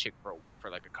to that chick for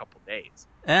like a couple days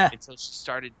until she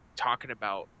started talking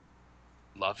about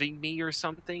loving me or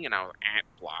something, and I was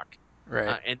block.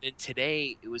 Right. And then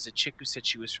today it was a chick who said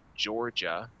she was from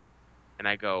Georgia, and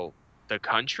I go, the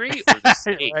country or the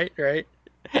state? Right.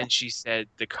 And she said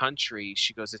the country.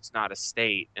 She goes, it's not a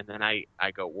state. And then I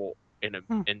go, well, in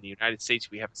the United States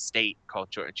we have a state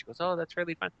called Georgia. And she goes, oh, that's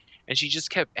really fun. And she just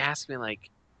kept asking me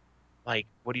like,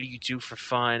 what do you do for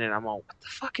fun? And I'm all, what the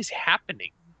fuck is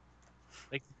happening?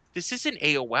 Like, this isn't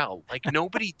AOL. Like,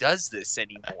 nobody does this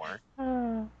anymore.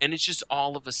 And it's just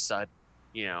all of a sudden,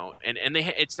 and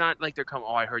it's not like they're coming,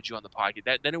 oh, I heard you on the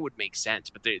podcast. Then it would make sense,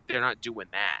 but they're not doing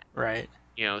that. Right.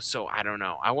 So I don't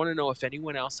know. I want to know if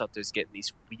anyone else out there's getting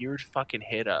these weird fucking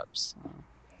hit ups.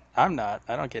 I'm not.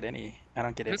 I don't get any.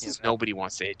 This is nobody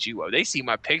wants to hit you up. They see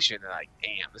my picture and they're like,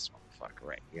 damn, this motherfucker,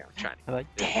 right? Yeah, I'm trying to. They're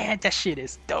like, damn, that shit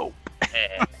is dope.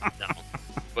 No.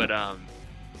 But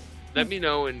let me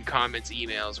know in comments,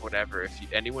 emails, whatever, if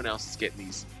anyone else is getting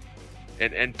these.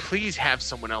 And please have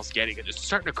someone else getting it. It's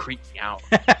starting to creep me out.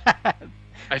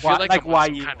 I feel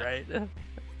right?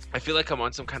 I feel like I'm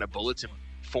on some kind of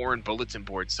foreign bulletin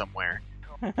board somewhere.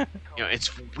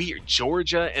 It's weird.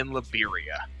 Georgia and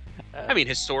Liberia. I mean,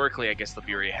 historically, I guess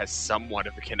Liberia has somewhat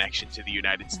of a connection to the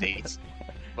United States,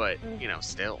 but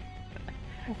still.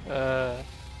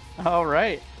 All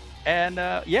right, and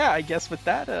I guess with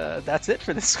that, that's it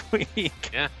for this week.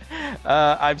 Yeah.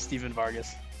 I'm Steven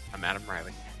Vargas. I'm Adam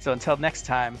Riley. So until next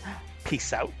time,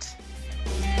 peace out.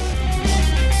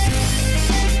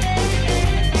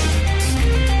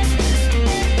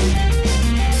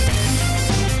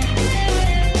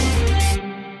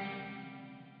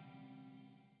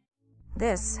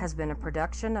 This has been a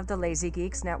production of the Lazy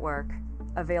Geeks Network,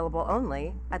 available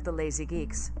only at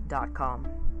thelazygeeks.com.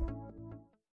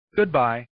 Goodbye.